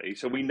regularly,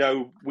 so we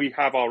know we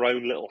have our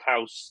own little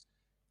house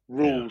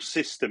rule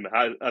system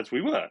as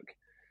we work.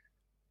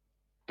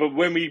 But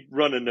when we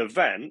run an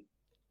event,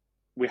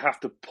 we have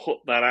to put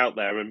that out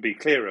there and be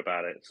clear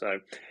about it. So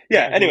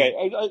anyway,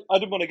 I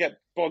didn't want to get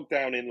bogged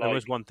down in like. There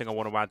was one thing I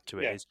want to add to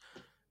it is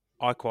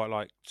I quite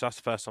like. So that's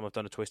the first time I've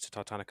done a Twisted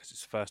Titanic, because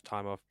it's the first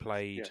time I've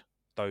played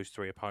those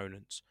three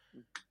opponents.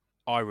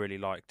 I really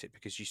liked it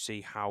because you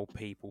see how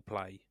people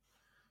play,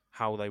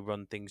 how they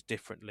run things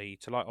differently.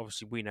 To like,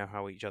 obviously, we know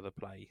how each other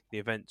play. The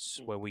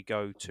events where we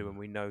go to and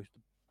we know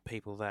the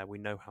people there, we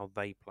know how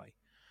they play.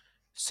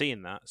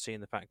 Seeing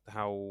the fact that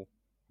how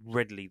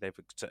readily they've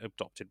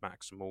adopted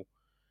Maximal,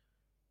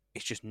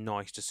 it's just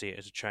nice to see it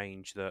as a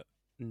change that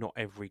not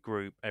every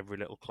group, every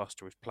little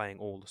cluster is playing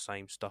all the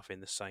same stuff in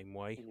the same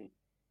way.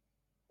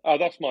 Oh,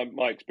 that's my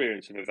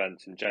experience of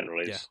events in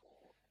general is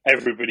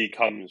everybody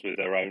comes with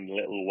their own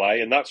little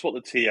way, and that's what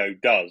the TO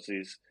does,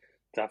 is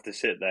to have to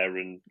sit there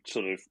and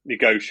sort of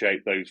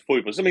negotiate those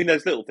foibles. I mean,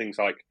 there's little things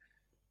like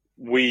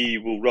we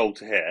will roll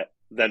to hit,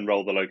 then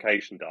roll the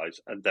location dice,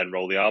 and then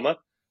roll the armor.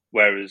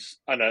 Whereas,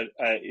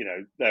 you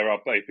know, there are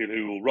both people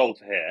who will roll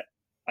to hit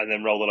and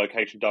then roll the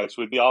location dice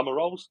with the armor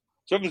rolls.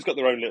 So everyone's got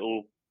their own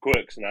little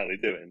quirks and how they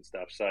do it and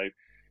stuff. So,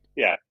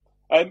 yeah.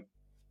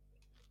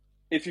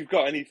 If you've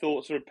got any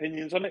thoughts or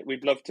opinions on it,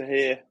 we'd love to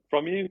hear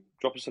from you.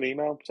 Drop us an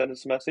email, send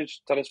us a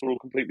message, tell us we're all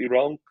completely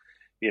wrong.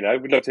 You know,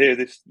 we'd love to hear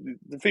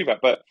the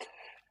feedback. But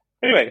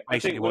anyway, I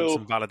think want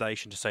some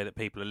validation to say that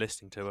people are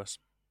listening to us.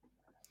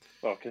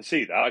 Well, I can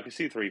see that. I can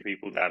see 3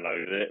 people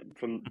downloaded it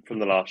from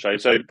the last show.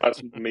 So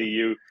that's me,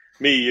 you,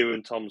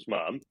 and Tom's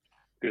mum.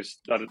 Because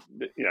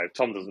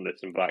Tom doesn't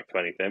listen back to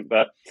anything.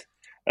 But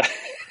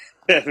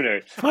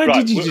anyway, why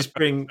did you just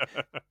bring?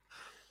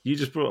 You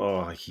just brought.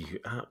 Oh, you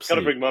absolutely got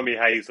to bring Mummy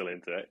Hazel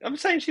into it. I'm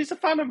saying she's a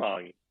fan of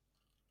mine.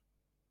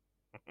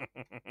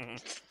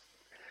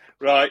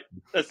 Right,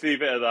 let's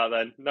leave it at that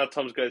then. Now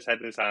Tom's got his head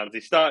in his hands.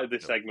 He started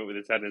this segment with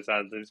his head in his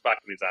hands and it's back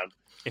in his hands.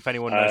 If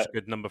anyone knows a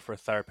good number for a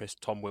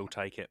therapist, Tom will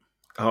take it.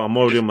 Oh, I'm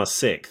already on my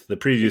 6th. The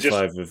previous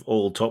 5 have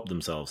all topped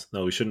themselves.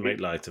 No, we shouldn't make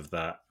light of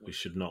that. We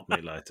should not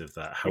make light of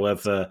that.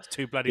 However, it's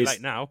too bloody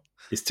late now.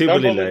 It's too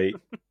bloody late.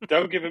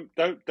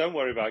 Don't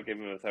worry about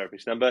giving him a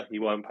therapist number. He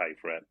won't pay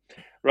for it.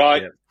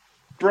 Right.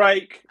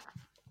 Break.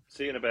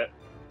 See you in a bit.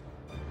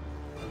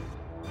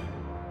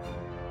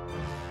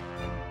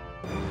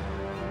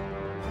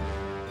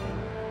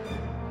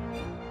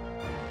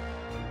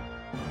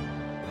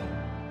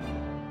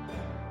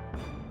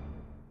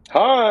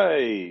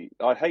 Hi!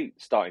 I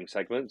hate starting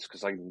segments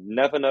because I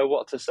never know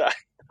what to say.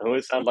 I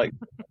always sound like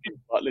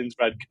Lynn's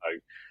red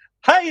coat.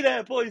 Hey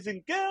there, boys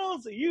and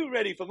girls! Are you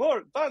ready for more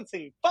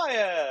Advancing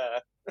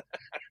Fire?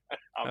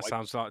 That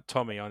sounds like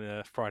Tommy on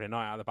a Friday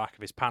night out of the back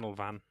of his panel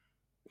van.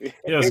 Yeah,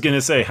 I was going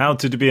to say, how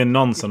to be a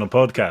nonce on a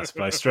podcast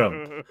by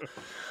Strum.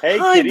 Hey,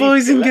 hi, kitty,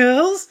 boys and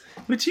girls!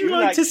 Would you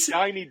like to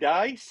shiny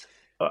dice?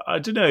 I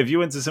don't know, if you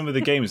went to some of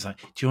the games, like,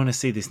 do you want to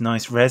see this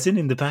nice resin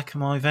in the back of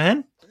my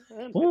van?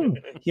 Oh,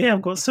 yeah,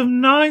 I've got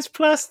some nice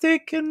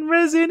plastic and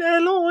resin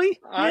alloy.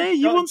 Yeah,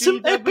 you want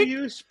some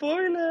epic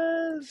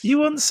spoilers? You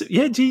want some,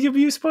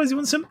 GW spoilers. You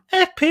want some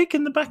epic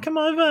in the back of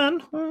my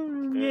van?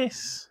 Oh,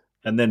 yes.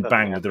 And then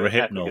bang with the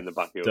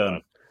Rohypnol.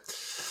 Done.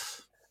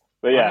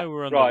 But yeah, I know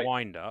we're on the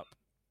wind-up,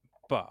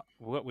 but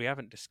what we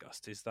haven't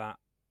discussed is that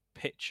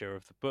picture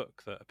of the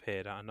book that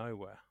appeared out of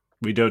nowhere.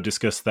 We don't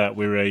discuss that.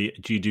 We're a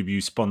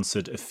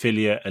GW-sponsored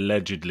affiliate,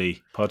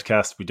 allegedly,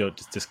 podcast. We don't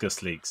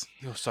discuss leaks.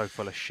 You're so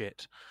full of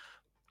shit.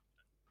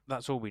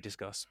 That's all we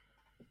discuss.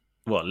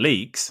 What,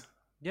 leaks?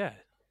 Yeah.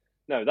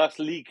 No, that's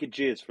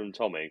leakages from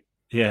Tommy.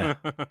 Yeah.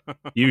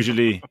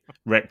 Usually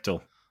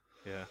rectal.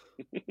 Yeah.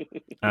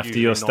 After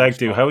Usually your stag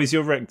do, non-stop. how is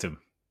your rectum?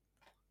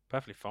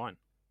 Perfectly fine.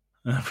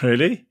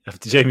 Really?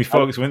 After Jamie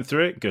Foxx went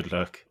through it? Good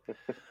luck. Do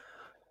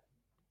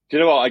you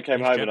know what? I came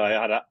He's home gentle.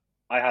 and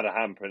I had a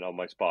handprint on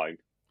my spine.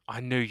 I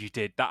knew you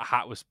did. That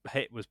hat was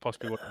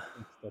possibly what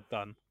I've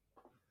done.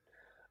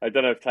 I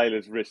don't know if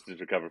Taylor's wrist has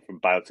recovered from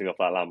bouncing off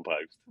that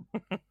lamppost.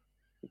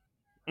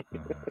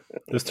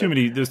 There's too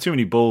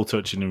many ball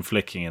touching and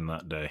flicking in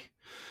that day.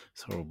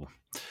 It's horrible.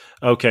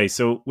 Okay,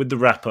 so with the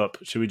wrap up,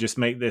 should we just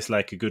make this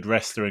like a good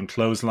wrestler and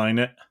clothesline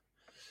it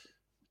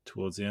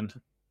towards the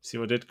end? See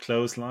what I did?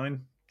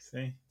 Clothesline.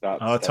 See?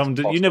 Tom,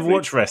 you never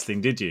watched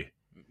wrestling, did you?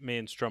 Me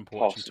and Strump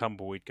watching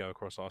Tumbleweed go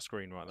across our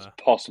screen right there.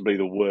 Possibly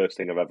the worst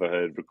thing I've ever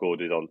heard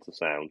recorded onto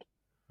sound.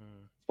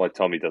 Why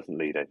Tommy doesn't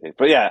lead anything.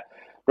 But yeah,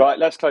 right,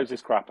 let's close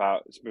this crap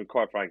out. It's been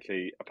quite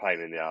frankly a pain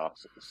in the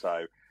arse.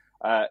 So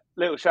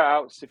little shout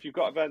outs. If you've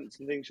got events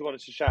and things you want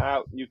us to shout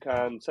out, you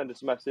can send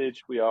us a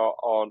message. We are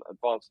on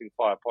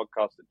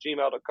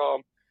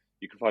advancingfirepodcast@gmail.com.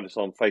 You can find us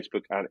on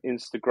Facebook and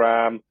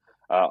Instagram.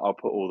 I'll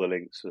put all the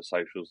links to the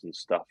socials and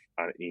stuff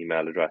and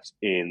email address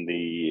in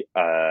the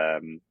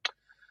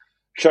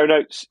show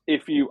notes.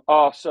 If you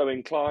are so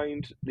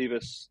inclined, leave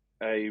us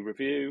a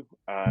review.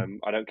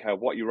 I don't care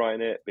what you write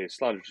in it, be as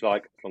slanderous as you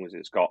like, as long as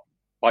it's got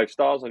 5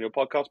 stars on your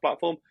podcast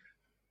platform.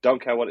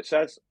 Don't care what it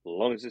says, as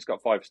long as it's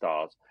got 5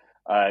 stars.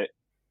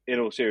 In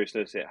all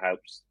seriousness, it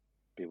helps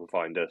people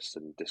find us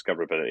and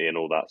discoverability and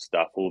all that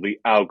stuff, all the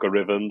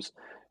algorithms.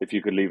 If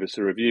you could leave us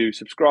a review,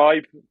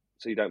 subscribe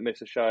so you don't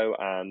miss a show,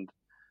 and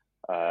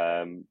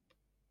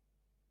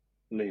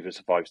leave us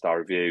a 5-star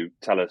review.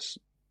 Tell us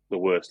the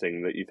worst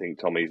thing that you think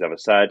Tommy's ever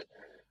said,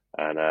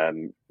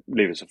 and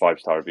leave us a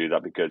 5-star review.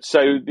 That'd be good.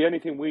 So the only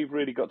thing we've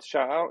really got to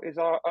shout out is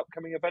our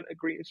upcoming event at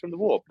Greetings from the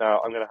Warp.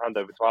 Now I'm going to hand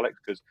over to Alex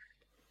because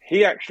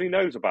he actually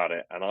knows about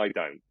it and I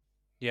don't.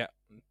 Yeah,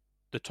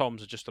 the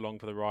Toms are just along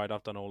for the ride.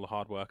 I've done all the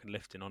hard work and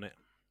lifting on it.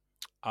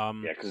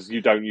 Yeah, because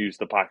you don't use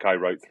the pack I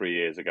wrote 3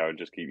 years ago and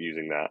just keep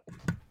using that.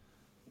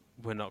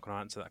 We're not going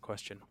to answer that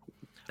question.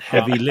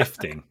 Heavy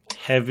lifting.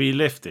 Heavy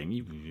lifting.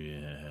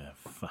 Yeah,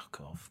 fuck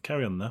off.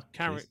 Carry on though.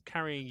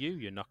 Carrying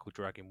you knuckle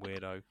dragging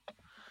weirdo.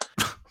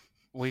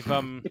 We've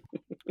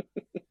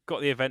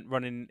got the event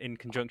running in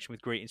conjunction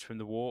with Greetings from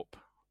the Warp.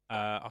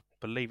 I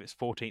believe it's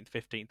 14th,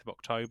 15th of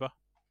October.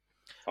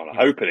 And I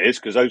hope it is,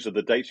 because those are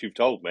the dates you've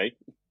told me.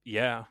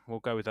 Yeah, we'll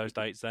go with those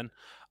dates then.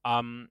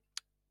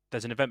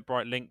 There's an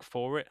Eventbrite link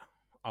for it.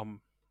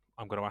 I'm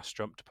going to ask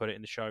Strump to put it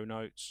in the show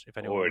notes if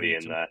anyone already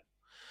reads in them.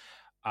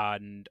 there.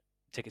 And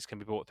tickets can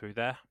be bought through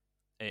there.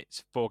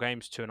 It's 4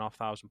 games,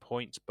 2,500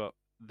 points, but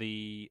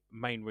the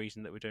main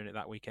reason that we're doing it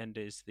that weekend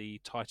is the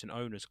Titan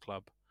Owners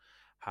Club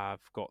have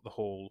got the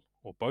hall,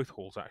 or both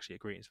halls actually,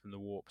 at Greetings from the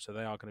Warp, so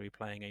they are going to be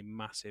playing a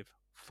massive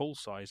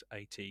full-size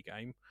AT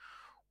game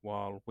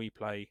while we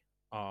play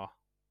our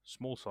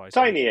small-size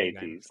tiny AT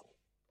ATs game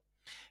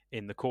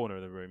in the corner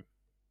of the room.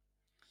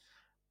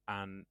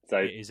 And so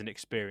it is an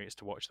experience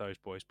to watch those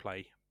boys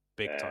play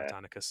big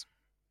Titanicus.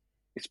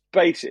 It's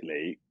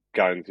basically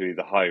going to be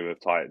the home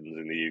of Titans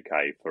in the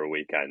UK for a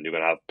weekend. You're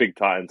going to have big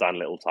Titans and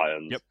little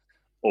Titans,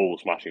 all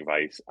smashing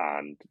face,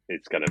 and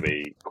it's going to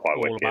be quite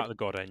all wicked. All about the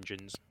God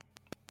engines.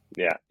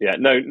 Yeah.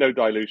 No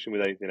dilution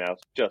with anything else,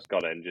 just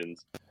God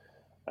engines.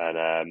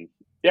 And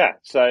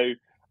so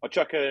I'll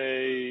chuck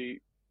a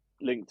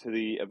link to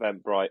the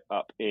Eventbrite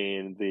up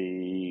in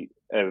the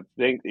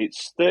link.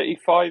 It's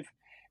 35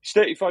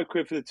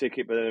 quid for the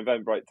ticket, but then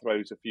Eventbrite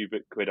throws a few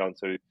quid on,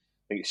 so I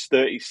think it's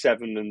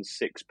 37 and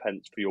 6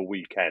 pence for your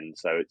weekend.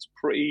 So it's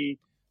pretty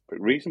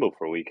reasonable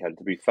for a weekend,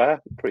 to be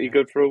fair. Pretty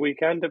good for a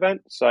weekend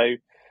event. So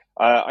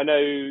I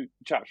know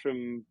chaps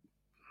from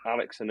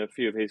Alex and a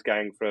few of his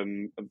gang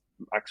from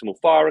Maximal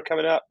Fire are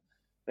coming up.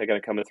 They're going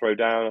to come and throw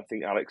down. I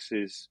think Alex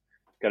is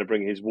going to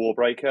bring his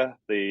Warbreaker,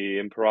 the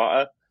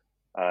Imperator.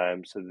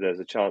 So there's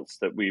a chance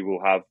that we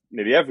will have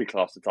nearly every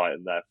class of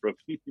Titan there from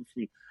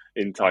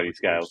in tiny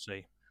scale.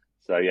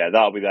 So yeah,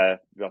 that'll be there.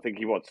 I think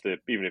he wants to,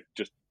 even if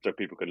just so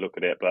people can look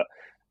at it, but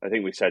I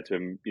think we said to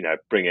him,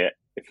 bring it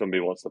if somebody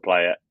wants to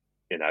play it,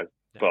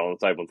 put it on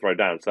the table and throw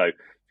down. So if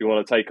you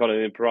want to take on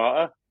an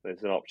Imperator,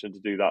 there's an option to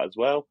do that as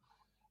well.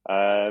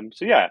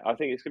 So yeah, I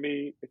think it's going to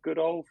be a good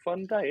old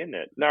fun day, isn't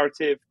it?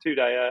 Narrative,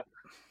 2-dayer,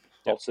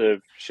 lots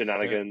of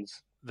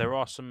shenanigans. There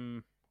are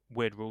some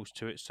weird rules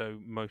to it, so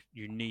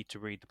you need to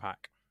read the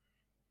pack.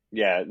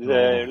 Yeah,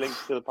 there are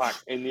links to the pack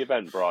in the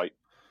Eventbrite.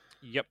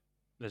 Yep,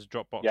 there's a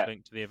Dropbox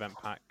link to the event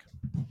pack.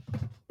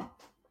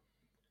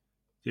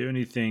 The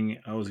only thing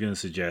I was going to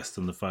suggest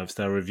on the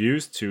 5-star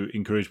reviews, to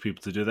encourage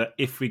people to do that,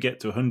 if we get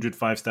to 100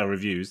 5-star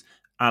reviews,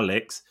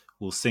 Alex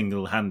will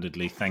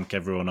single-handedly thank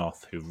everyone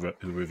off who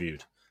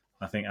reviewed.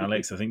 I think,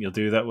 Alex, you'll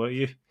do that, won't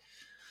you?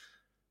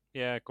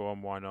 Yeah, go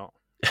on, why not?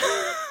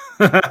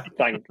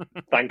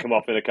 Thank him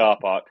off in a car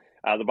park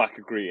at the back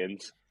of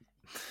Greetings.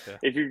 Yeah.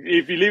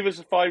 If you leave us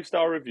a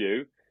 5-star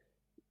review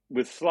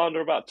with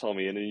slander about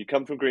Tommy, and then you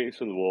come from Greetings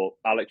from the Wall,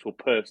 Alex will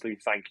personally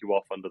thank you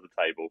off under the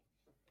table.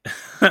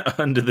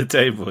 Under the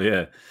table,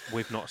 yeah.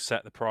 We've not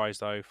set the prize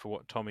though for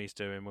what Tommy's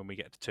doing when we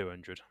get to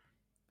 200.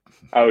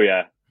 Oh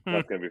yeah,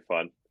 that's going to be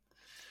fun.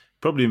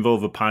 Probably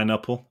involve a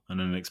pineapple and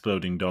an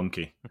exploding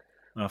donkey.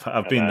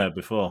 I've been there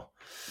before.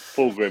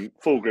 Full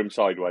grim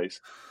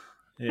sideways.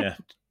 Yeah,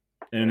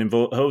 and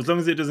as long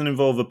as it doesn't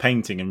involve a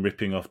painting and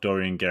ripping off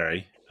Dorian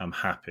Gray, I'm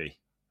happy.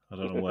 I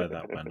don't know where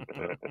that went,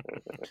 but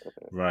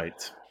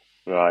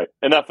right.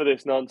 Enough of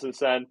this nonsense,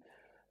 then.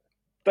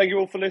 Thank you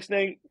all for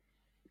listening.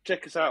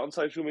 Check us out on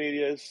social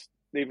medias.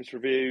 Leave us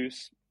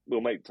reviews.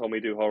 We'll make Tommy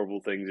do horrible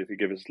things if you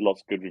give us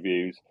lots of good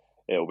reviews.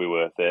 It'll be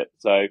worth it.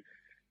 So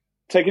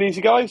take it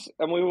easy, guys,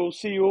 and we will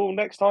see you all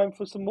next time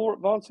for some more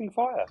Advancing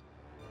Fire.